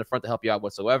kitchen, nowhere in the front to help you out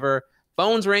whatsoever.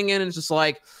 Phones ringing, and it's just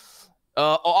like.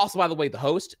 Also, by the way, the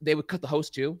host, they would cut the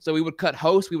host too. So we would cut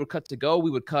host, we would cut to go, we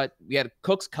had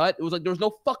cooks cut. It was like there was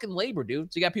no fucking labor,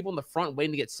 dude. So you got people in the front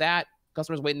waiting to get sat,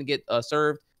 customers waiting to get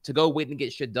served, to go waiting to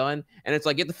get shit done. And it's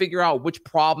like you have to figure out which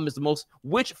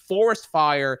forest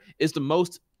fire is the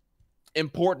most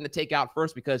important to take out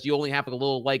first, because you only have like a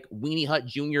little like Weenie Hut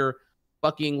Jr.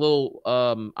 fucking little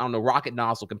I don't know, rocket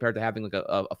nozzle compared to having like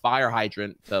a fire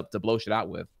hydrant to blow shit out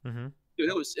with. Dude,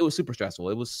 it was super stressful.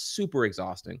 It was super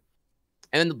exhausting.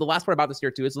 And then the last part about this here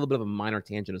too, it's a little bit of a minor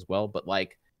tangent as well, but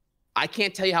like I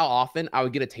can't tell you how often I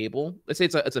would get a table. Let's say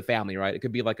it's a family, right? It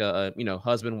could be like a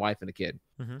husband, wife, and a kid.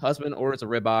 Husband orders a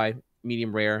ribeye,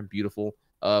 medium rare, beautiful.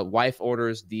 Wife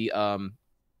orders the I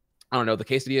don't know, the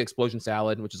quesadilla explosion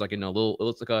salad, which is like little. It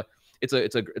looks like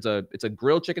it's a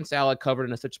grilled chicken salad covered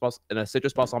in a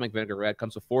citrus balsamic vinaigrette.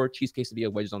 Comes with 4 cheese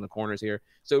quesadilla wedges on the corners here.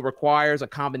 So it requires a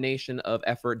combination of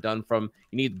effort done from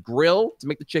you need grill to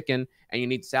make the chicken, and you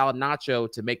need salad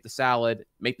nacho to make the salad,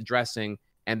 make the dressing,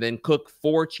 and then cook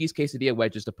 4 cheese quesadilla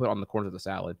wedges to put on the corners of the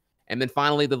salad. And then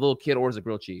finally, the little kid orders a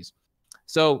grilled cheese.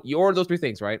 So you order those 3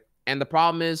 things, right? And the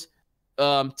problem is,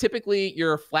 typically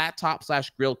your flat top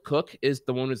 / grilled cook is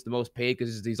the one who's the most paid,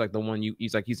 because he's like the one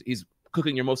he's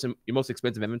cooking your most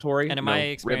expensive inventory. And in my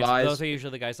experience, those are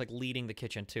usually the guys like leading the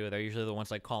kitchen too. They're usually the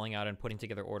ones like calling out and putting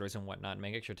together orders and whatnot, and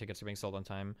making sure tickets are being sold on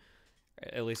time,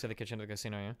 at least at the kitchen of the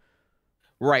casino. Yeah.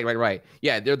 Right.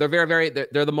 Yeah, they're very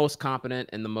they're the most competent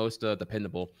and the most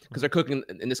dependable, because they're cooking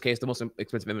in this case the most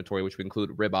expensive inventory, which would include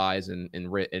ribeyes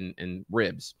and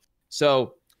ribs.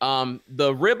 So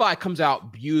the ribeye comes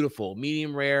out beautiful,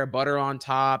 medium rare, butter on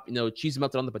top, cheese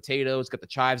melted on the potatoes, got the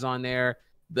chives on there.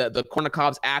 The corn on the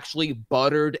cob's actually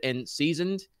buttered and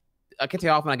seasoned. I can't tell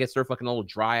you how often I get served fucking old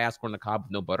dry ass corn on the cob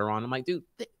with no butter on. I'm like, dude,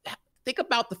 think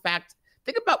about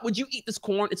would you eat this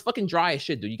corn? It's fucking dry as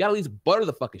shit, dude. You gotta at least butter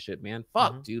the fucking shit, man.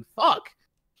 Fuck, dude. Fuck.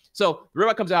 So the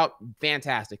ribeye comes out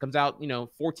fantastic. Comes out,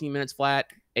 14 minutes flat.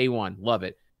 A1. Love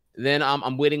it. Then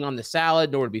I'm waiting on the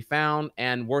salad, nowhere to be found.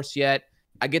 And worse yet,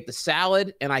 I get the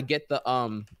salad and I get the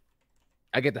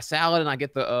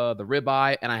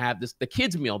ribeye, and I have the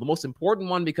kids meal, the most important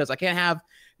one, because I can't have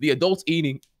the adults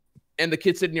eating and the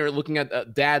kids sitting here looking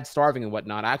at dad starving and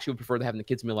whatnot. I actually would prefer to having the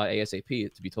kids meal at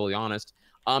ASAP, to be totally honest.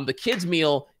 The kids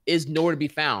meal is nowhere to be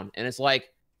found, and it's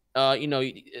like,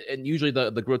 and usually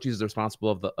the grilled cheese is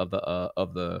responsible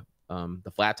of the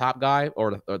flat top guy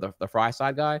or the fry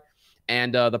side guy,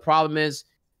 and the problem is,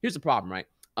 here's the problem, right?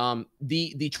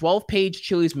 The 12-page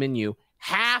Chili's menu,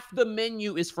 half the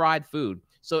menu is fried food.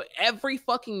 So every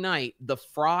fucking night, the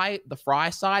fry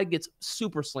side gets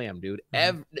super slammed, dude.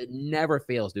 It never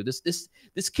fails, dude.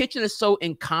 This kitchen is so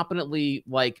incompetently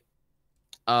like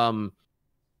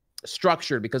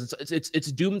structured, because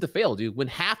it's doomed to fail, dude. When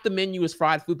half the menu is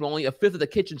fried food, but only a fifth of the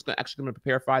kitchen's actually going to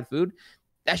prepare fried food,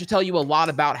 that should tell you a lot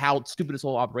about how stupid this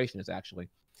whole operation is, actually.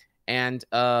 And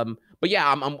but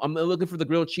yeah, I'm looking for the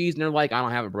grilled cheese, and they're like, I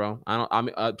don't have it, bro.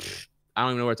 I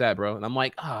don't even know where it's at, bro. And I'm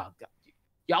like, oh, God.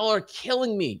 Y'all are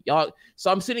killing me. Y'all. So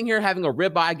I'm sitting here having a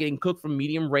ribeye getting cooked from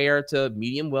medium rare to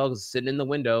medium well, because sitting in the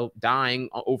window, dying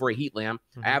over a heat lamp.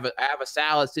 I have a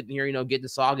salad sitting here, you know, getting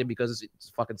soggy because it's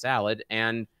a fucking salad.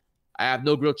 And I have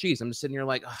no grilled cheese. I'm just sitting here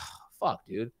like, oh, fuck,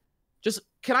 dude.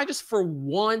 Can I just for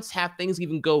once have things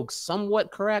even go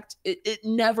somewhat correct? It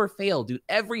never failed, dude.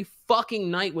 Every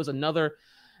fucking night was another.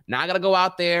 Now I gotta go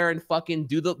out there and fucking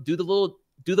do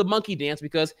the monkey dance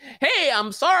because, hey,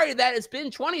 I'm sorry that it's been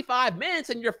 25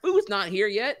 minutes and your food's not here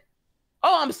yet.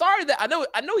 Oh, I'm sorry that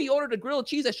I know he ordered a grilled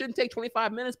cheese that shouldn't take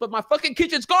 25 minutes, but my fucking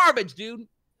kitchen's garbage, dude.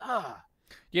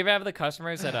 Do you ever have the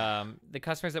customers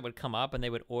that would come up and they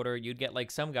would order, you'd get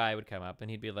like some guy would come up and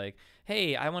he'd be like,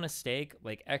 hey, I want a steak,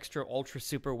 like extra ultra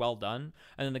super well done.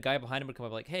 And then the guy behind him would come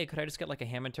up like, hey, could I just get like a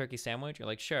ham and turkey sandwich? You're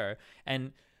like, sure.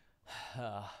 And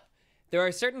there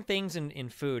are certain things in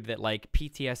food that like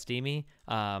PTSD me.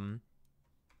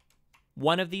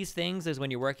 One of these things is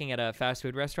when you're working at a fast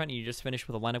food restaurant and you just finished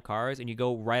with a line of cars and you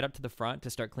go right up to the front to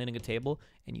start cleaning a table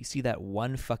and you see that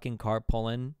one fucking car pull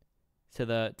in to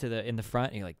the in the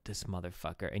front and you're like, this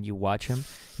motherfucker, and you watch him,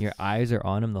 your eyes are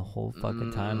on him the whole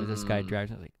fucking time as this guy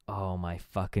drives. Like, oh my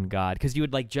fucking God, because you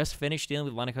would like just finish dealing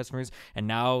with a line of customers and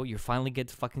now you finally get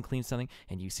to fucking clean something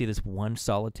and you see this one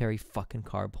solitary fucking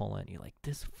car pull in. You're like,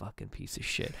 this fucking piece of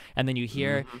shit. And then you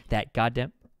hear that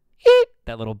goddamn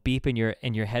that little beep in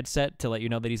your headset to let you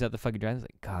know that he's at the fucking drive. It's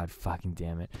like, God fucking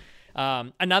damn it.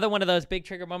 Another one of those big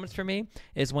trigger moments for me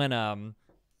is when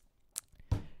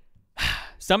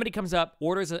somebody comes up,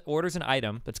 orders an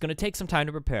item that's going to take some time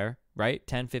to prepare, right?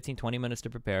 10, 15, 20 minutes to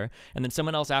prepare. And then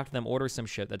someone else after them orders some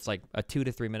shit that's like a 2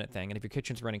 to 3 minute thing. And if your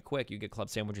kitchen's running quick, you get club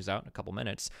sandwiches out in a couple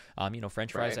minutes. You know,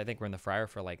 French fries, I think we're in the fryer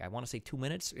for like, I want to say 2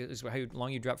 minutes is how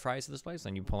long you drop fries to this place.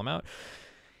 Then you pull them out.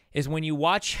 Is when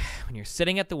you're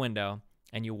sitting at the window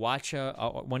and you watch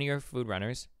one of your food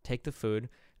runners take the food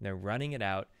and they're running it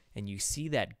out and you see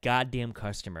that goddamn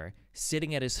customer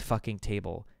sitting at his fucking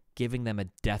table giving them a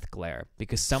death glare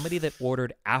because somebody that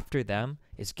ordered after them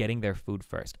is getting their food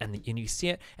first. And you see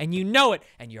it and you know it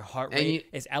and your heart rate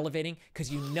is elevating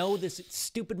because you know this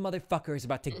stupid motherfucker is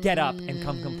about to get up and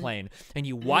come complain. And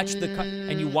you watch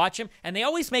him and they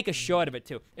always make a show out of it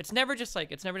too. It's never just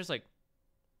like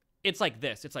it's like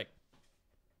this. It's like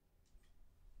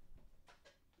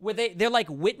where they're like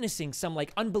witnessing some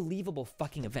like unbelievable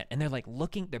fucking event and they're like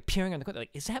looking, they're peering on the corner,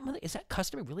 like, is that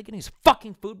customer really getting his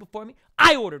fucking food before me?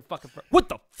 I ordered fucking what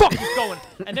the fuck is going?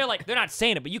 And they're like, they're not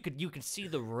saying it, but you could see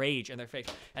the rage in their face.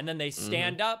 And then they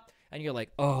stand up and you're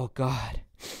like, oh God.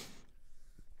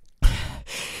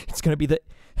 It's gonna be the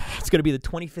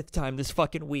 25th time this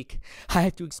fucking week I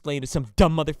have to explain to some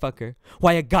dumb motherfucker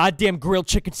why a goddamn grilled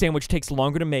chicken sandwich takes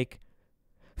longer to make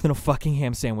than a fucking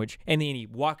ham sandwich. And then he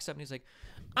walks up and he's like,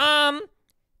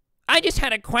 I just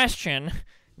had a question.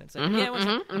 And it's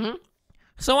like,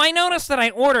 So I noticed that I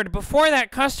ordered before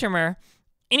that customer,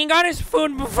 and he got his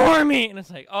food before me. And it's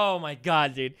like, oh my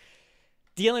God, dude.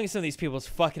 Dealing with some of these people is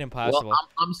fucking impossible. Well,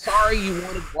 I'm sorry you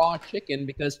wanted raw chicken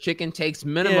because chicken takes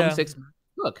minimum 6 minutes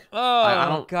to cook.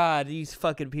 Oh, God, these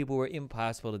fucking people were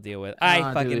impossible to deal with.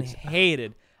 I fucking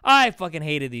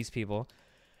hated these people.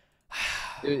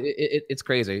 It's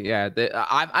crazy. Yeah,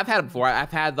 I've had it before.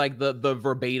 I've had like the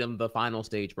verbatim, the final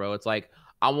stage, bro. It's like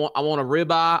I want a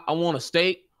ribeye, I want a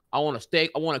steak, I want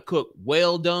it cooked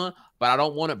well done, but I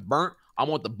don't want it burnt. I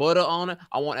want the butter on it.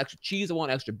 I want extra cheese. I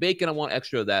want extra bacon. I want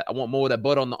extra of that. I want more of that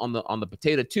butter on the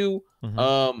potato too.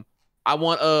 I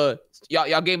want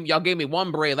y'all gave me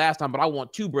one bread last time, but I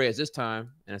want 2 breads this time.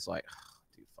 And it's like, oh,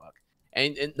 dude, fuck.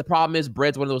 And the problem is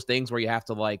bread's one of those things where you have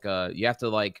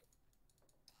to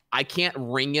I can't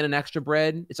ring in an extra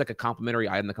bread. It's like a complimentary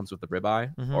item that comes with the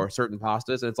ribeye or certain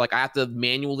pastas. And it's like I have to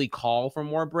manually call for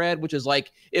more bread, which is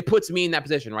like, it puts me in that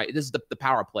position, right? This is the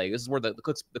power play. This is where the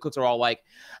cooks are all like,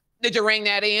 did you ring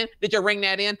that in? Did you ring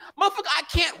that in? Motherfucker, I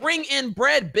can't ring in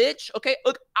bread, bitch. Okay,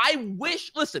 look,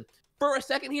 listen, for a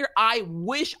second here, I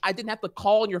wish I didn't have to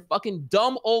call on your fucking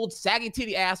dumb old saggy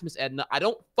titty ass, Miss Edna. I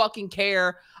don't fucking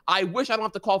care. I wish I don't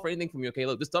have to call for anything from you, okay?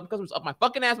 Look, this dumb customer's up my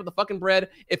fucking ass with the fucking bread.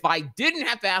 If I didn't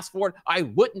have to ask for it, I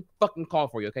wouldn't fucking call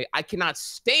for you, okay? I cannot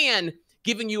stand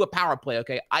giving you a power play,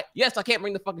 okay? I can't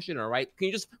bring the fucking shit in, all right? Can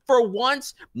you just, for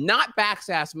once, not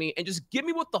backsass me and just give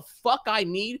me what the fuck I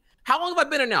need? How long have I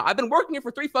been here now? I've been working here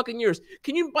for 3 fucking years.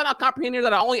 Can you by now comprehend here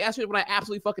that I only asked you when I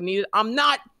absolutely fucking need it? I'm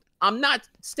not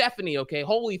Stephanie, okay?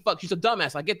 Holy fuck, she's a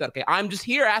dumbass. I get that, okay? I'm just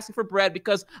here asking for bread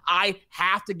because I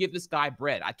have to give this guy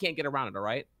bread. I can't get around it, all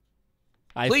right?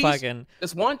 Please,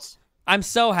 just once. I'm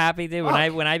so happy, dude.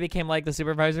 When I became like the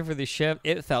supervisor for the shift,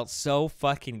 it felt so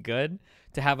fucking good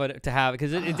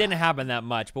because it didn't happen that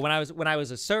much. But when I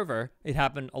was a server, it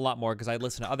happened a lot more because I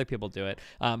listened to other people do it.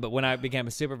 But when I became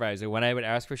a supervisor, when I would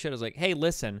ask for shit, I was like, hey,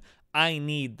 listen, I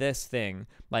need this thing.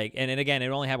 Like, and again, it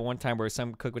only happened one time where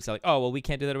some cook would say like, oh, well, we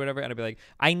can't do that or whatever. And I'd be like,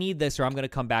 I need this, or I'm going to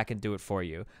come back and do it for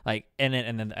you. Like, and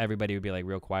then everybody would be like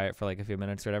real quiet for like a few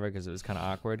minutes or whatever, because it was kind of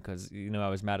awkward because, you know, I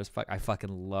was mad as fuck. I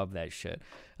fucking love that shit.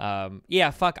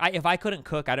 Yeah, fuck. If I couldn't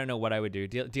cook, I don't know what I would do.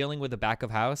 Dealing with the back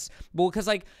of house. Well, because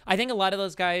like, I think a lot of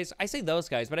those guys, I say those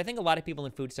guys, but I think a lot of people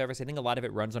in food service, I think a lot of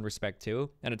it runs on respect too.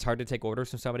 And it's hard to take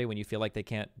orders from somebody when you feel like they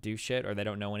can't do shit or they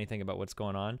don't know anything about what's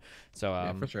going on. So,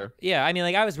 yeah, for sure. Yeah, I mean,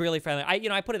 like, I was really friendly.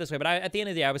 I put it this way, but at the end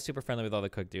of the day, I was super friendly with all the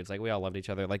cook dudes. Like, we all loved each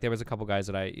other. Like, there was a couple guys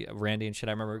that Randy and shit,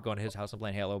 I remember going to his house and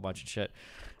playing Halo a bunch of shit.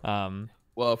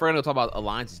 Well, if we're going to talk about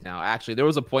alliances now, actually, there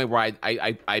was a point where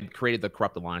I created the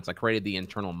corrupt alliance. I created the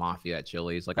internal mafia at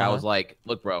Chili's. Like, I was like,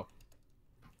 look, bro,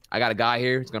 I got a guy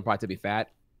here. He's going to probably be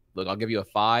fat. Look, I'll give you a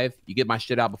 5. You get my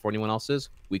shit out before anyone else's.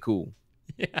 We cool.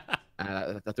 Yeah.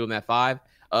 I threw him that 5.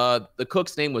 The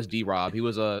cook's name was D-Rob. He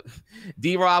was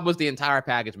D-Rob was the entire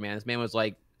package, man. This man was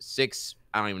like 6,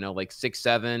 I don't even know, like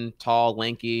 6'7", tall,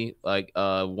 lanky, like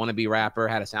wannabe rapper,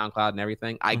 had a SoundCloud and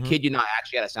everything. I kid you not,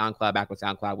 actually had a SoundCloud back when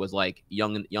SoundCloud was like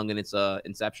young in its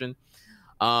inception.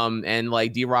 And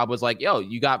like D-Rob was like, yo,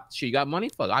 you got money?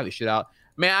 Fuck, I'll shit out.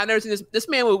 Man, I never seen this. This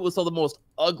man would sell the most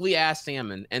ugly ass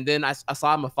salmon. And then I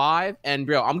saw him a 5, and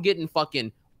bro, I'm getting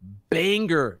fucking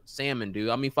banger salmon, dude.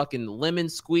 I mean, fucking lemon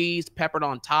squeezed, peppered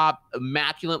on top,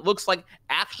 immaculate. Looks like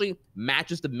actually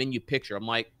matches the menu picture. I'm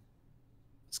like,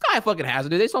 this guy fucking has it,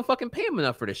 dude. They just don't fucking pay him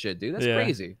enough for this shit, dude. That's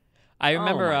crazy. I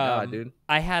remember, oh my God, dude.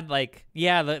 I had like,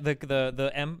 yeah,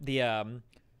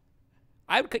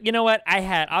 you know what?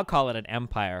 I'll call it an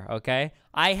empire, okay?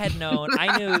 I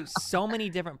knew so many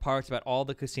different parts about all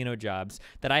the casino jobs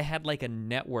that I had like a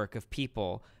network of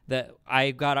people that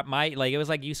I got up it was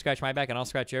like you scratch my back and I'll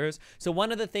scratch yours. So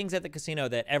one of the things at the casino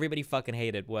that everybody fucking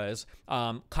hated was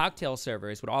cocktail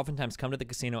servers would oftentimes come to the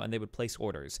casino and they would place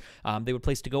orders. They would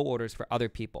place to-go orders for other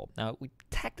people. Now, we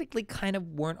technically kind of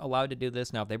weren't allowed to do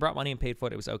this. Now, if they brought money and paid for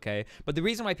it, it was okay. But the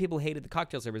reason why people hated the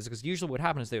cocktail servers is because usually what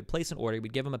happened is they would place an order,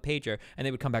 we'd give them a pager, and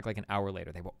they would come back like an hour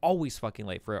later. They were always fucking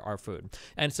late for our food.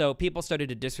 And so people started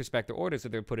to disrespect their orders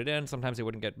that they would put it in. Sometimes they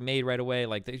wouldn't get made right away.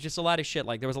 Like, there's just a lot of shit.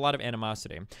 Like, there was a lot of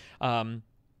animosity.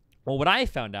 Well, what I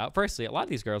found out, firstly, a lot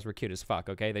of these girls were cute as fuck,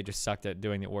 okay? They just sucked at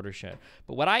doing the order shit.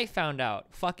 But what I found out,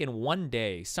 fucking one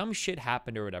day, some shit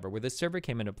happened or whatever, where the server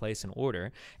came into place an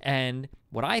order, and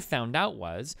what I found out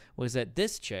was that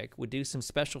this chick would do some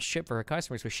special shit for her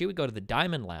customers, where she would go to the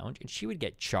Diamond Lounge, and she would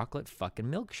get chocolate fucking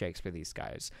milkshakes for these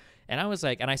guys. And I was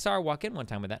like, and I saw her walk in one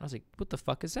time with that, and I was like, what the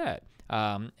fuck is that?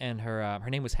 And her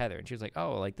name was Heather, and she was like,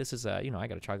 oh, like, this is, I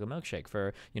got a chocolate milkshake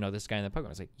for, this guy in the program.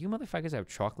 I was like, you motherfuckers have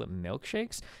chocolate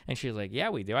milkshakes? And she was like, yeah,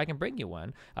 we do. I can bring you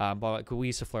one. But we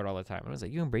used to flirt all the time. And I was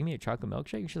like, you can bring me a chocolate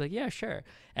milkshake? And she's like, yeah, sure.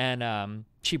 And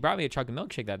she brought me a chocolate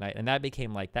milkshake that night, and that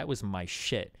became like, that was my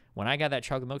shit. When I got that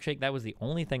chocolate milkshake, that was the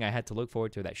only thing I had to look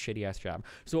forward to, that shitty-ass job.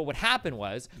 So what would happen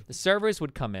was the servers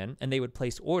would come in, and they would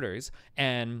place orders,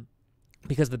 and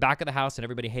because the back of the house and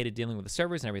everybody hated dealing with the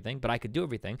servers and everything, but I could do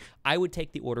everything, I would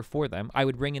take the order for them. I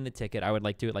would bring in the ticket. I would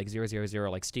like do it like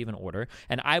 000, like Steven order,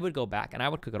 and I would go back and I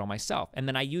would cook it all myself. And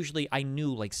then I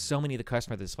knew like so many of the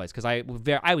customers of this place because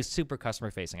I was super customer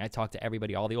facing. I talked to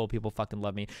everybody. All the old people fucking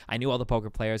loved me. I knew all the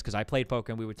poker players because I played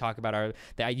poker, and we would talk about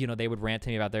they would rant to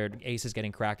me about their aces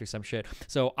getting cracked or some shit.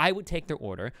 So I would take their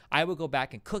order. I would go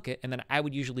back and cook it, and then I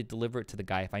would usually deliver it to the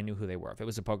guy if I knew who they were. If it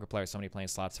was a poker player, somebody playing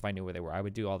slots, if I knew where they were, I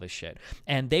would do all this shit.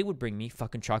 And they would bring me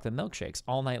fucking chocolate milkshakes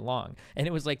all night long. And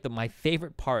it was like my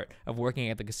favorite part of working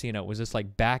at the casino was this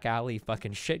like back alley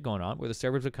fucking shit going on where the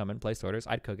servers would come in, place orders,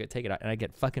 I'd cook it, take it out, and I'd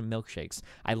get fucking milkshakes.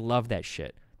 I love that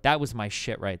shit. That was my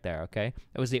shit right there, okay?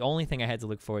 It was the only thing I had to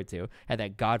look forward to at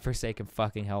that godforsaken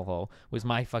fucking hellhole was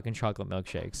my fucking chocolate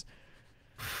milkshakes.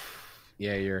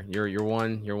 Yeah, you're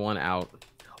one out.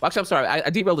 Well, actually, I'm sorry. I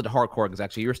derailed it to hardcore because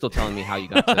actually you were still telling me how you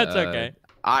got to... That's okay.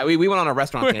 We went on a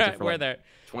restaurant tangent for we're like there.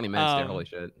 20 minutes there. Holy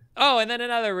shit. Oh, and then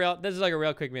this is like a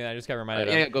real quick minute I just got reminded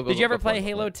of. Yeah, Did you ever play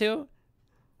Halo 2?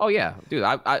 Oh, yeah. Dude,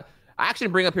 I actually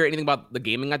didn't bring up here anything about the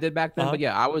gaming I did back then, but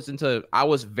yeah, I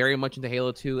was very much into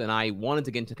Halo 2, and I wanted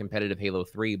to get into competitive Halo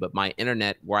 3, but my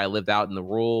internet where I lived out in the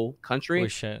rural country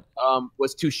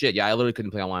was too shit. Yeah, I literally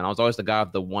couldn't play online. I was always the guy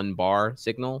of the 1 bar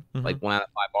signal, like 1 out of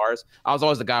 5 bars. I was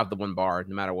always the guy of the 1 bar,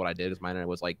 no matter what I did, because my internet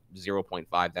was like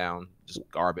 0.5 down, just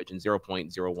garbage, and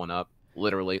 0.01 up,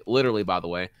 literally, by the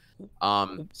way.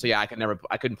 So yeah,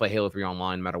 I couldn't play Halo 3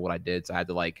 online no matter what I did, so I had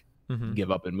to like give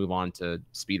up and move on to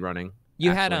speedrunning.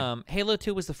 You had Halo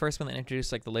 2 was the first one that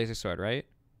introduced like the laser sword, right?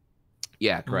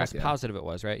 Yeah, I'm almost correct. Yeah, positive it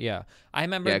was, right? Yeah. I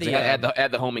remember yeah. 'Cause the it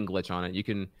had the homing glitch on it. You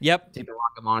can Yep. take the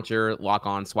rocket launcher, lock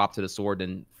on, swap to the sword,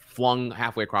 and flung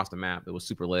halfway across the map. It was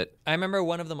super lit. I remember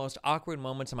one of the most awkward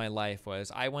moments of my life was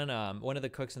I went one of the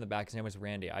cooks in the back, his name was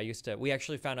Randy. We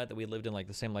actually found out that we lived in like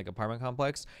the same like apartment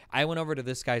complex. I went over to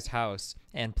this guy's house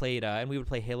and played and we would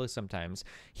play Halo sometimes.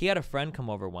 He had a friend come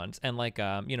over once, and like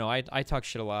you know, I talk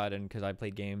shit a lot, and because I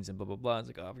played games and blah blah blah. I was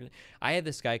like, oh, I had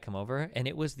this guy come over, and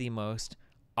it was the most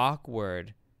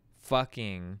awkward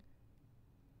fucking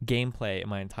gameplay in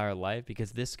my entire life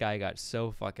because this guy got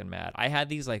so fucking mad. I had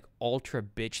these like ultra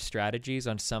bitch strategies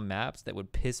on some maps that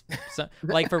would piss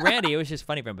like for Randy it was just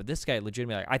funny for him, but this guy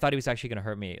legitimately, like, I thought he was actually gonna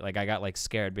hurt me. Like I got like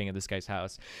scared being at this guy's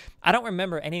house. I don't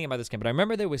remember anything about this game, but I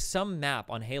remember there was some map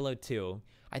on Halo 2.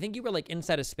 I think you were like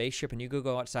inside a spaceship and you could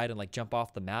go outside and like jump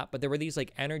off the map, but there were these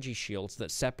like energy shields that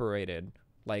separated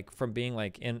like from being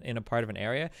like in a part of an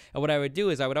area. And what I would do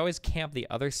is I would always camp the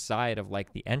other side of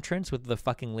like the entrance with the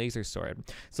fucking laser sword,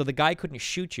 so the guy couldn't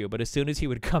shoot you, but as soon as he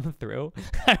would come through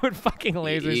I would fucking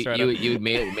laser sword him. You would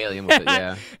melee him with it.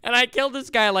 Yeah. And I killed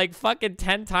this guy like fucking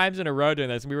 10 times in a row doing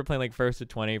this, and we were playing like first to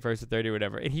 20, first to 30 or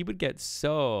whatever, and he would get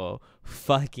so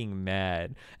fucking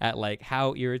mad at like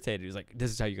how irritated he was. Like, this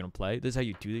is how you're gonna play? This is how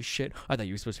you do this shit? I thought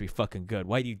you were supposed to be fucking good.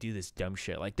 Why do you do this dumb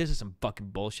shit? Like, this is some fucking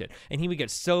bullshit. And he would get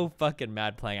so fucking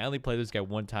mad playing. I only played this guy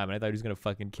one time and I thought he was gonna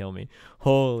fucking kill me.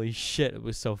 Holy shit, it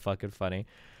was so fucking funny.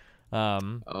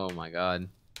 Oh my god.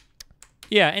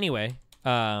 Yeah, anyway,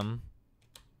 I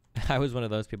was one of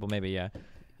those people, maybe. Yeah.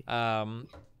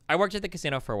 I worked at the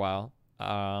casino for a while.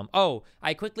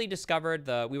 I quickly discovered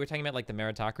we were talking about like the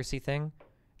meritocracy thing.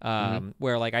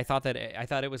 Where like I thought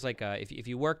it was like if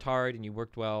you worked hard and you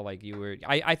worked well, like you were,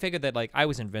 I figured that like I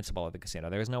was invincible at the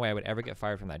casino. There was no way I would ever get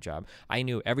fired from that job. I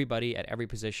knew everybody at every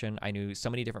position. I knew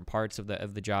so many different parts of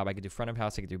the job. I could do front of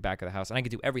house, I could do back of the house, and I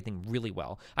could do everything really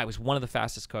well. I was one of the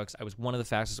fastest cooks. I was one of the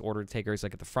fastest order takers,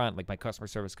 like at the front, like my customer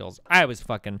service skills. I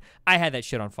had that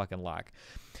shit on fucking lock.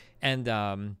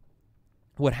 And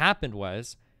what happened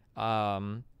was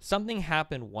something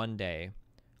happened one day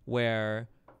where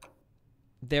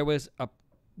there was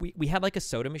we had like a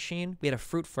soda machine. We had a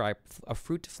fruit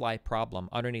fly problem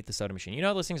underneath the soda machine. You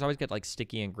know, those things always get like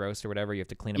sticky and gross or whatever. You have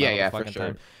to clean them out all the fucking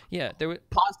time. Yeah, there was.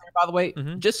 Pause there, by the way.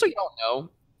 Just so y'all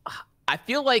know, I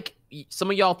feel like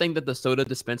some of y'all think that the soda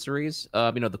dispensaries,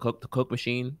 you know, the Coke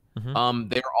machine,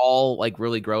 they're all like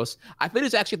really gross. I think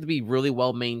it's actually have to be really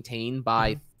well maintained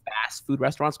by fast food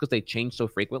restaurants because they change so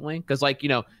frequently. Because like, you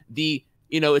know,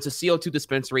 it's a CO2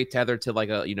 dispensary tethered to like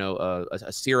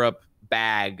a syrup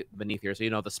bag beneath here. So, you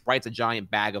know, the Sprite's a giant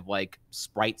bag of like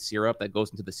Sprite syrup that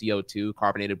goes into the CO2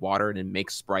 carbonated water and it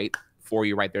makes Sprite for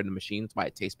you right there in the machine. That's why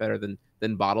it tastes better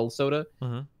than bottled soda.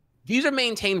 These are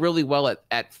maintained really well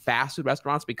at fast food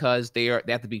restaurants because they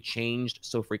have to be changed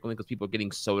so frequently because people are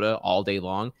getting soda all day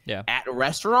long. Yeah. At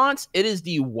restaurants, it is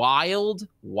the wild,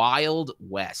 wild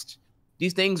west.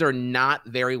 These things are not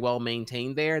very well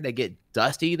maintained there. They get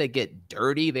dusty. They get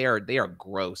dirty. They are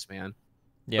gross, man.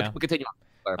 Yeah. We continue on.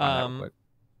 Clarify that real quick.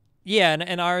 Yeah,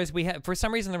 and ours, we had, for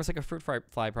some reason, there was like a fruit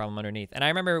fly problem underneath. And I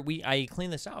remember I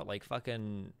cleaned this out like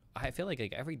fucking, I feel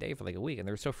like every day for like a week, and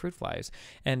there were still fruit flies.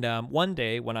 And one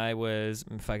day when I was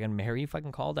Mary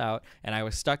called out, and I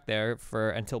was stuck there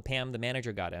until Pam, the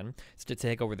manager, got in to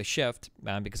take over the shift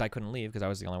because I couldn't leave because I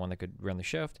was the only one that could run the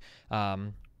shift.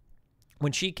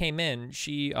 When she came in,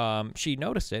 she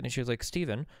noticed it and she was like,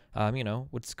 Steven, you know,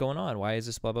 what's going on? Why is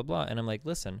this blah, blah, blah? And I'm like,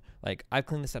 listen, like I've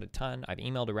cleaned this out a ton. I've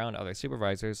emailed around other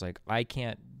supervisors. Like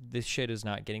this shit is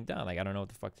not getting done. Like, I don't know what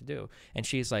the fuck to do. And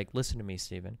she's like, listen to me,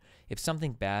 Steven, if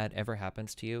something bad ever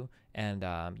happens to you and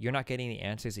you're not getting the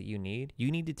answers that you need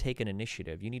to take an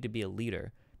initiative. You need to be a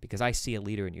leader. Because I see a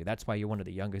leader in you. That's why you're one of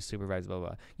the youngest supervisors, blah, blah,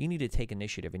 blah. You need to take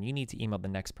initiative, and you need to email the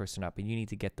next person up, and you need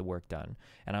to get the work done.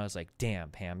 And I was like, damn,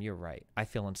 Pam, you're right. I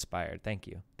feel inspired. Thank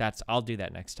you. I'll do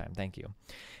that next time. Thank you.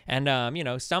 And, you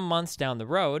know, some months down the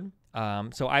road,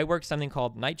 so I work something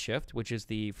called night shift, which is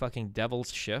the fucking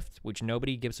devil's shift, which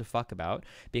nobody gives a fuck about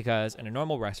because in a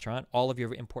normal restaurant, all of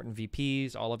your important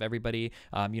VPs, all of everybody,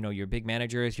 you know, your big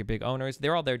managers, your big owners,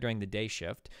 they're all there during the day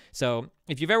shift. So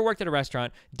if you've ever worked at a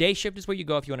restaurant, day shift is where you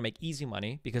go if you want to make easy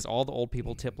money because all the old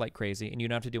people tip like crazy and you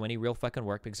don't have to do any real fucking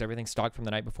work because everything's stocked from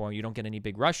the night before and you don't get any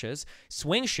big rushes.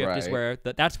 Swing shift is where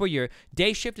that's where your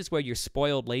day shift is where your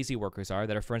spoiled lazy workers are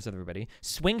that are friends with everybody.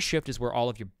 Swing shift is where all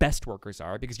of your best workers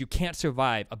are because you can't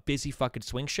survive a busy fucking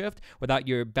swing shift without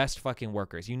your best fucking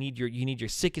workers. You need your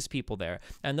sickest people there.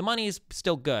 And the money is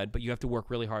still good, but you have to work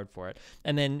really hard for it.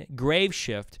 And then grave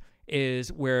shift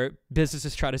is where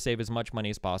businesses try to save as much money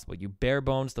as possible. You bare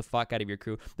bones the fuck out of your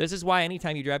crew. This is why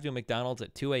anytime you drive to a McDonald's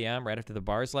at 2 a.m. right after the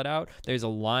bars let out, there's a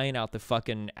line out the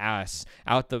fucking ass,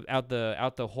 out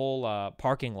the whole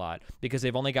parking lot, because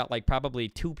they've only got like probably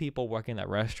 2 people working that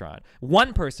restaurant.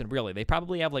 1 person, really. They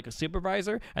probably have like a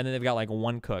supervisor, and then they've got like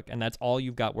 1 cook, and that's all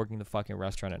you've got working the fucking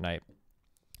restaurant at night.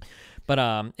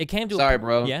 But it came to sorry,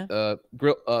 bro. Yeah.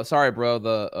 Sorry, bro.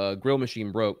 The grill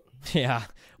machine broke. Yeah.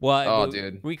 Well,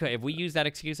 dude. If we use that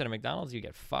excuse at a McDonald's, you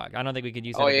get fucked. I don't think we could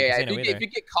use that at at the casino either. If you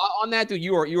get caught on that, dude,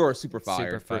 you are super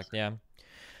fired. Super fucked, yeah.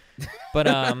 But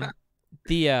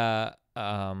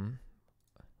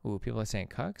ooh, people are saying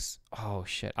cucks. Oh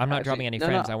shit. I'm not dropping any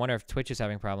friends. I wonder if Twitch is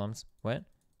having problems. What?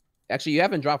 Actually, you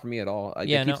haven't dropped for me at all. I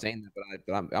keep no. saying that,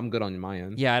 but I'm good on my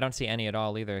end. Yeah, I don't see any at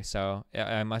all either. So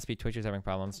it must be Twitch is having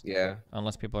problems. Yeah.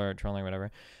 Unless people are trolling or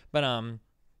whatever. But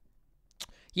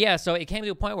yeah, so it came to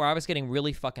a point where I was getting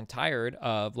really fucking tired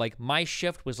of, like, my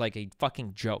shift was like a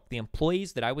fucking joke. The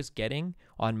employees that I was getting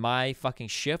on my fucking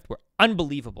shift were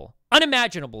unbelievable,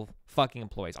 unimaginable fucking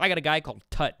employees. I got a guy called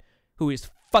Tut who is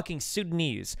fucking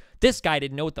Sudanese. This guy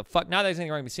didn't know what the fuck. Not that there's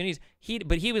anything wrong with Sudanese.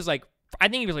 But he was like, I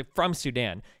think he was like from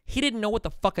Sudan. He didn't know what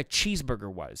the fuck a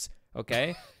cheeseburger was.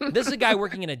 Okay, this is a guy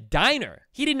working in a diner.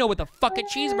 He didn't know what the fuck a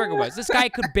cheeseburger was. This guy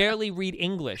could barely read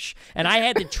English, and I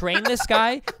had to train this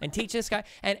guy and teach this guy.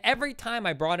 And every time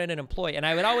I brought in an employee, and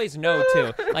I would always know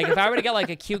too, like if I were to get like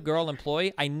a cute girl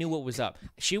employee, I knew what was up.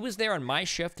 She was there on my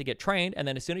shift to get trained, and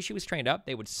then as soon as she was trained up,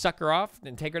 they would suck her off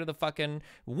and take her to the fucking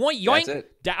yoink,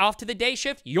 off to the day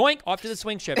shift, yoink, off to the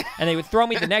swing shift, and they would throw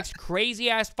me the next crazy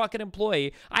ass fucking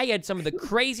employee. I had some of the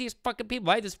craziest fucking people.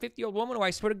 I had this 50-year-old woman who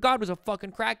I swear to God was a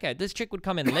fucking crackhead. This chick would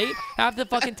come in late half the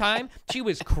fucking time. She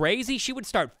was crazy. She would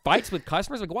start fights with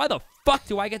customers. Like, why the fuck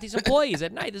do I get these employees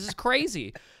at night? This is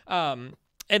crazy.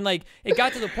 And like it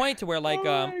got to the point to where like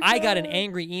I got an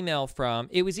angry email from,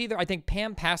 it was either, I think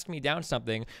Pam passed me down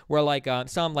something where like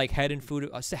some like head of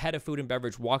food and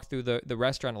beverage walked through the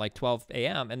restaurant at like 12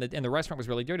 a.m. and the restaurant was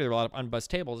really dirty. There were a lot of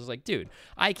unbussed tables. It's like, dude,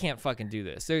 I can't fucking do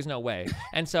this. There's no way.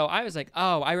 And so I was like,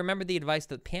 oh, I remember the advice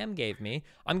that Pam gave me.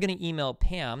 I'm gonna email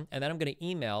Pam, and then I'm gonna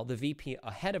email the VP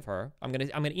ahead of her. I'm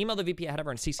gonna email the VP ahead of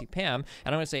her and CC Pam,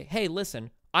 and I'm gonna say, hey, listen,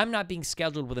 I'm not being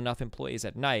scheduled with enough employees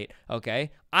at night,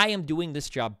 okay? I am doing this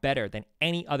job better than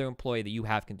any other employee that you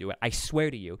have can do it. I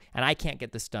swear to you, and I can't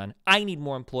get this done. I need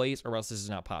more employees or else this is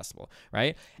not possible,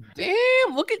 right?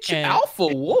 Damn, look at you, Alpha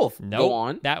Wolf. Nope, go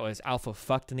on. That was Alpha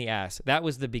fucked in the ass. That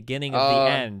was the beginning of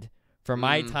the end for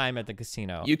my time at the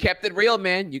casino. You kept it real,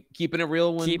 man. You keeping it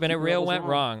real when keeping it real went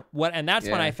wrong. And that's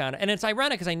when I found it. And it's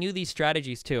ironic because I knew these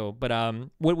strategies too. But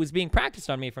what was being practiced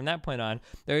on me from that point on,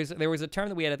 there was a term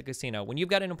that we had at the casino. When you've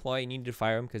got an employee and you need to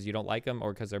fire them because you don't like them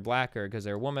or because they're black or because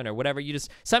they're a woman or whatever, you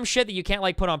just some shit that you can't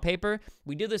like put on paper.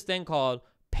 We do this thing called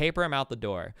paper them out the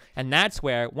door. And that's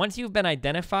where once you've been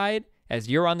identified as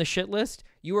you're on the shit list,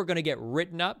 you are going to get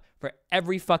written up for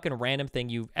every fucking random thing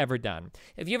you've ever done.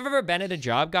 If you've ever been at a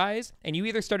job, guys, and you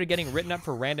either started getting written up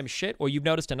for random shit or you've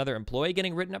noticed another employee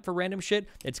getting written up for random shit,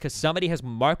 it's because somebody has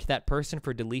marked that person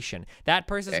for deletion. That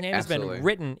person's name has been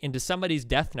written into somebody's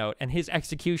death note and his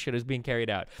execution is being carried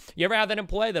out. You ever have that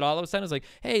employee that all of a sudden is like,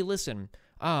 hey, listen,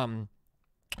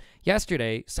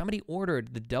 yesterday, somebody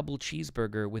ordered the double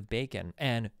cheeseburger with bacon,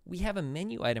 and we have a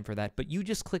menu item for that, but you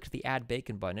just clicked the add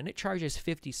bacon button, and it charges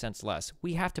 50 cents less.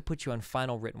 We have to put you on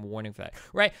final written warning for that,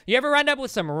 right? You ever end up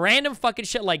with some random fucking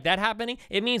shit like that happening?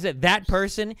 It means that that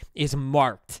person is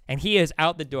marked, and he is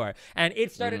out the door. And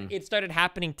it started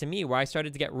happening to me where I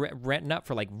started to get written up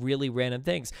for, like, really random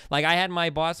things. Like, I had my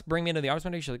boss bring me into the office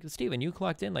one day. She's like, Steven, you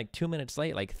clocked in, like, 2 minutes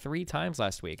late, like, 3 times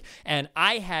last week. And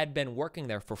I had been working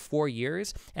there for 4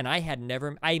 years, and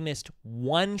I missed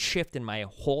one shift in my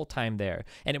whole time there.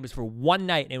 And it was for one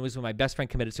night, and it was when my best friend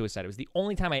committed suicide. It was the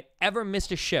only time I'd ever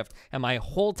missed a shift in my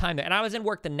whole time there. And I was in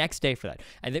work the next day for that.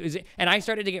 And I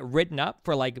started to get written up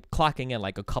for like clocking in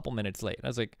like a couple minutes late. And I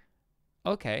was like,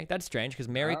 okay, that's strange because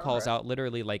Mary calls out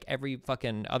literally like every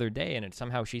fucking other day, and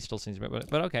somehow she still seems,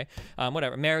 but okay,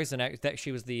 whatever. Mary's the next.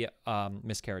 She was the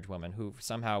miscarriage woman who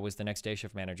somehow was the next day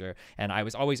shift manager, and I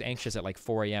was always anxious at like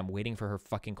 4 a.m. waiting for her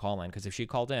fucking call in because if she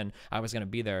called in, I was gonna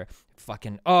be there.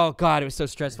 Fucking oh god, it was so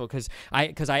stressful because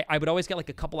I would always get like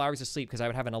a couple hours of sleep because I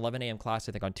would have an 11 a.m. class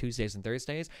I think on Tuesdays and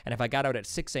Thursdays, and if I got out at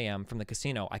 6 a.m. from the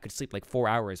casino, I could sleep like 4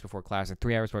 hours before class or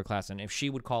 3 hours before class, and if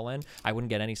she would call in, I wouldn't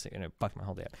get any sleep, and it fucked my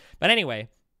whole day up. But anyway.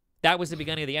 that was the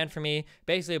beginning of the end for me.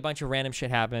 Basically, a bunch of random shit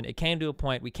happened. It came to a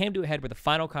point. We came to a head where the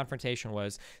final confrontation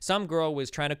was some girl was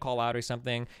trying to call out or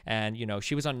something, and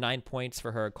she was on 9 points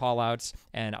for her call outs.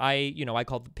 And I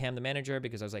called Pam, the manager,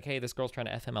 because I was like, hey, this girl's trying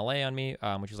to FMLA on me,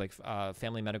 which is like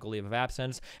family medical leave of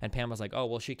absence. And Pam was like, oh,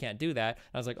 well, she can't do that.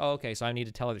 And I was like, oh, okay, so I need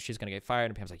to tell her that she's gonna get fired.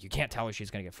 And Pam's like, you can't tell her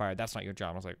she's gonna get fired. That's not your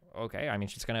job. I was like, okay, I mean,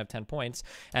 she's gonna have 10 points.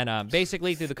 And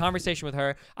basically, through the conversation with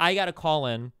her, I got a call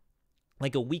in.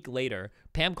 Like a week later,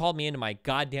 Pam called me into my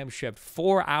goddamn shift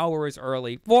 4 hours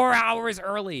early. 4 hours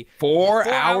early. 4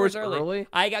 hours early?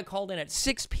 I got called in at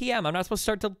 6 p.m. I'm not supposed to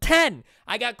start till 10.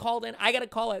 I got called in. I got a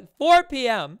call at 4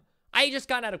 p.m. I just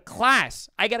got out of class.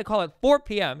 I got a call at 4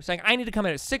 p.m. saying I need to come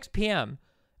in at 6 p.m.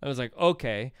 I was like,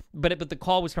 okay, but the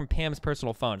call was from Pam's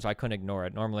personal phone, so I couldn't ignore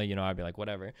it. Normally, I'd be like,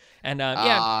 whatever. And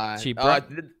she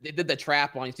they did the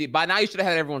trap on you. See, by now you should have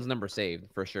had everyone's number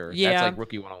saved for sure. Yeah, that's like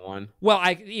rookie 101. Well,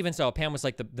 even so, Pam was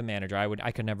like the manager.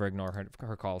 I could never ignore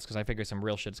her calls because I figure some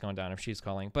real shit's going down if she's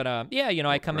calling. But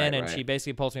I come in and she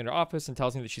basically pulls me into her office and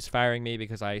tells me that she's firing me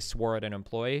because I swore at an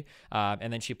employee.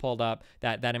 And then she pulled up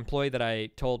that employee that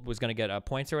I told was gonna get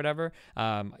points or whatever.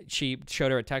 She showed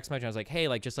her a text message. And I was like, hey,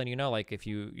 like just letting you know, like if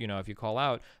you call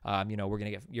out, you're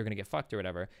gonna get fucked or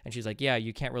whatever. And she's like, yeah,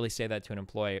 you can't really say that to an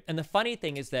employee. And the funny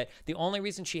thing is that the only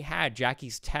reason she had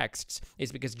Jackie's texts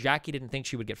is because Jackie didn't think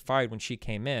she would get fired when she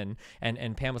came in.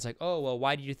 And Pam was like, oh, well,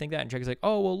 why did you think that? And Jackie's like,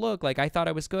 oh, well, look, like I thought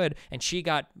I was good. And she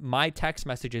got my text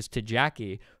messages to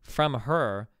Jackie from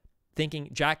her, thinking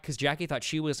because Jackie thought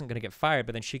she wasn't going to get fired,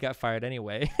 but then she got fired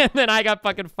anyway. And then I got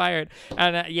fucking fired.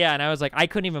 And and I was like, I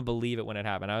couldn't even believe it when it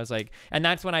happened. I was like, and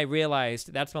that's when I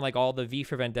realized, that's when like all the V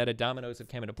for Vendetta dominoes have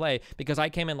came into play, because I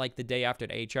came in like the day after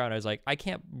to HR and I was like, I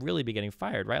can't really be getting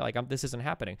fired, right? Like this isn't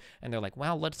happening. And they're like,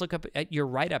 well, let's look up at your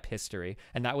write-up history.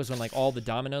 And that was when like all the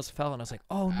dominoes fell and I was like,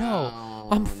 oh no,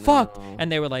 I'm fucked. And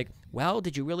they were like, well,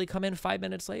 did you really come in 5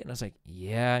 minutes late? And I was like,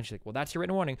 yeah. And she's like, well, that's your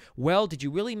written warning. Well, did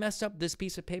you really mess up this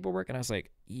piece of paperwork? And I was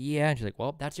like, yeah. And she's like,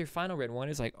 well, that's your final written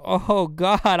warning. It's like, oh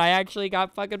God, I actually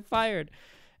got fucking fired.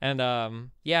 And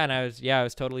and I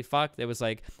was totally fucked. It was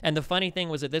like, and the funny thing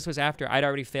was that this was after I'd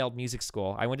already failed music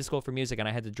school. I went to school for music and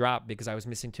I had to drop because I was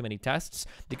missing too many tests,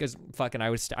 because fucking I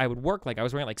would work, like I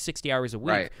was working like 60 hours a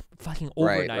week, fucking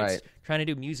overnights, trying to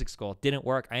do music school. It didn't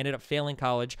work. I ended up failing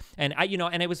college. And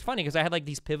and it was funny because I had like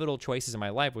these pivotal choices in my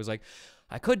life. It was like,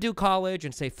 I could do college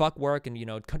and say fuck work and,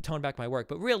 tone back my work.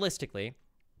 But realistically,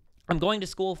 I'm going to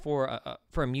school for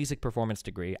a music performance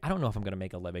degree. I don't know if I'm going to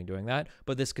make a living doing that,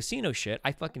 but this casino shit,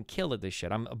 I fucking kill at this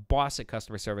shit. I'm a boss at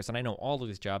customer service, and I know all of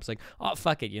these jobs. Like, oh,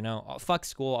 fuck it, fuck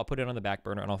school. I'll put it on the back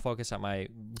burner, and I'll focus on my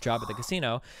job at the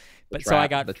casino. But so I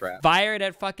got fired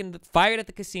at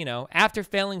the casino after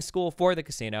failing school for the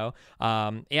casino.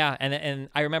 And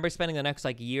I remember spending the next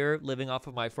like year living off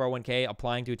of my 401k,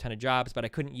 applying to a ton of jobs, but I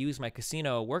couldn't use my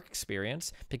casino work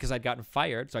experience because I'd gotten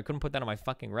fired, so I couldn't put that on my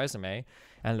fucking resume.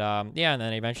 And and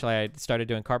then eventually I started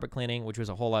doing carpet cleaning, which was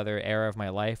a whole other era of my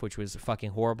life, which was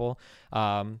fucking horrible.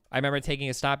 I remember taking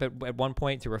a stop at one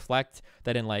point to reflect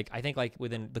that in I think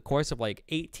within the course of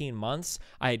 18 months,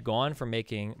 I had gone from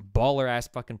making baller ass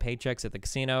fucking paychecks at the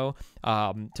casino,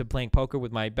 to playing poker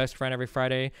with my best friend every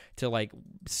Friday, to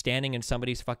standing in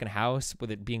somebody's fucking house with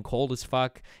it being cold as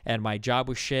fuck, and my job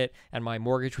was shit, and my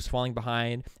mortgage was falling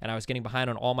behind, and I was getting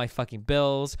behind on all my fucking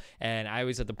bills, and I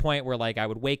was at the point where I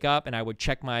would wake up and I would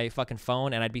check my fucking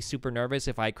phone, and I'd be super nervous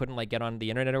if I couldn't get on the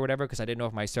internet or whatever, because I didn't know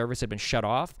if my service had been shut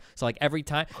off. So every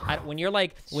time when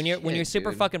you're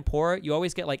super fucking poor, you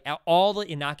always get all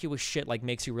the innocuous shit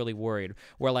makes you really worried,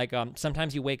 where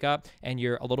sometimes you wake up and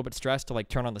you're a little bit stressed to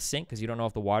turn on the sink because you don't know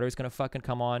if the water is gonna fucking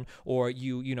come on, or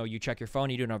you check your phone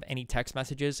and you don't have any text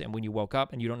messages, and when you woke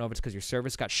up and you don't know if it's because your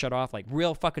service got shut off,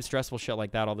 real fucking stressful shit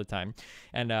like that all the time.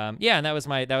 And and that was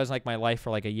my life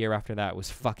for a year after that. It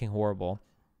was fucking horrible.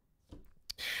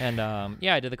 And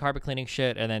I did the carpet cleaning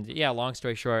shit, and then long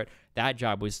story short, that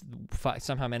job was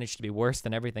somehow managed to be worse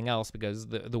than everything else because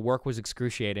the work was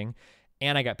excruciating,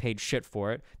 and I got paid shit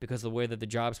for it because of the way that the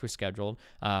jobs were scheduled.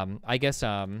 I guess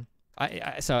I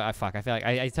feel like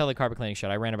I tell the carpet cleaning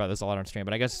shit. I ran about this a lot on stream,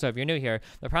 but I guess so. If you're new here,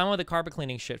 the problem with the carpet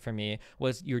cleaning shit for me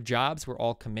was your jobs were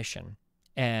all commission,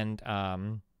 and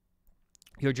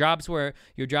your jobs were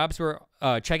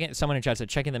checking. Someone in chat said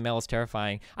checking the mail is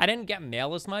terrifying. I didn't get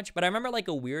mail as much, but I remember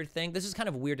a weird thing. This is kind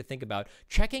of weird to think about.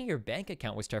 Checking your bank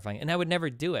account was terrifying, and I would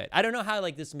never do it. I don't know how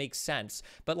this makes sense,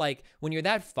 but when you're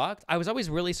that fucked, I was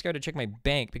always really scared to check my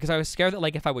bank because I was scared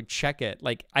that if I would check it,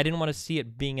 I didn't want to see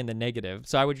it being in the negative,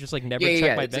 so I would just never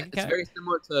check my bank account. It's very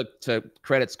similar to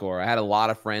credit score. I had a lot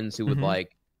of friends who would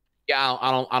Yeah,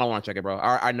 I don't want to check it, bro.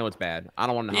 I know it's bad. I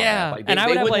don't want to know how bad. Yeah, Like and I they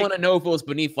would have wouldn't like, want to know if it was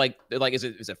beneath like is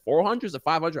it 400? Is it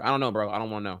 500? I don't know, bro. I don't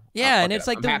want to know. yeah, and Fuck it. it's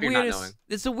like I'm the happy you're not knowing. weirdest.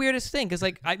 It's the weirdest thing because,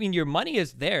 like, I mean, your money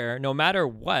is there no matter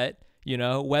what. You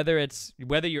know, whether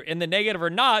you're in the negative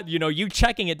or not. You know, you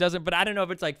checking it doesn't. But I don't know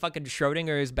if it's like fucking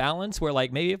Schrodinger's balance, where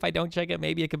like maybe if I don't check it,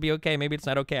 maybe it could be okay. Maybe it's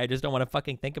not okay. I just don't want to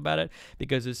fucking think about it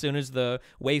because as soon as the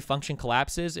wave function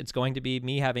collapses, it's going to be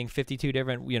me having 52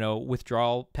 different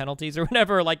withdrawal penalties or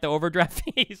whatever, like the overdraft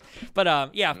fees.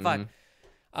 But yeah, fuck.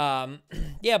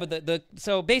 Yeah, but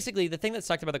so basically the thing that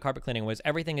sucked about the carpet cleaning was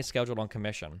everything is scheduled on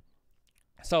commission.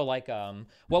 So like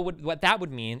what that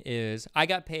would mean is I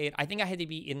got paid. I think I had to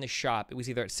be in the shop. It was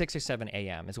either at 6 or 7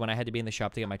 a.m. is when I had to be in the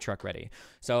shop to get my truck ready.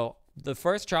 So the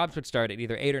first jobs would start at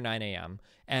either 8 or 9 a.m.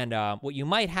 And what you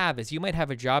might have is you might have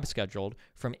a job scheduled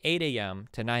from 8 a.m.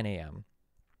 to 9 a.m.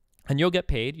 And you'll get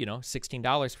paid,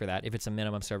 $16 for that if it's a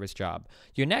minimum service job.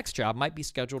 Your next job might be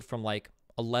scheduled from like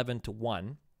 11 to 1.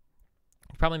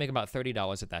 You probably make about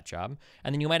 $30 at that job.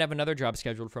 And then you might have another job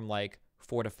scheduled from like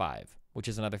 4 to 5, which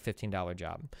is another $15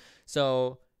 job.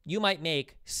 So you might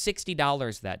make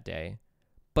 $60 that day.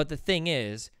 But the thing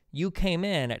is, you came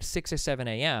in at 6 or 7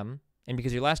 a.m., and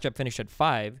because your last job finished at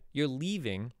 5, you're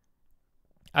leaving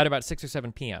at about 6 or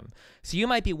 7 p.m. So you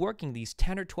might be working these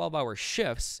 10 or 12-hour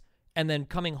shifts and then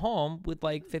coming home with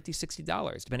like $50,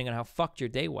 $60, depending on how fucked your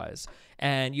day was.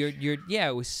 And yeah,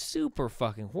 it was super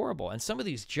fucking horrible. And some of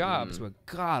these jobs were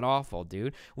god awful,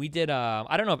 dude. We did,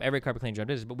 I don't know if every carpet cleaning job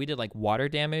does this, but we did like water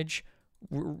damage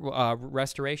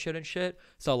restoration and shit.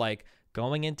 So like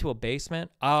going into a basement.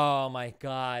 Oh my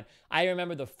God. I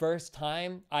remember the first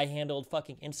time I handled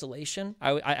fucking insulation.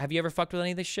 I have you ever fucked with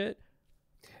any of this shit?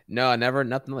 No, never,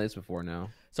 nothing like this before. No.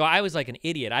 So I was like an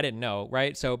idiot. I didn't know,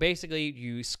 right? So basically,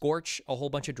 you scorch a whole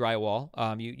bunch of drywall.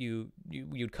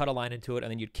 You'd cut a line into it,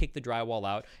 and then you'd kick the drywall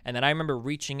out. And then I remember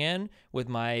reaching in with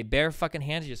my bare fucking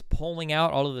hands, just pulling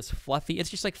out all of this fluffy. It's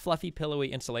just like fluffy,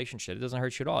 pillowy insulation shit. It doesn't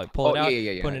hurt you at all. I pull it out,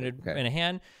 put it in a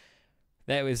hand.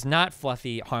 That was not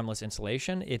fluffy, harmless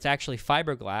insulation. It's actually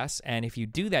fiberglass. And if you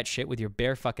do that shit with your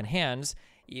bare fucking hands,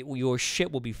 your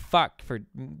shit will be fucked for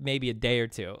maybe a day or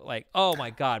two. Like, oh my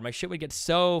God, my shit would get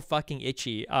so fucking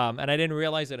itchy. And I didn't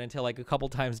realize it until like a couple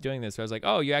times doing this. So I was like,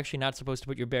 oh, you're actually not supposed to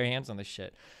put your bare hands on this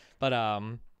shit. But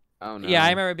oh, no. yeah, I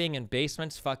remember being in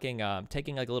basements, fucking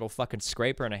taking like a little fucking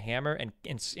scraper and a hammer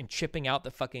and chipping out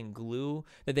the fucking glue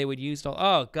that they would use.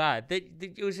 Oh God,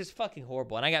 it was just fucking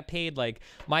horrible. And I got paid like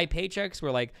my paychecks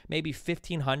were like maybe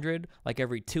 $1,500 like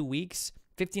every 2 weeks.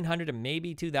 $1,500 to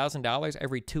maybe $2,000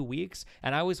 every 2 weeks,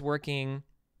 and I was working.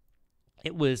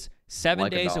 It was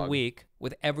 7 days a week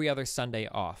with every other Sunday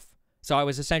off. So I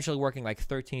was essentially working like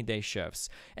 13-day shifts.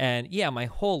 And yeah, my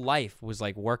whole life was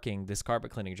like working this carpet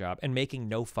cleaning job and making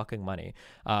no fucking money.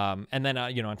 And then,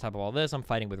 on top of all this, I'm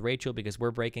fighting with Rachel because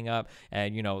we're breaking up.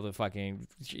 And, the fucking,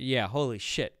 yeah, holy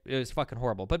shit. It was fucking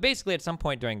horrible. But basically at some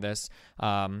point during this,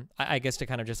 I guess to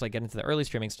kind of just like get into the early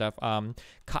streaming stuff,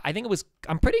 I think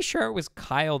I'm pretty sure it was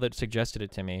Kyle that suggested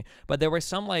it to me. But there were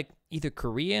some like either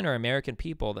Korean or American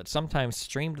people that sometimes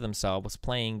streamed themselves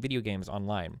playing video games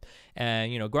online.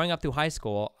 And, growing up through high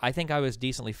school, I think I was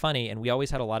decently funny, and we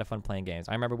always had a lot of fun playing games.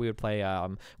 I remember we would play,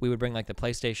 we would bring like the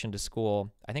PlayStation to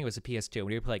school. I think it was a PS2.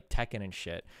 We would play like Tekken and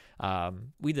shit.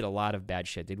 We did a lot of bad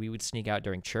shit, dude. We would sneak out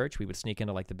during church. We would sneak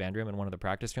into like the band room in one of the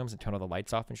practice rooms and turn all the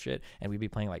lights off and shit. And we'd be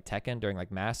playing like Tekken during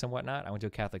like mass and whatnot. I went to a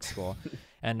Catholic school.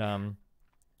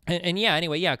 And yeah,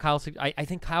 anyway, yeah, Kyle, I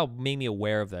think Kyle made me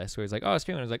aware of this. Where he's like, oh,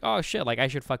 streaming. I was like, oh, shit, like I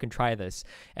should fucking try this.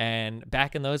 And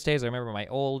back in those days, I remember my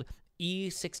old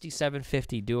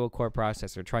E6750 dual core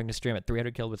processor trying to stream at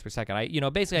 300 kilobits per second.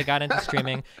 Basically I got into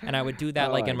streaming and I would do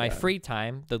that in my free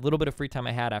time, the little bit of free time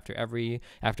I had after every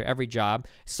job.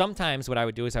 Sometimes what I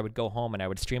would do is I would go home and I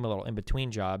would stream a little in between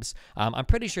jobs. I'm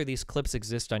pretty sure these clips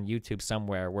exist on YouTube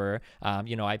somewhere where,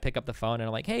 I pick up the phone and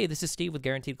I'm like, hey, this is Steve with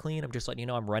Guaranteed Clean. I'm just letting you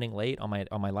know I'm running late on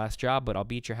my last job, but I'll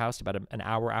be at your house about an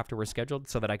hour after we're scheduled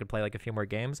so that I could play like a few more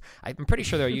games. I'm pretty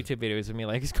sure there are YouTube videos of me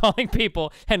like calling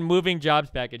people and moving jobs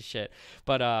back and shit.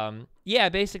 But yeah,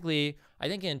 basically, I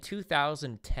think in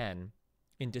 2010,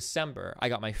 in December, I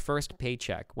got my first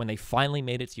paycheck when they finally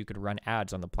made it so you could run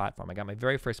ads on the platform. I got my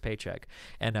very first paycheck,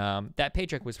 and that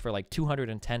paycheck was for like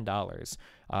 $210.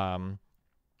 And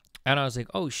I was like,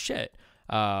 oh shit.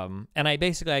 And I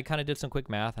kind of did some quick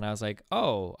math and I was like,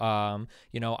 I'm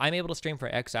able to stream for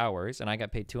X hours and I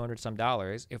got paid $200 some.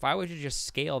 If I were to just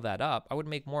scale that up, I would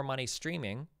make more money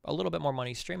streaming, a little bit more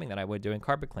money streaming than I would doing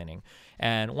carpet cleaning.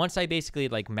 And once I basically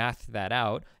like mathed that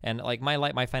out, and like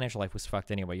my financial life was fucked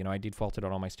anyway. I defaulted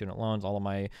on all my student loans, all of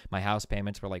my house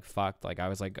payments were like fucked. Like I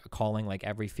was like calling like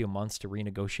every few months to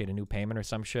renegotiate a new payment or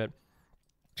some shit.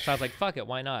 So I was like, fuck it,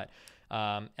 why not?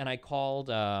 And I called,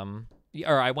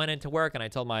 or I went into work and I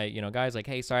told my, guys like,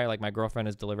 hey, sorry, like my girlfriend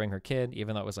is delivering her kid,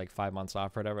 even though it was like 5 months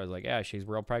off or whatever. I was like, yeah, she's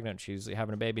real pregnant. She's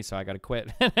having a baby. So I got to quit.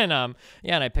 And,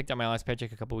 yeah. And I picked up my last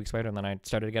paycheck a couple weeks later and then I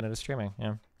started to get into streaming.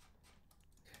 Yeah.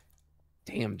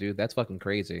 Damn, dude, that's fucking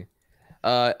crazy.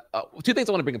 Two things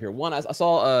I want to bring up here. One, I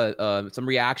saw some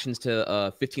reactions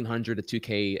to 1,500 to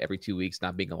 2K every 2 weeks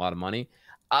not being a lot of money.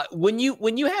 When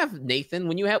you have Nathan,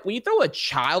 when you throw a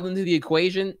child into the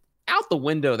equation, out the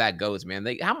window that goes, man.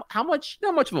 How much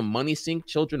of a money sink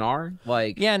children are?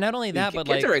 Like, yeah, not only that, but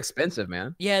kids like are expensive,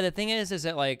 man. Yeah, the thing is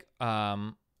that like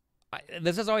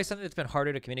this is always something that's been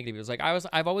harder to communicate. Because like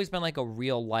I've always been like a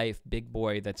real life big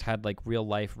boy that's had like real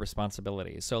life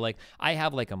responsibilities. So like I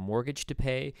have like a mortgage to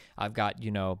pay. I've got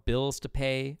bills to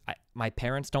pay. My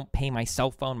parents don't pay my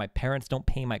cell phone. My parents don't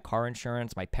pay my car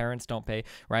insurance. My parents don't pay,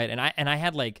 right? And I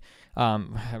had like,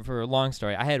 for a long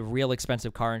story, I had real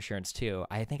expensive car insurance too.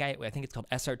 I think it's called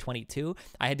SR22.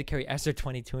 I had to carry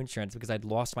SR22 insurance because I'd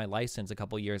lost my license a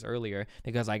couple years earlier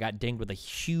because I got dinged with a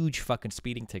huge fucking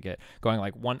speeding ticket going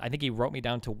like I think he wrote me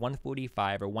down to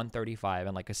 145 or 135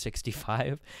 and like a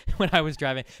 65 when I was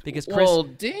driving because Chris. Well,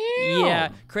 damn. Yeah,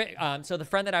 Chris, so the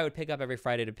friend that I would pick up every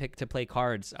Friday to play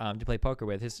cards, to play poker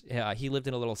with, he lived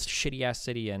in a little shitty ass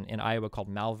city in Iowa called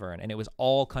Malvern, and it was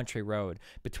all country road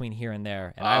between here and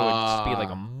there. And I would speed like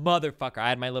a motherfucker. I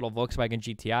had my little Volkswagen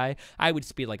GTI. I would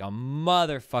speed like a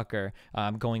motherfucker,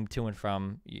 going to and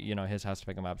from his house to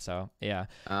pick him up. So yeah,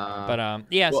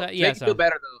 yeah, well, so yeah, so feel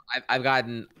better though. I've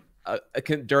gotten a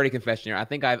dirty confession here. I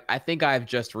think I've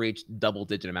just reached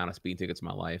double-digit amount of speed tickets in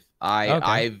my life.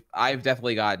 I've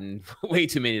definitely gotten way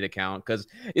too many to count because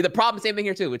the problem, same thing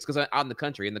here too. It's because I'm in the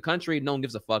country. In the country, no one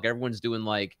gives a fuck. Everyone's doing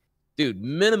like, dude,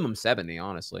 minimum 70,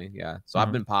 honestly. Yeah. So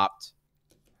I've been popped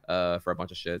for a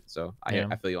bunch of shit. So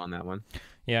I feel you on that one.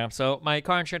 Yeah, so my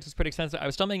car insurance was pretty expensive. I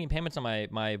was still making payments on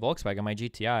my Volkswagen, my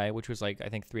GTI, which was like I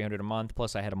think $300 a month.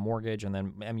 Plus I had a mortgage and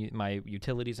then my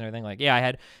utilities and everything. Like,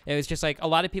 yeah, it was just like a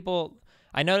lot of people.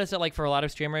 I noticed that like for a lot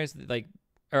of streamers, like,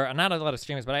 or not a lot of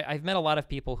streamers, but I've met a lot of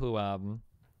people who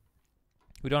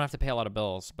don't have to pay a lot of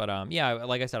bills. But yeah,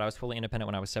 like I said, I was fully independent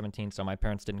when I was 17, so my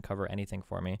parents didn't cover anything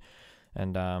for me.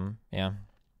 And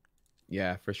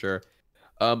yeah, for sure.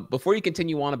 Before you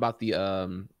continue on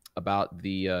about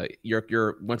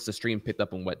your once the stream picked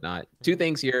up and whatnot, two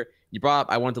things here. You brought up,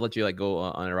 I wanted to let you like go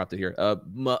uninterrupted here.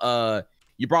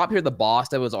 You brought up here the boss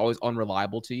that was always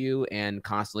unreliable to you and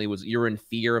constantly you're in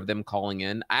fear of them calling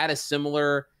in. I had a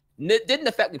similar, it didn't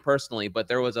affect me personally, but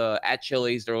there was at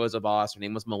Chili's, there was a boss, her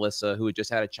name was Melissa, who had just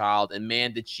had a child, and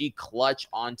man, did she clutch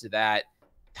onto that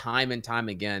time and time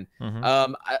again.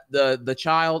 The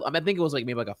child, I think it was like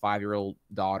maybe like a 5-year-old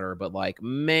daughter, but like,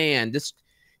 man,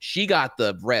 she got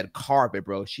the red carpet,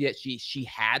 bro. She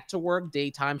had to work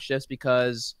daytime shifts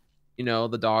because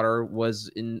the daughter was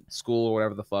in school or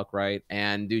whatever the fuck, right?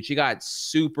 And dude, she got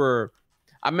super.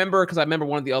 I remember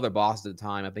one of the other bosses at the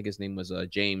time, I think his name was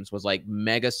James, was like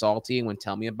mega salty and would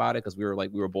tell me about it because we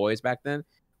were boys back then.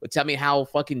 Would tell me how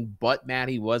fucking butt mad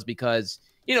he was because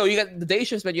you got the day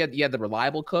shifts, but you had the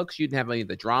reliable cooks. You didn't have any of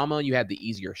the drama. You had the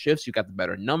easier shifts. You got the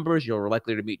better numbers. You're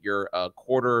likely to meet your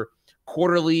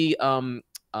quarterly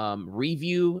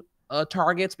review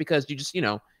targets because you just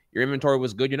your inventory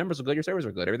was good, your numbers were good, your servers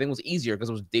were good. Everything was easier because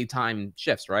it was daytime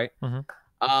shifts, right?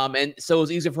 And so it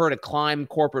was easier for her to climb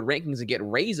corporate rankings and get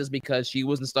raises because she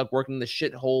wasn't stuck working the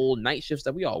shithole night shifts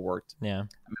that we all worked. Yeah,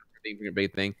 I remember a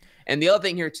big thing. And the other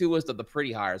thing here too was the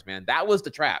pretty hires, man. That was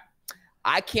the trap.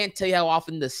 I can't tell you how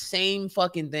often the same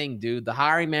fucking thing, dude. The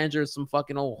hiring manager is some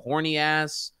fucking old horny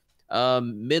ass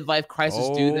midlife crisis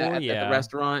dude at the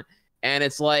restaurant, and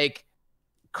it's like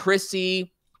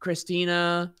Chrissy,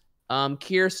 Christina,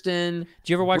 Kirsten.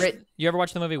 Do you ever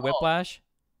watch the movie Whiplash?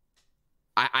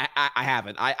 I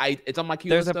haven't. It's on my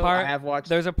queue list. I have watched.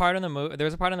 There's a part in the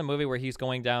movie where he's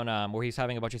going down, where he's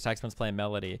having a bunch of saxophones playing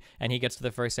melody, and he gets to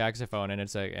the first saxophone, and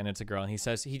it's a girl, and he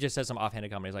just says some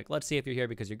offhanded comment. He's like, "Let's see if you're here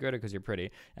because you're good or because you're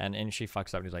pretty," and she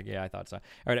fucks up. And he's like, "Yeah, I thought so."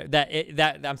 Or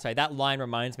I'm sorry. That line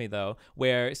reminds me though,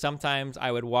 where sometimes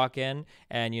I would walk in,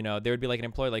 and there would be like an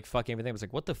employee like fucking everything. I was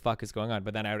like, "What the fuck is going on?"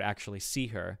 But then I would actually see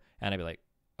her, and I'd be like,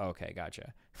 "Okay,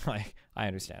 gotcha." Like I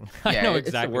understand. Yeah, I know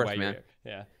exactly why you're here.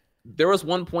 Yeah. There was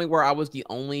one point where I was the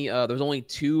only there was only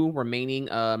 2 remaining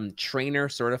trainer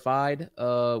certified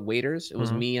waiters. It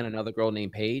was me and another girl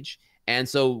named Paige. And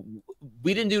so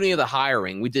we didn't do any of the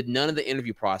hiring. We did none of the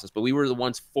interview process, but we were the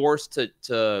ones forced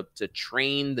to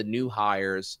train the new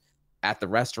hires at the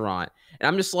restaurant. And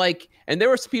I'm just like, and there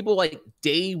was people like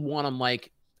day one, I'm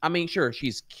like, I mean, sure,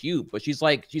 she's cute, but she's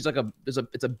like it's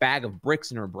a bag of bricks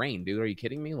in her brain, dude. Are you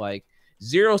kidding me? Like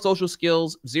zero social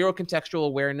skills, zero contextual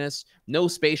awareness, no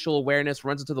spatial awareness,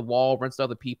 runs into the wall, runs to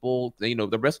other people. You know,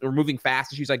 the rest are moving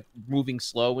fast and she's like moving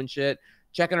slow and shit,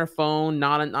 checking her phone,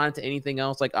 not into anything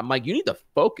else. Like, I'm like, you need to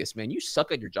focus, man. You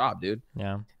suck at your job, dude.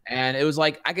 Yeah. And it was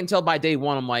like, I can tell by day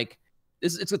one, I'm like,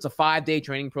 it's a 5-day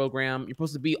training program. You're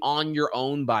supposed to be on your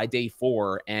own by day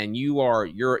 4, and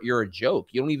you're a joke.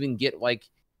 You don't even get like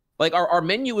our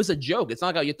menu is a joke. It's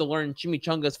not like you have to learn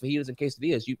chimichangas, fajitas, and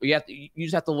quesadillas. You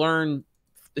just have to learn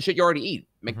the shit you already eat,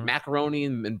 macaroni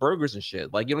and burgers and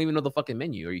shit. Like, you don't even know the fucking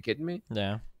menu. Are you kidding me?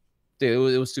 Yeah.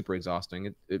 Dude, it was super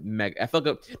exhausting. I felt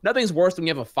like nothing's worse than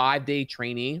you have a 5-day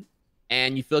trainee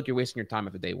and you feel like you're wasting your time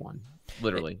after day 1.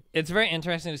 Literally. It's very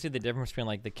interesting to see the difference between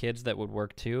like the kids that would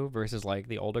work too versus like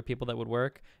the older people that would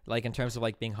work, like in terms of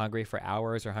like being hungry for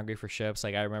hours or hungry for shifts.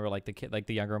 Like I remember like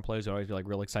the younger employees would always be like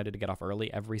real excited to get off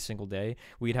early every single day.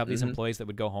 We'd have these employees that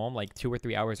would go home like 2 or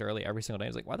 3 hours early every single day.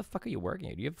 It's like, why the fuck are you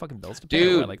working? Do you have fucking bills to pay?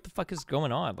 Dude, like the fuck is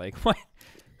going on? Like what?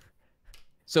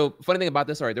 So funny thing about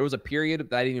this, all right, there was a period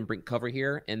that I didn't even cover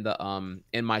here in the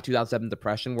in my 2007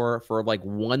 depression where for like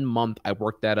 1 month I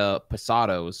worked at a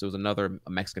Posados. It was another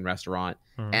Mexican restaurant.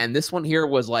 And this one here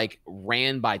was like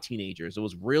ran by teenagers. It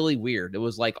was really weird. It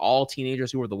was like all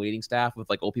teenagers who were the waiting staff with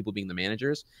like old people being the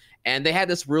managers. And they had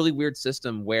this really weird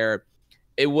system where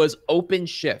it was open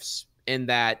shifts in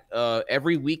that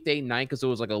every weekday night, because it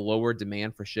was like a lower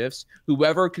demand for shifts,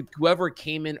 whoever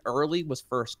came in early was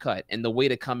first cut. And the way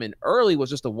to come in early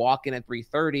was just to walk in at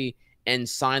 3:30 and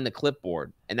sign the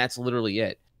clipboard. And that's literally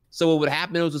it. So what would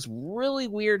happen, it was this really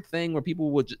weird thing where people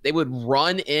would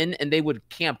run in and they would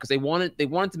camp because they wanted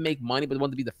to make money, but they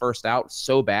wanted to be the first out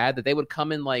so bad that they would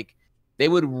come in like they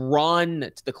would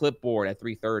run to the clipboard at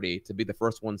 3:30 to be the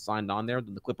first one signed on there.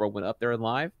 Then the clipboard went up there and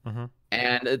live.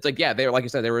 And it's like, yeah, they were, like you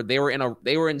said, they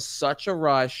were in such a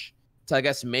rush to, I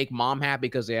guess, make mom happy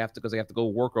because they have to go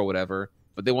work or whatever,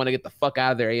 but they want to get the fuck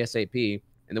out of there ASAP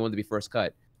and they wanted to be first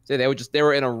cut. So they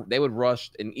would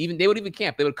rush, and they would even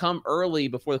camp. They would come early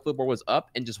before the clipboard was up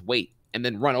and just wait and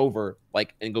then run over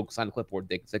like and go sign the clipboard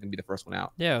so they can be the first one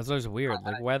out. Yeah, it was always weird.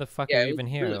 Like, why the fuck are you even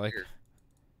here? Really like weird.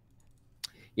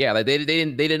 Yeah, like they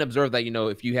didn't observe that, you know,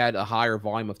 if you had a higher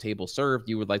volume of tables served,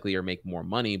 you would likely make more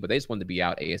money, but they just wanted to be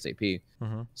out ASAP.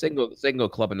 So they can go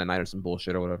clubbing at night or some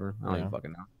bullshit or whatever. I don't even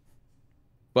fucking know.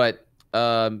 But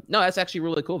no, that's actually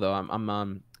really cool though.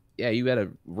 I'm yeah, you had a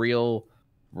real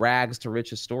rags to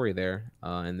riches story there,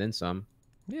 and then some.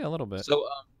 Yeah, a little bit.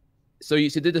 So you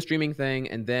did the streaming thing,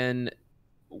 and then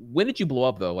when did you blow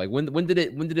up though? Like when did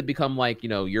it become like, you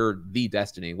know, you're the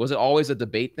Destiny? Was it always a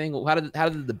debate thing? How did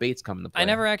the debates come into play? I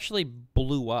never actually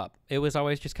blew up. It was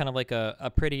always just kind of like a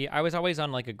pretty. I was always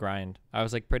on like a grind. I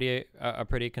was like a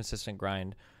pretty consistent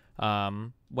grind.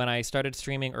 When I started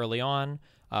streaming early on,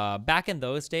 back in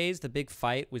those days, the big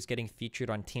fight was getting featured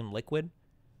on Team Liquid.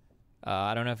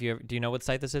 I don't know if do you know what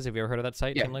site this is? Have you ever heard of that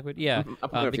site, Yeah. Team Liquid? Yeah,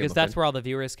 because that's where all the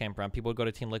viewers came from. People would go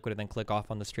to Team Liquid and then click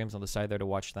off on the streams on the side there to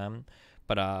watch them.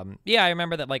 But yeah, I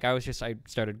remember that like I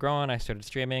started growing, I started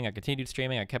streaming, I continued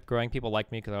streaming, I kept growing. People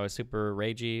liked me because I was super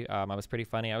ragey. I was pretty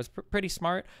funny. I was pretty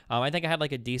smart. I think I had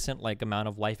like a decent like amount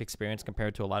of life experience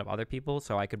compared to a lot of other people,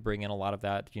 so I could bring in a lot of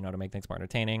that, you know, to make things more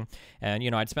entertaining. And you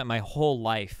know, I'd spent my whole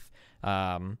life.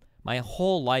 My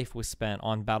whole life was spent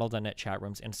on Battle.net chat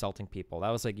rooms insulting people.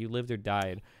 That was like you lived or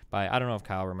died by, I don't know if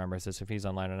Kyle remembers this, if he's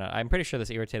online or not. I'm pretty sure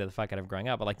this irritated the fuck out of growing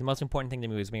up, but like the most important thing to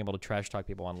me was being able to trash talk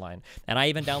people online. And I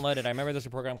even downloaded, I remember there's a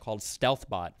program called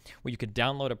StealthBot where you could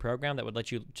download a program that would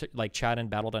let you like chat in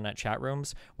Battle.net chat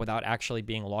rooms without actually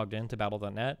being logged into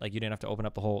Battle.net. Like you didn't have to open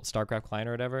up the whole StarCraft client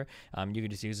or whatever. You could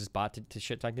just use this bot to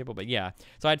shit talk people. But yeah,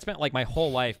 so I'd spent like my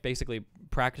whole life basically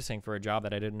practicing for a job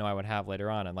that I didn't know I would have later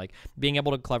on, and like being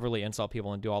able to cleverly insult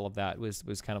people and do all of that was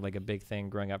kind of like a big thing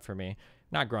growing up for me.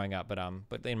 Not growing up, but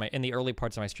in the early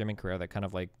parts of my streaming career that kind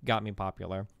of like got me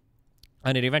popular.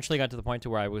 And it eventually got to the point to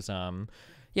where I was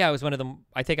yeah, I was one of the,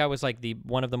 I think I was like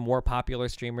one of the more popular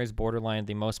streamers, borderline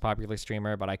the most popular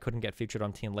streamer, but I couldn't get featured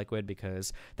on Team Liquid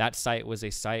because that site was a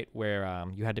site where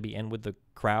you had to be in with the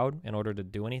crowd in order to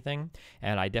do anything,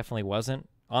 and I definitely wasn't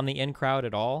on the in crowd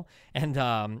at all. And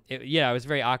yeah, it was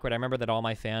very awkward. I remember that all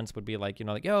my fans would be like, you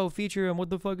know, like, yo, feature him, what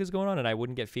the fuck is going on? And I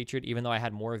wouldn't get featured even though I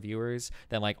had more viewers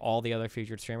than like all the other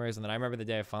featured streamers. And then I remember the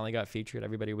day I finally got featured,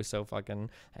 everybody was so fucking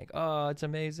like, oh, it's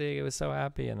amazing, it was so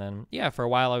happy. And then yeah, for a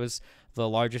while I was the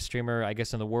largest streamer, I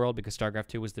guess, in the world, because StarCraft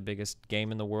 2 was the biggest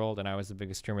game in the world and I was the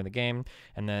biggest streamer in the game.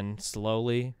 And then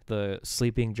slowly the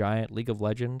sleeping giant League of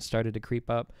Legends started to creep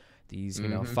up. These, you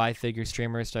know, 5-figure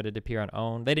streamers started to appear on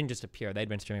Own. They didn't just appear. They'd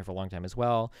been streaming for a long time as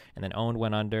well. And then Own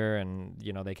went under and,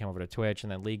 you know, they came over to Twitch,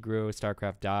 and then League grew,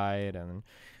 StarCraft died, and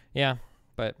yeah.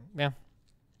 But, yeah.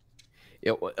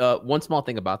 One small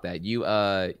thing about that,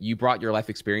 you brought your life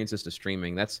experiences to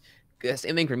streaming. That's the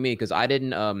same thing for me, because I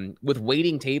didn't with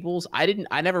waiting tables.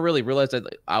 I never really realized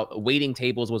that waiting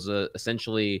tables was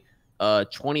essentially a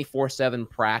 24/7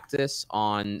 practice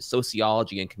on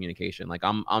sociology and communication. Like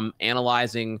I'm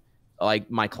analyzing like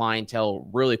my clientele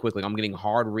really quickly. I'm getting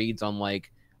hard reads on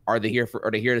like, are they here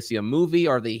to see a movie?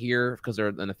 Are they here because they're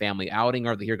in a family outing?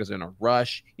 Are they here because they're in a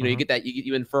rush? You know, you get that,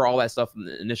 you infer all that stuff from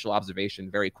the initial observation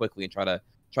very quickly and try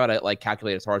to like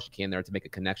calculate as hard as you can there to make a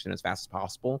connection as fast as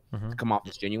possible to come off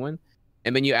as genuine.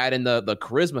 And then you add in the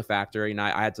charisma factor. You know,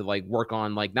 I had to like work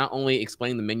on like not only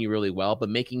explaining the menu really well, but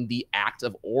making the act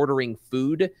of ordering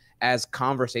food as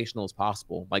conversational as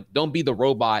possible. Like, don't be the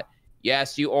robot.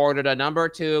 Yes, you ordered a number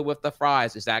 2 with the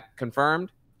fries. Is that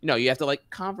confirmed? You know, you have to like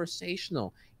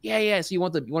conversational. Yeah. So you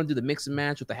want to do the mix and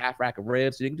match with the half rack of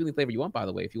ribs. So you can do the flavor you want, by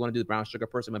the way. If you want to do the brown sugar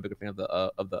person, I'm a bigger fan of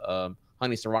the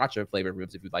honey sriracha flavored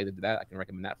ribs. If you'd like to do that, I can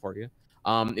recommend that for you.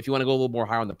 If you want to go a little more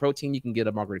higher on the protein, you can get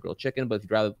a margarita grilled chicken. But if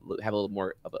you'd rather have a little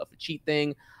more of a cheat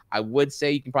thing, I would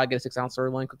say you can probably get a 6-ounce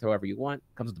sirloin, cooked however you want.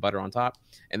 Comes with the butter on top.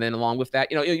 And then along with that,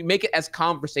 you make it as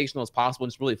conversational as possible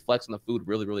and just really flex on the food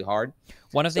really, really hard.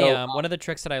 One of the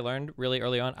tricks that I learned really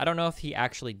early on, I don't know if he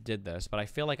actually did this, but I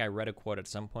feel like I read a quote at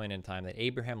some point in time that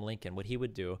Abraham Lincoln, what he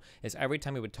would do is every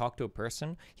time he would talk to a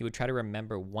person, he would try to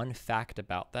remember one fact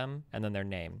about them and then their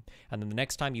name. And then the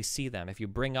next time you see them, if you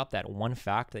bring up that one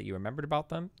fact that you remembered about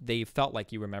them, they felt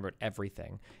like you remembered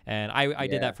everything. And I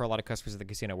did that for a lot of customers at the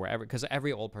casino, because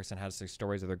every old person has their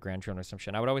stories of their grandchildren or some shit.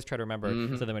 And I would always try to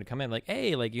remember, so they would come in like,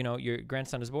 hey, like, your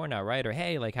grandson is born now, right? Or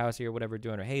hey, like, how's your whatever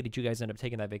doing? Or hey, did you guys end up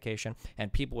taking that vacation?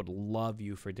 And people would love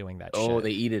you for doing that shit. Oh,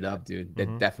 they eat it up, dude. They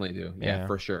definitely do. Yeah,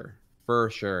 for sure.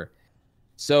 For sure.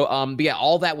 So, but yeah,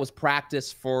 all that was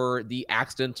practice for the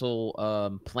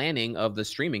accidental planning of the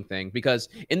streaming thing. Because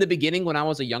in the beginning, when I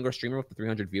was a younger streamer with the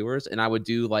 300 viewers, and I would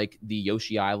do like the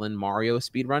Yoshi Island Mario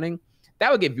speed running,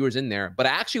 that would get viewers in there. But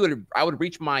I would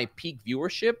reach my peak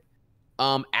viewership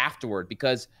afterward,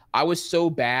 because I was so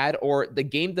bad, or the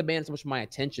game demanded so much of my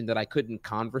attention that I couldn't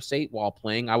conversate while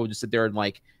playing. I would just sit there and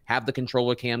like have the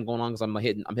controller cam going on because I'm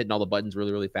hitting all the buttons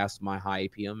really, really fast with my high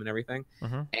APM and everything.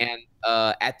 And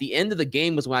at the end of the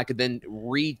game was when I could then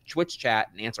read Twitch chat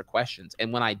and answer questions.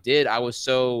 And when I did, I was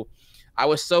so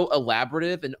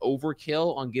elaborative and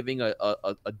overkill on giving a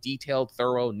detailed,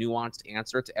 thorough, nuanced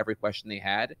answer to every question they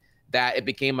had, that it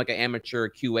became like an amateur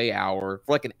QA hour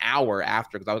for like an hour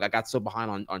after, because I got so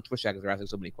behind on Twitch chat because they're asking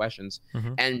so many questions.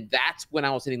 And that's when I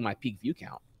was hitting my peak view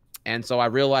count. And so I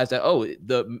realized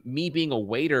that, me being a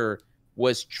waiter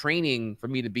was training for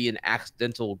me to be an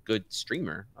accidental good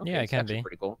streamer. Okay, yeah, it can be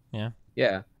pretty cool.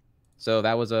 Yeah. So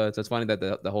that was so it's funny that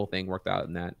the whole thing worked out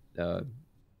in that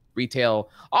retail.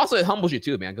 Also, it humbles you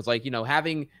too, man, because like, me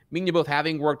and you both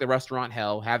having worked the restaurant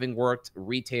hell, having worked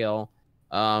retail,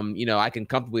 I can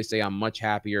comfortably say I'm much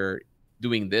happier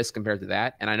doing this compared to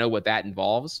that, and I know what that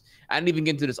involves. I didn't even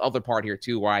get into this other part here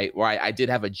too, where I did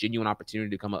have a genuine opportunity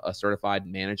to become a certified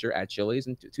manager at Chili's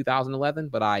in 2011,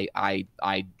 but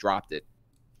I dropped it.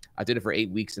 I did it for 8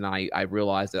 weeks, and I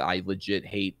realized that I legit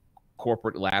hate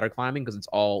corporate ladder climbing because it's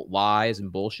all lies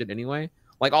and bullshit anyway.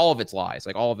 Like, all of it's lies.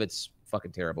 Like, all of it's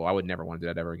fucking terrible. I would never want to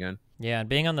do that ever again. Yeah, and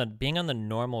being on the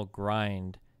normal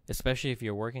grind, especially if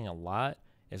you're working a lot,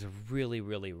 is really,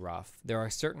 really rough. There are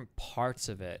certain parts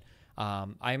of it.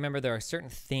 I remember there are certain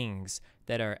things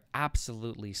that are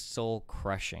absolutely soul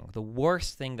crushing. The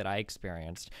worst thing that I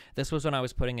experienced, this was when I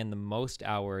was putting in the most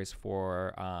hours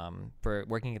for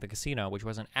working at the casino, which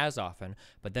wasn't as often,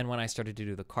 but then when I started to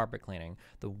do the carpet cleaning,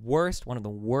 one of the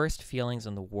worst feelings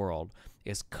in the world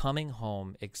is coming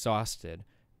home exhausted,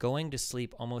 going to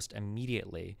sleep almost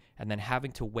immediately, and then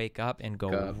having to wake up and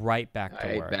go right back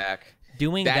to work.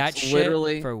 Doing that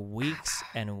shit for weeks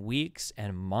and weeks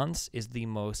and months is the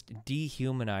most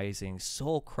dehumanizing,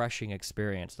 soul-crushing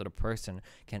experience that a person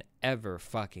can ever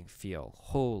fucking feel.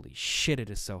 Holy shit, it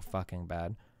is so fucking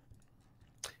bad.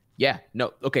 Yeah,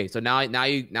 no, okay, so now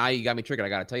you got me triggered. I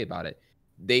gotta tell you about it.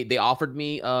 They offered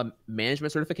me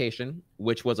management certification,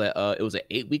 which was it was an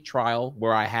 8-week trial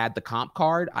where I had the comp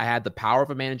card, I had the power of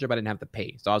a manager, but I didn't have to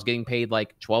pay. So I was getting paid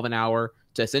like $12 an hour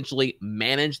to essentially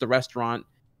manage the restaurant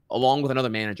along with another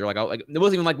manager. Like it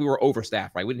wasn't even like we were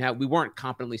overstaffed, right? We weren't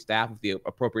competently staffed with the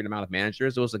appropriate amount of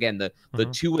managers. It was, again, the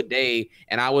 2 a day,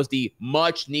 and I was the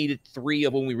much needed 3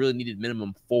 of when we really needed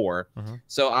minimum 4.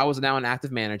 So I was now an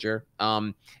active manager.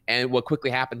 And what quickly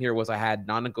happened here was I had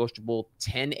non-negotiable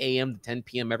 10 a.m. to 10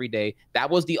 p.m. every day. That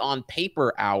was the on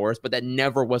paper hours, but that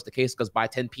never was the case, because by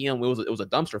 10 p.m. it was a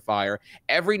dumpster fire.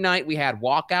 Every night we had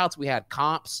walkouts, we had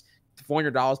comps,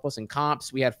 $400 plus in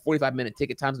comps. We had 45-minute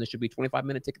ticket times, and there should be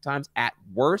 25-minute ticket times at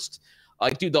worst.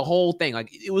 Like, dude, the whole thing,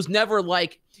 like, it was never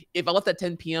like if I left at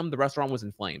 10 p.m., the restaurant was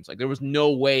in flames. Like, there was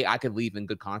no way I could leave in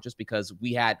good conscience because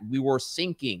we were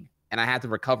sinking and I had to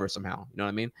recover somehow. You know what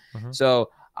I mean? Mm-hmm.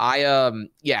 So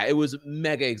yeah, it was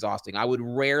mega exhausting. I would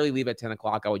rarely leave at 10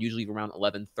 o'clock. I would usually leave around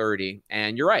 11:30.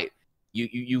 And you're right.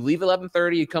 You leave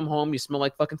 11:30, you come home, you smell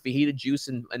like fucking fajita juice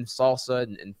and salsa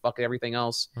and fucking everything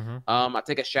else. Mm-hmm. I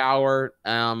take a shower.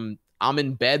 I'm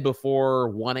in bed before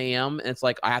 1 a.m. and it's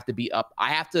like I have to be up. I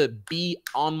have to be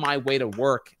on my way to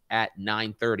work at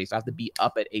 9:30. So I have to be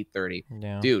up at 8:30.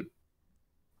 Yeah. Dude,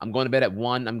 I'm going to bed at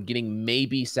 1. I'm getting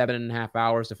maybe 7.5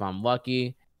 hours if I'm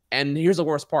lucky. And here's the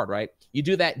worst part, right? You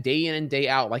do that day in and day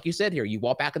out. Like you said here, you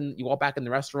walk back in the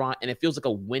restaurant and it feels like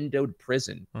a windowed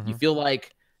prison. Mm-hmm. You feel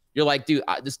like you're like, dude,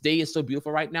 this day is so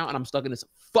beautiful right now and I'm stuck in this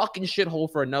fucking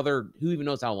shithole for another who even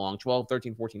knows how long, 12,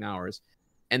 13, 14 hours.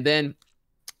 And then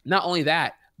not only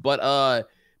that, but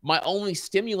my only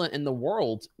stimulant in the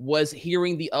world was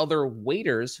hearing the other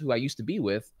waiters who I used to be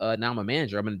with. Now I'm a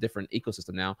manager. I'm in a different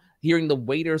ecosystem now. Hearing the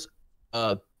waiters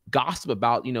gossip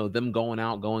about, you know, them going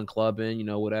out, going clubbing, you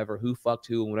know, whatever, who fucked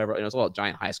who and whatever. You know, it's all a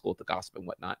giant high school with the gossip and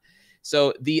whatnot.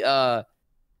 So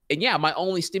and yeah, my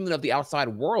only stimulant of the outside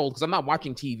world, because I'm not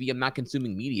watching TV, I'm not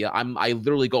consuming media. I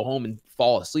literally go home and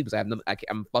fall asleep because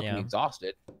I'm fucking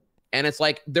exhausted. And it's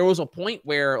like there was a point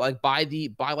where like by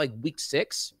like week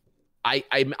 6,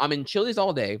 I'm in Chili's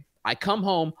all day. I come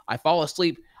home, I fall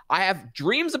asleep. I have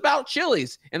dreams about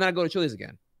Chili's, and then I go to Chili's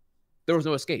again. There was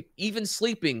no escape. Even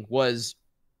sleeping was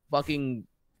fucking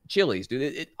Chili's,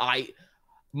 dude.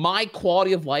 My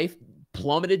quality of life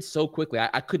plummeted so quickly.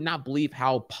 I could not believe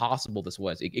how possible this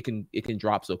was. It can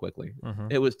drop so quickly. Mm-hmm.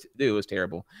 It was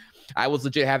terrible. I was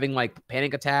legit having like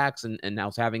panic attacks, and I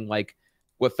was having like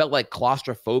what felt like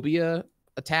claustrophobia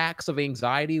attacks of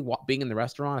anxiety being in the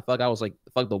restaurant. I felt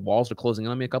like the walls were closing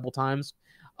in on me a couple times.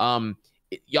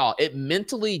 It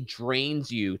mentally drains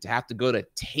you to have to go to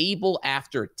table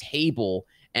after table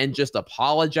and just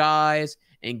apologize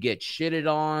and get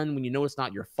shitted on when you know it's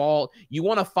not your fault. You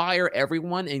want to fire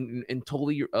everyone and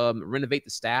totally renovate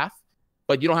the staff,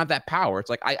 but you don't have that power. It's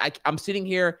like I'm sitting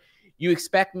here. You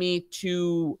expect me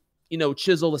to, you know,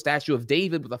 chisel the statue of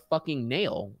David with a fucking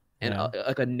nail and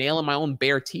like a nail in my own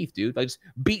bare teeth, dude. Like just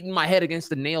beating my head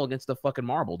against the nail against the fucking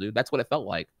marble, dude. That's what it felt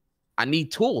like. I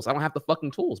need tools. I don't have the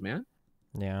fucking tools, man.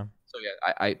 Yeah. So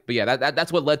yeah, but yeah,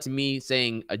 that's what led to me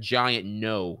saying a giant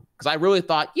no. Because I really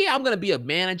thought, yeah, I'm gonna be a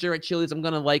manager at Chili's. I'm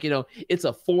gonna, like, you know, it's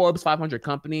a Forbes 500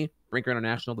 company, Brinker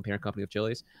International, the parent company of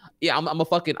Chili's. Yeah, I'm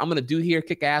gonna do here,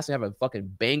 kick ass, and have a fucking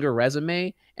banger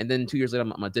resume, and then 2 years later, I'm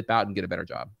gonna dip out and get a better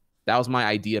job. That was my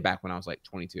idea back when I was like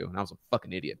 22, and I was a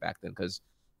fucking idiot back then. Because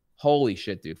holy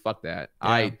shit, dude, fuck that.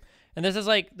 Yeah. And this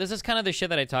is kind of the shit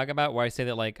that I talk about, where I say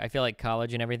that, like, I feel like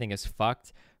college and everything is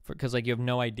fucked because, like, you have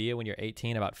no idea when you're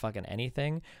 18 about fucking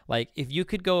anything. Like, if you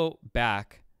could go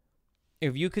back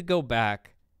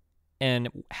and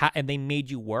they made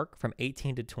you work from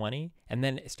 18 to 20, and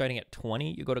then starting at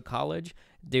 20 you go to college,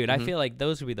 dude, I feel like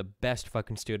those would be the best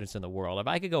fucking students in the world. If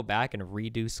I could go back and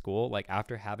redo school, like,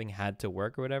 after having had to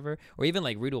work or whatever, or even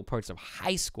like redo parts of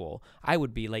high school, I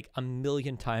would be like a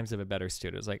million times of a better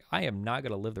student. It's like, I am not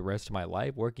gonna live the rest of my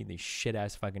life working these shit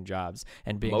ass fucking jobs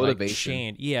and being like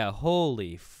chained. Yeah,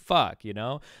 holy fuck, you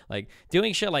know, like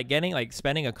doing shit like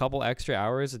spending a couple extra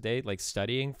hours a day like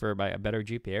studying for a better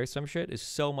GPA or some shit is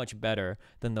so much better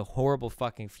than the horrible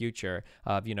fucking future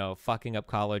of, you know, fucking up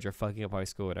college or fucking up high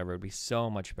school, whatever. It'd be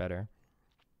so much better.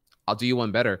 I'll do you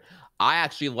one better. I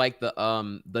actually like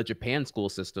the Japan school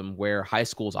system where high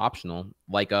school is optional.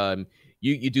 Like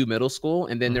you do middle school,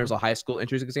 and then there's a high school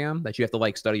entrance exam that you have to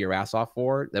like study your ass off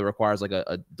for, that requires like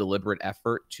a deliberate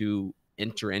effort to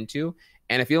enter into.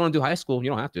 And if you don't want to do high school, you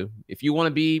don't have to. If you want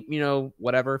to be, you know,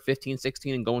 whatever, 15,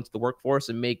 16 and go into the workforce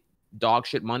and make dog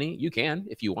shit money, you can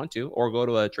if you want to, or go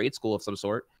to a trade school of some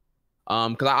sort.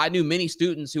 Because I knew many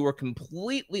students who were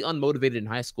completely unmotivated in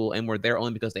high school and were there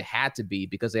only because they had to be,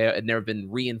 because they had never been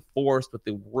reinforced with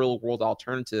the real world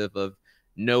alternative of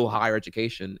no higher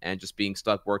education and just being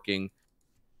stuck working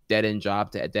dead end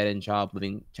job to dead end job,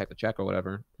 living check to check or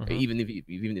whatever,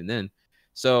 even then.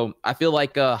 So I feel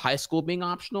like high school being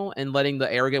optional and letting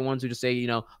the arrogant ones who just say, you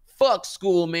know, fuck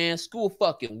school, man, school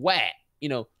fucking whack, you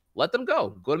know, let them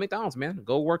go to McDonald's, man,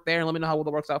 go work there and let me know how well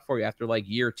it works out for you after like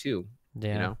year 2,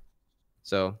 you know.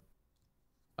 So,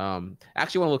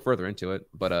 actually want to look further into it,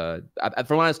 but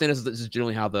from what I understand, this is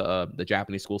generally how the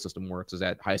Japanese school system works: is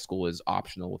that high school is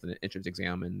optional with an entrance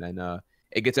exam, and then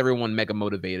it gets everyone mega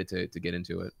motivated to get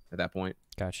into it at that point.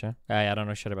 Gotcha. I don't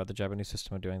know shit about the Japanese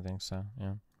system of doing things, so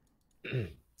yeah.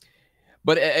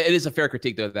 But it is a fair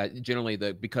critique though that generally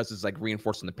because it's like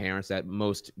reinforcing the parents that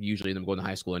most usually them going to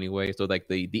high school anyway. So like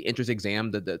the entrance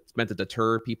exam that's meant to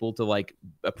deter people to like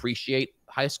appreciate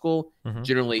high school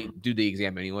generally do the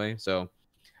exam anyway. So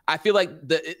I feel like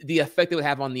the effect it would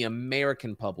have on the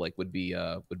American public would be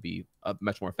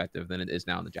much more effective than it is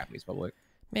now in the Japanese public.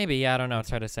 Maybe, yeah, I don't know. It's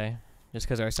hard to say, just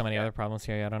because there are so many other problems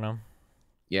here. I don't know.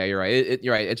 Yeah, you're right.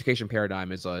 You're right. Education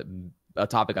paradigm is a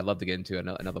topic I'd love to get into at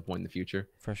another point in the future.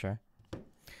 For sure.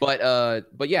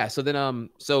 But yeah. So then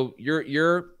so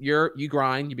you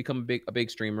grind, you become a big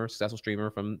streamer, successful streamer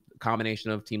from a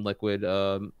combination of Team Liquid,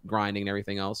 grinding and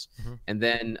everything else. And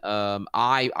then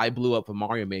I blew up a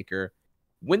Mario Maker.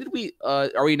 When did we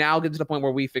are we now getting to the point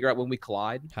where we figure out when we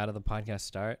collide? How did the podcast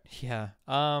start? Yeah.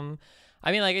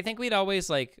 I mean, like, I think we'd always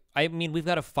like. I mean, we've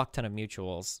got a fuck ton of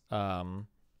mutuals.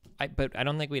 But I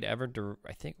don't think we'd ever.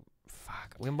 I think,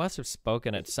 fuck, we must have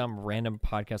spoken at some random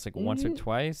podcast like once or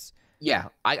twice. Yeah,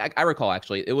 I recall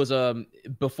actually. It was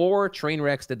before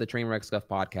Trainwrecks did the Trainwreck Stuff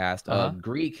podcast.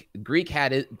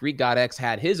 Greek God X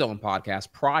had his own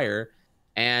podcast prior,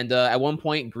 and at one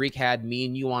point Greek had me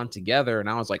and you on together, and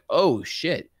I was like, oh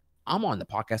shit, I'm on the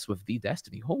podcast with The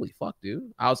Destiny. Holy fuck,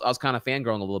 dude! I was kind of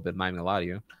fangirling a little bit. I'm not even gonna lie to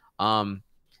you.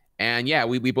 And yeah,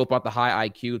 we both brought the high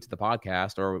IQ to the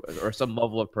podcast or some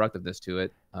level of productiveness to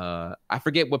it. I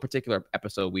forget what particular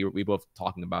episode we both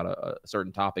talking about a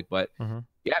certain topic, but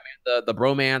yeah, man, the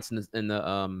bromance and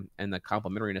the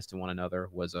complementariness to one another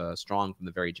was strong from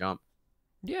the very jump.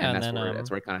 Yeah, and that's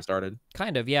where it kind of started.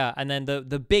 Kind of, yeah. And then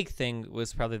the big thing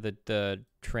was probably the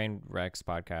Trainwrecks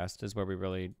podcast is where we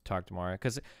really talked more.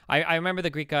 Because I remember the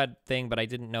Greek God thing, but I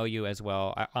didn't know you as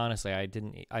well. Honestly, I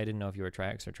didn't know if you were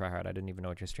trihex or tryhard. I didn't even know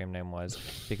what your stream name was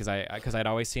because I'd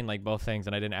always seen like both things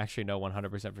and I didn't actually know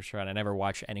 100% for sure. And I never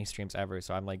watched any streams ever,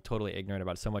 so I'm like totally ignorant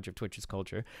about so much of Twitch's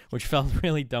culture, which felt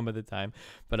really dumb at the time.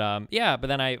 But yeah. But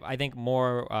then I think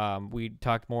more we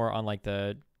talked more on like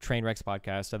the Trainwrecks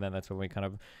podcast, and then that's when we kind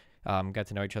of got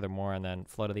to know each other more, and then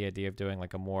floated the idea of doing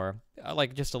like a more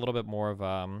like just a little bit more of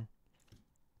I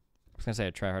was gonna say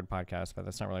a tryhard podcast, but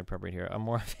that's not really appropriate here. A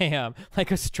more of a like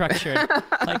a structured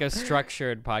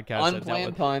podcast.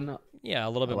 Unplanned pun. Yeah, a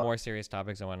little bit more serious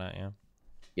topics and whatnot.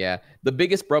 Yeah. The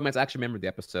biggest bromance, I actually remember the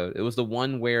episode. It was the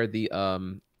one where the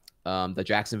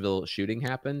Jacksonville shooting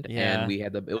happened, and we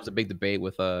had it was a big debate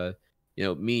with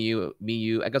me,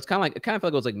 you. I guess kind of felt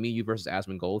like it was like me, you versus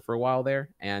Asmongold for a while there,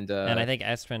 and I think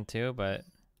Espen too, but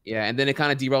yeah, and then it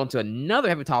kind of derailed into another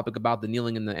heavy topic about the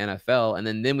kneeling in the NFL,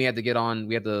 and then we had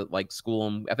to like school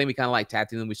them. I think we kind of like tag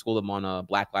team them. We schooled them on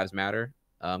Black Lives Matter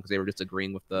because they were just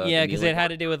agreeing with the because it had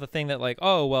to do with the thing that like,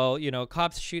 oh well,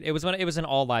 cops shoot. It was an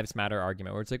all lives matter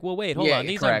argument where it's like, well, wait, hold on,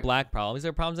 these aren't black problems. These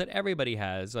are problems that everybody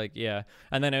has. Like, yeah,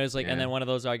 and then it was like, and then one of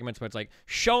those arguments where it's like,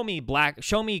 show me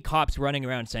cops running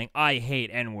around saying I hate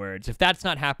N-words. If that's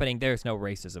not happening, there's no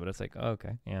racism. But it's like, oh,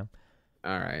 okay, yeah,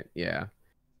 all right, yeah.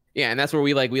 Yeah, and that's where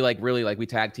we really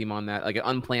tag team on that, like an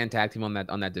unplanned tag team on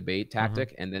that debate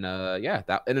tactic, and then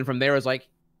and then from there it was like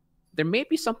there may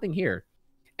be something here,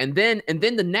 and then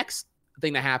the next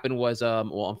thing that happened was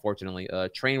unfortunately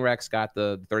Trainwrecks got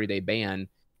the 30-day ban,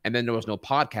 and then there was no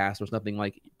podcast, there was nothing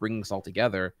like bringing us all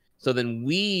together. So then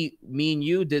me and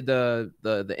you did the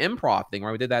improv thing,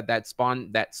 right? We did that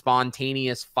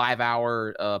spontaneous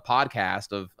 5-hour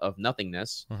podcast of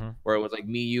nothingness, where it was like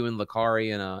me, you, and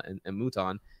Lakari and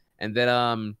Mouton. And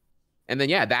then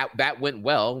yeah, that went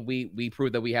well. We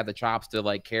proved that we had the chops to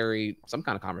like carry some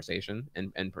kind of conversation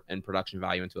and production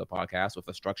value into a podcast with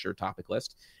a structured topic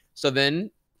list. So then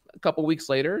a couple weeks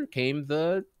later came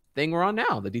the thing we're on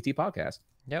now, the DT podcast.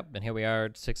 Yep, and here we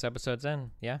are 6 episodes in.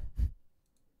 Yeah.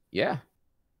 Yeah.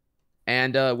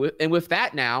 And with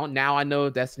that now I know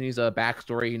Destiny's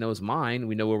backstory, he knows mine.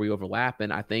 We know where we overlap,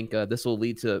 and I think this will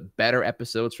lead to better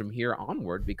episodes from here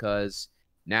onward because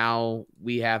now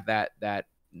we have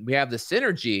we have the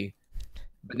synergy,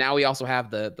 but now we also have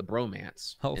the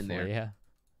bromance in there.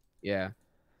 Yeah.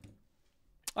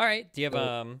 All right. Do you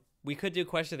have we could do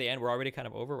question at the end. We're already kind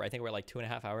of over. I think we're like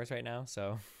 2.5 hours right now.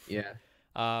 So yeah.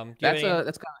 That's kind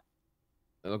of.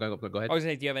 Oh, go ahead. I was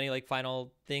gonna say, do you have any like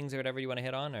final things or whatever you want to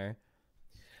hit on, or?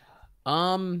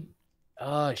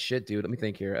 Oh shit, dude. Let me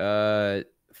think here.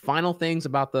 Final things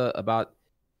about.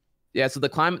 Yeah, so the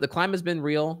climb has been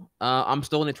real. I'm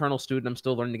still an eternal student. I'm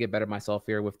still learning to get better myself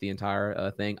here with the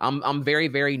entire thing. I'm very,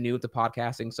 very new to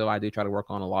podcasting, so I do try to work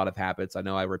on a lot of habits. I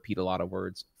know I repeat a lot of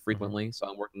words frequently, so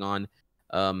I'm working on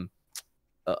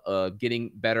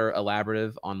getting better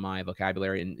elaborative on my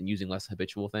vocabulary and using less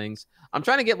habitual things. I'm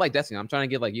trying to get like Destiny. I'm trying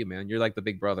to get like you, man. You're like the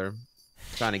big brother. I'm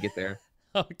trying to get there.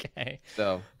 Okay.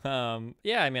 So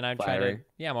yeah, I mean, I'm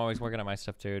always working on my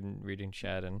stuff too and reading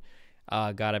chat and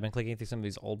God, I've been clicking through some of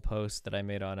these old posts that I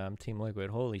made on Team Liquid.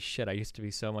 Holy shit, I used to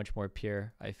be so much more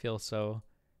pure. I feel so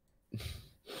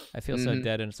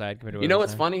dead inside compared to what You I know was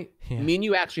what's now. funny? Yeah. Me and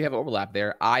you actually have overlap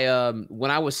there. I when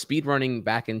I was speedrunning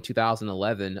back in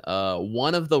 2011,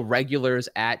 one of the regulars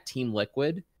at Team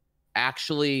Liquid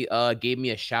actually gave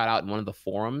me a shout out in one of the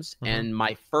forums, and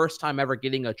my first time ever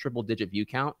getting a triple digit view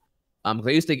count. 'Cause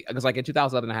I used to, because like in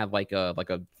 2011 I had like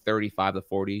a 35 to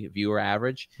 40 viewer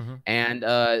average, and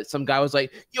some guy was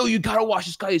like, "Yo, you gotta watch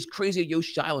this guy. He's crazy at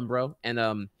Yoshi Island, bro." And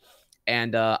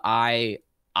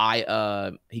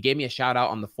he gave me a shout out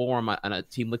on the forum on a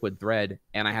Team Liquid thread,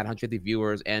 and I had 150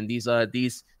 viewers, and these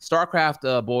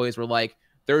StarCraft boys were like,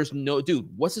 "There's no dude,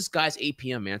 what's this guy's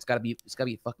APM, man? It's gotta be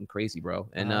fucking crazy, bro."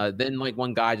 And then like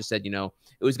one guy just said, it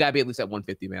was gotta be at least at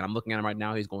 150, man. I'm looking at him right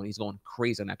now, he's going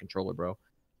crazy on that controller, bro.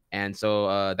 And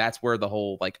so that's where the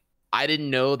whole, like, I didn't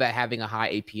know that having a high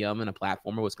APM in a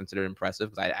platformer was considered impressive,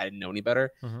 because I didn't know any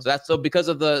better. So because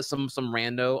of some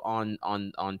rando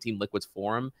on Team Liquid's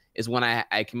forum is when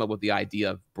I came up with the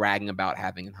idea of bragging about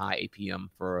having a high APM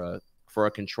for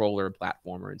a controller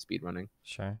platformer in speedrunning.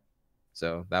 Sure.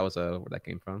 So that was where that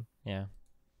came from. Yeah.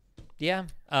 Yeah.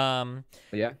 But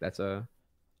yeah, that's I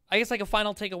guess like a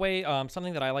final takeaway,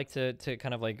 something that I like to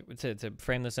kind of like to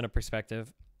frame this in a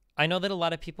perspective. I know that a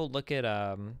lot of people look at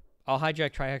I'll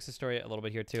hijack Trihex's story a little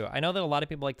bit here too. I know that a lot of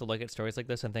people like to look at stories like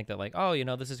this and think that like, oh,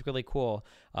 this is really cool.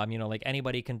 Like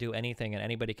anybody can do anything and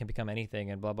anybody can become anything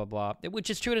and blah, blah, blah, which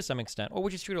is true to some extent, or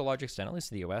which is true to a large extent, at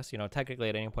least in the US. Technically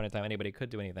at any point in time, anybody could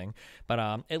do anything. But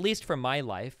at least for my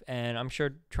life, and I'm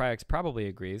sure Trihex probably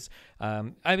agrees,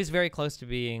 I was very close to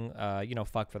being,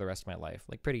 fucked for the rest of my life,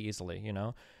 like pretty easily,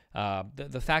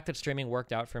 The fact that streaming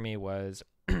worked out for me was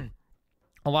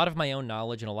a lot of my own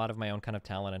knowledge and a lot of my own kind of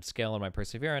talent and skill and my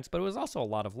perseverance, but it was also a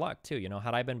lot of luck too.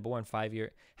 Had I been born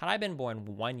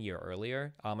 1 year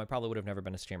earlier, I probably would have never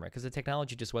been a streamer, because the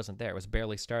technology just wasn't there. It was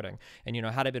barely starting. And,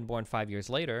 had I been born 5 years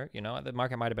later, the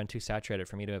market might have been too saturated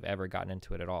for me to have ever gotten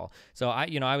into it at all. So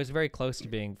I was very close to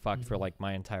being fucked for like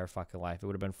my entire fucking life. It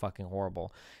would have been fucking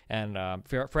horrible. And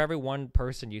for every one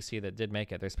person you see that did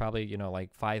make it, there's probably,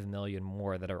 like 5 million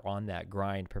more that are on that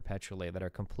grind perpetually, that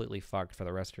are completely fucked for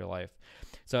the rest of your life.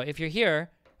 So if you're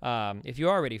here, if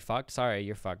you're already fucked, sorry,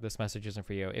 you're fucked. This message isn't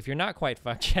for you. If you're not quite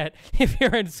fucked yet, if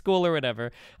you're in school or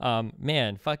whatever,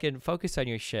 man, fucking focus on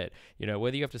your shit.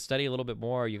 Whether you have to study a little bit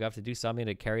more, or you have to do something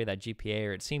to carry that GPA,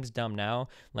 or it seems dumb now,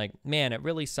 like, man, it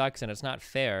really sucks and it's not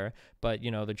fair. But,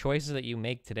 the choices that you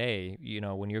make today,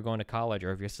 when you're going to college,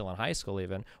 or if you're still in high school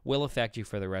even, will affect you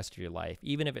for the rest of your life.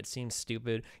 Even if it seems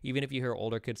stupid, even if you hear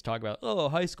older kids talk about, oh,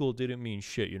 high school didn't mean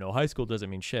shit. High school doesn't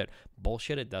mean shit.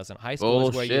 Bullshit, it doesn't. High school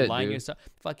is where you're lying yourself.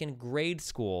 Fucking grade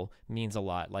school means a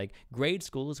lot. Like, grade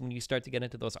school is when you start to get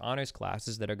into those honors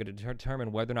classes that are going to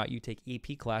determine whether or not you take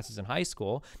EP classes in high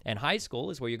school. And high school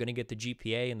is where you're going to get the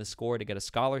GPA and the score to get a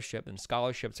scholarship. And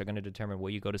scholarships are going to determine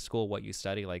where you go to school, what you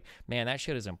study. Like, man, that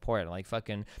shit is important. Like,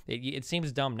 fucking, it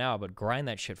seems dumb now, but grind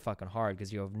that shit fucking hard,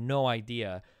 because you have no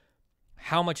idea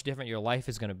how much different your life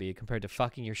is going to be compared to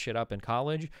fucking your shit up in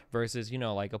college versus,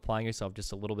 like applying yourself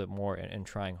just a little bit more and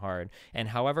trying hard. And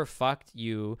however fucked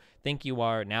you think you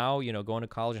are now, going to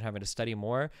college and having to study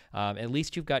more, at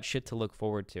least you've got shit to look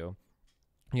forward to.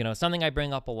 Something I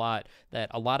bring up a lot, that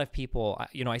a lot of people,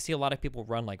 I see a lot of people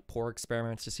run like poor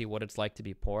experiments to see what it's like to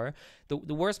be poor.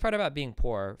 The worst part about being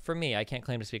poor, for me, I can't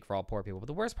claim to speak for all poor people, but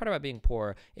the worst part about being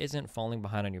poor isn't falling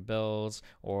behind on your bills,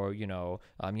 or,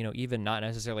 even not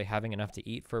necessarily having enough to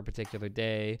eat for a particular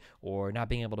day, or not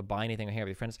being able to buy anything or hang out with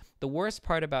your friends. The worst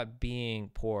part about being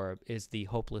poor is the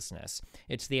hopelessness.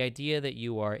 It's the idea that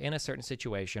you are in a certain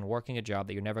situation, working a job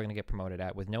that you're never going to get promoted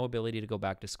at, with no ability to go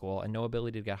back to school and no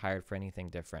ability to get hired for anything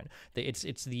different.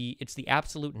 It's the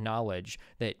absolute knowledge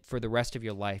that for the rest of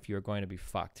your life you're going to be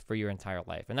fucked for your entire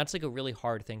life, and that's like a really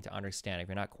hard thing to understand if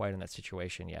you're not quite in that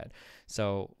situation yet.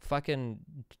 So fucking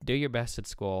do your best at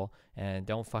school and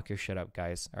don't fuck your shit up,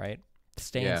 guys. All right,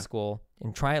 stay in school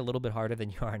and try a little bit harder than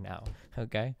you are now.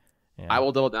 Okay. Yeah. I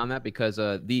will double down that, because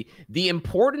the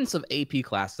importance of AP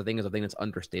classes, I think, is a thing that's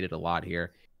understated a lot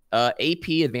here. AP,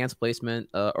 advanced placement,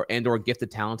 or gifted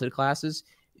talented classes,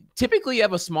 typically you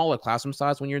have a smaller classroom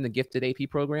size when you're in the gifted AP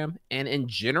program. And in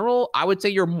general, I would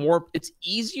say it's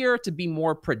easier to be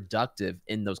more productive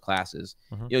in those classes.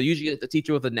 Usually the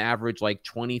teacher with an average like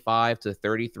 25 to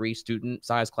 33 student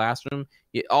size classroom,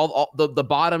 the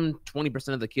bottom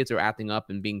 20% of the kids who are acting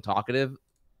up and being talkative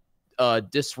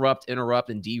disrupt, interrupt,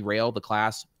 and derail the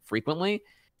class frequently.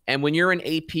 And when you're in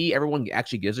AP, everyone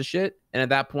actually gives a shit. And at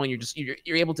that point,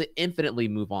 you're able to infinitely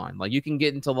move on. Like, you can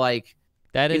get into like,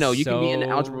 that is you can be in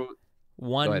algebra.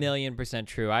 1 million%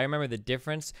 true. I remember the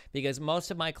difference because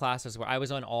most of my classes where I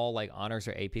was on all like honors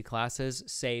or AP classes,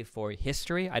 save for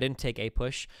history. I didn't take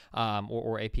APUSH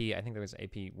or AP. I think there was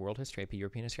AP World History, AP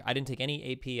European History. I didn't take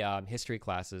any AP history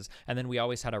classes. And then we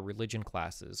always had our religion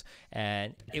classes.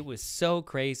 And it was so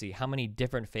crazy how many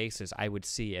different faces I would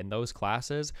see in those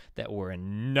classes that were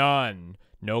none.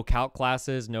 No calc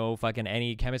classes, no fucking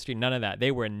any chemistry, none of that. They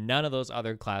were in none of those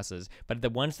other classes. But the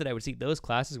ones that I would see, those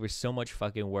classes were so much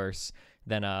fucking worse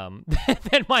than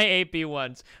than my AP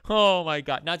ones. Oh my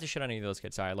god. Not to shit on any of those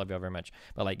kids. Sorry, I love you all very much.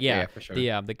 But like, yeah, for sure.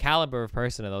 the caliber of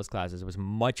person in those classes was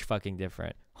much fucking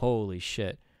different. Holy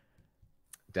shit.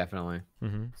 Definitely.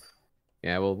 Mm-hmm.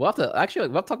 Yeah, well, we'll have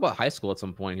to talk about high school at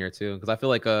some point here too, because I feel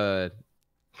like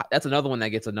that's another one that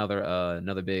gets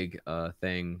another big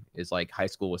thing is like high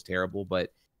school was terrible,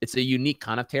 but it's a unique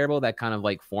kind of terrible that kind of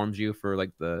like forms you for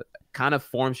like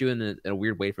forms you in a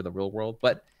weird way for the real world.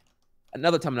 But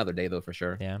another time, another day though, for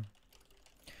sure. Yeah.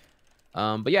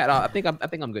 But yeah, no, I think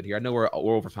I'm good here. I know we're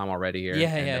over time already here.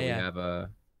 Yeah. We have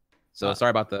sorry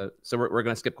about so we're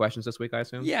gonna skip questions this week, I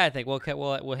assume. Yeah, I think we'll hit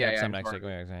some next week. All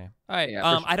right.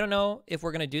 Yeah, I don't know if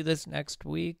we're gonna do this next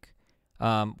week.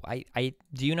 I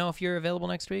do you know if you're available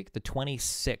next week? The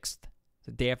 26th,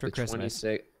 the day after Christmas.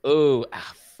 26th. Oh,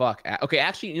 fuck. Okay,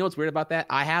 actually, you know what's weird about that?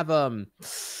 I have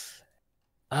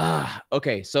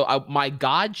okay, so my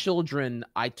godchildren,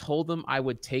 I told them I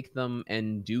would take them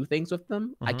and do things with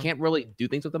them. I can't really do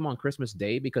things with them on Christmas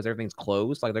Day because everything's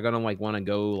closed. Like they're gonna like want to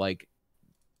go like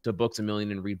to Books A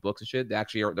Million and read books and shit.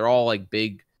 They're all like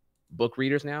big book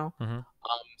readers now.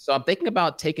 So I'm thinking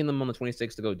about taking them on the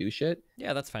 26th to go do shit.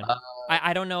 Yeah, that's fine.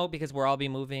 I don't know because we'll all be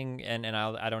moving and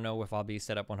I don't know if I'll be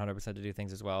set up 100% to do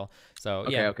things as well. So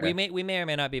okay. we may or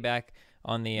may not be back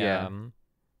on the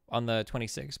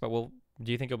 26th, but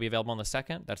do you think you'll be available on the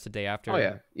 2nd? That's the day after.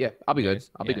 Oh yeah, I'll be good.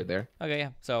 I'll be good there. Okay, yeah.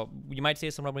 So you might see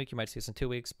us in 1 week, you might see us in 2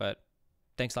 weeks, but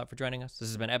thanks a lot for joining us. This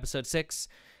has been episode 6.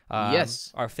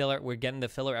 Yes. Our filler, we're getting the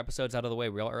filler episodes out of the way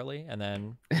real early, and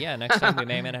then next time we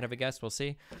may or may not have a guest. We'll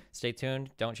see. Stay tuned.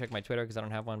 Don't check my Twitter because I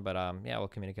don't have one, but we'll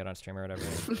communicate on stream or whatever.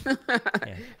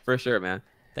 Yeah. For sure, man.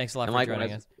 Thanks a lot for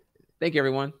joining us. Thank you,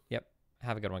 everyone. Yep.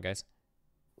 Have a good one, guys.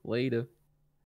 Later.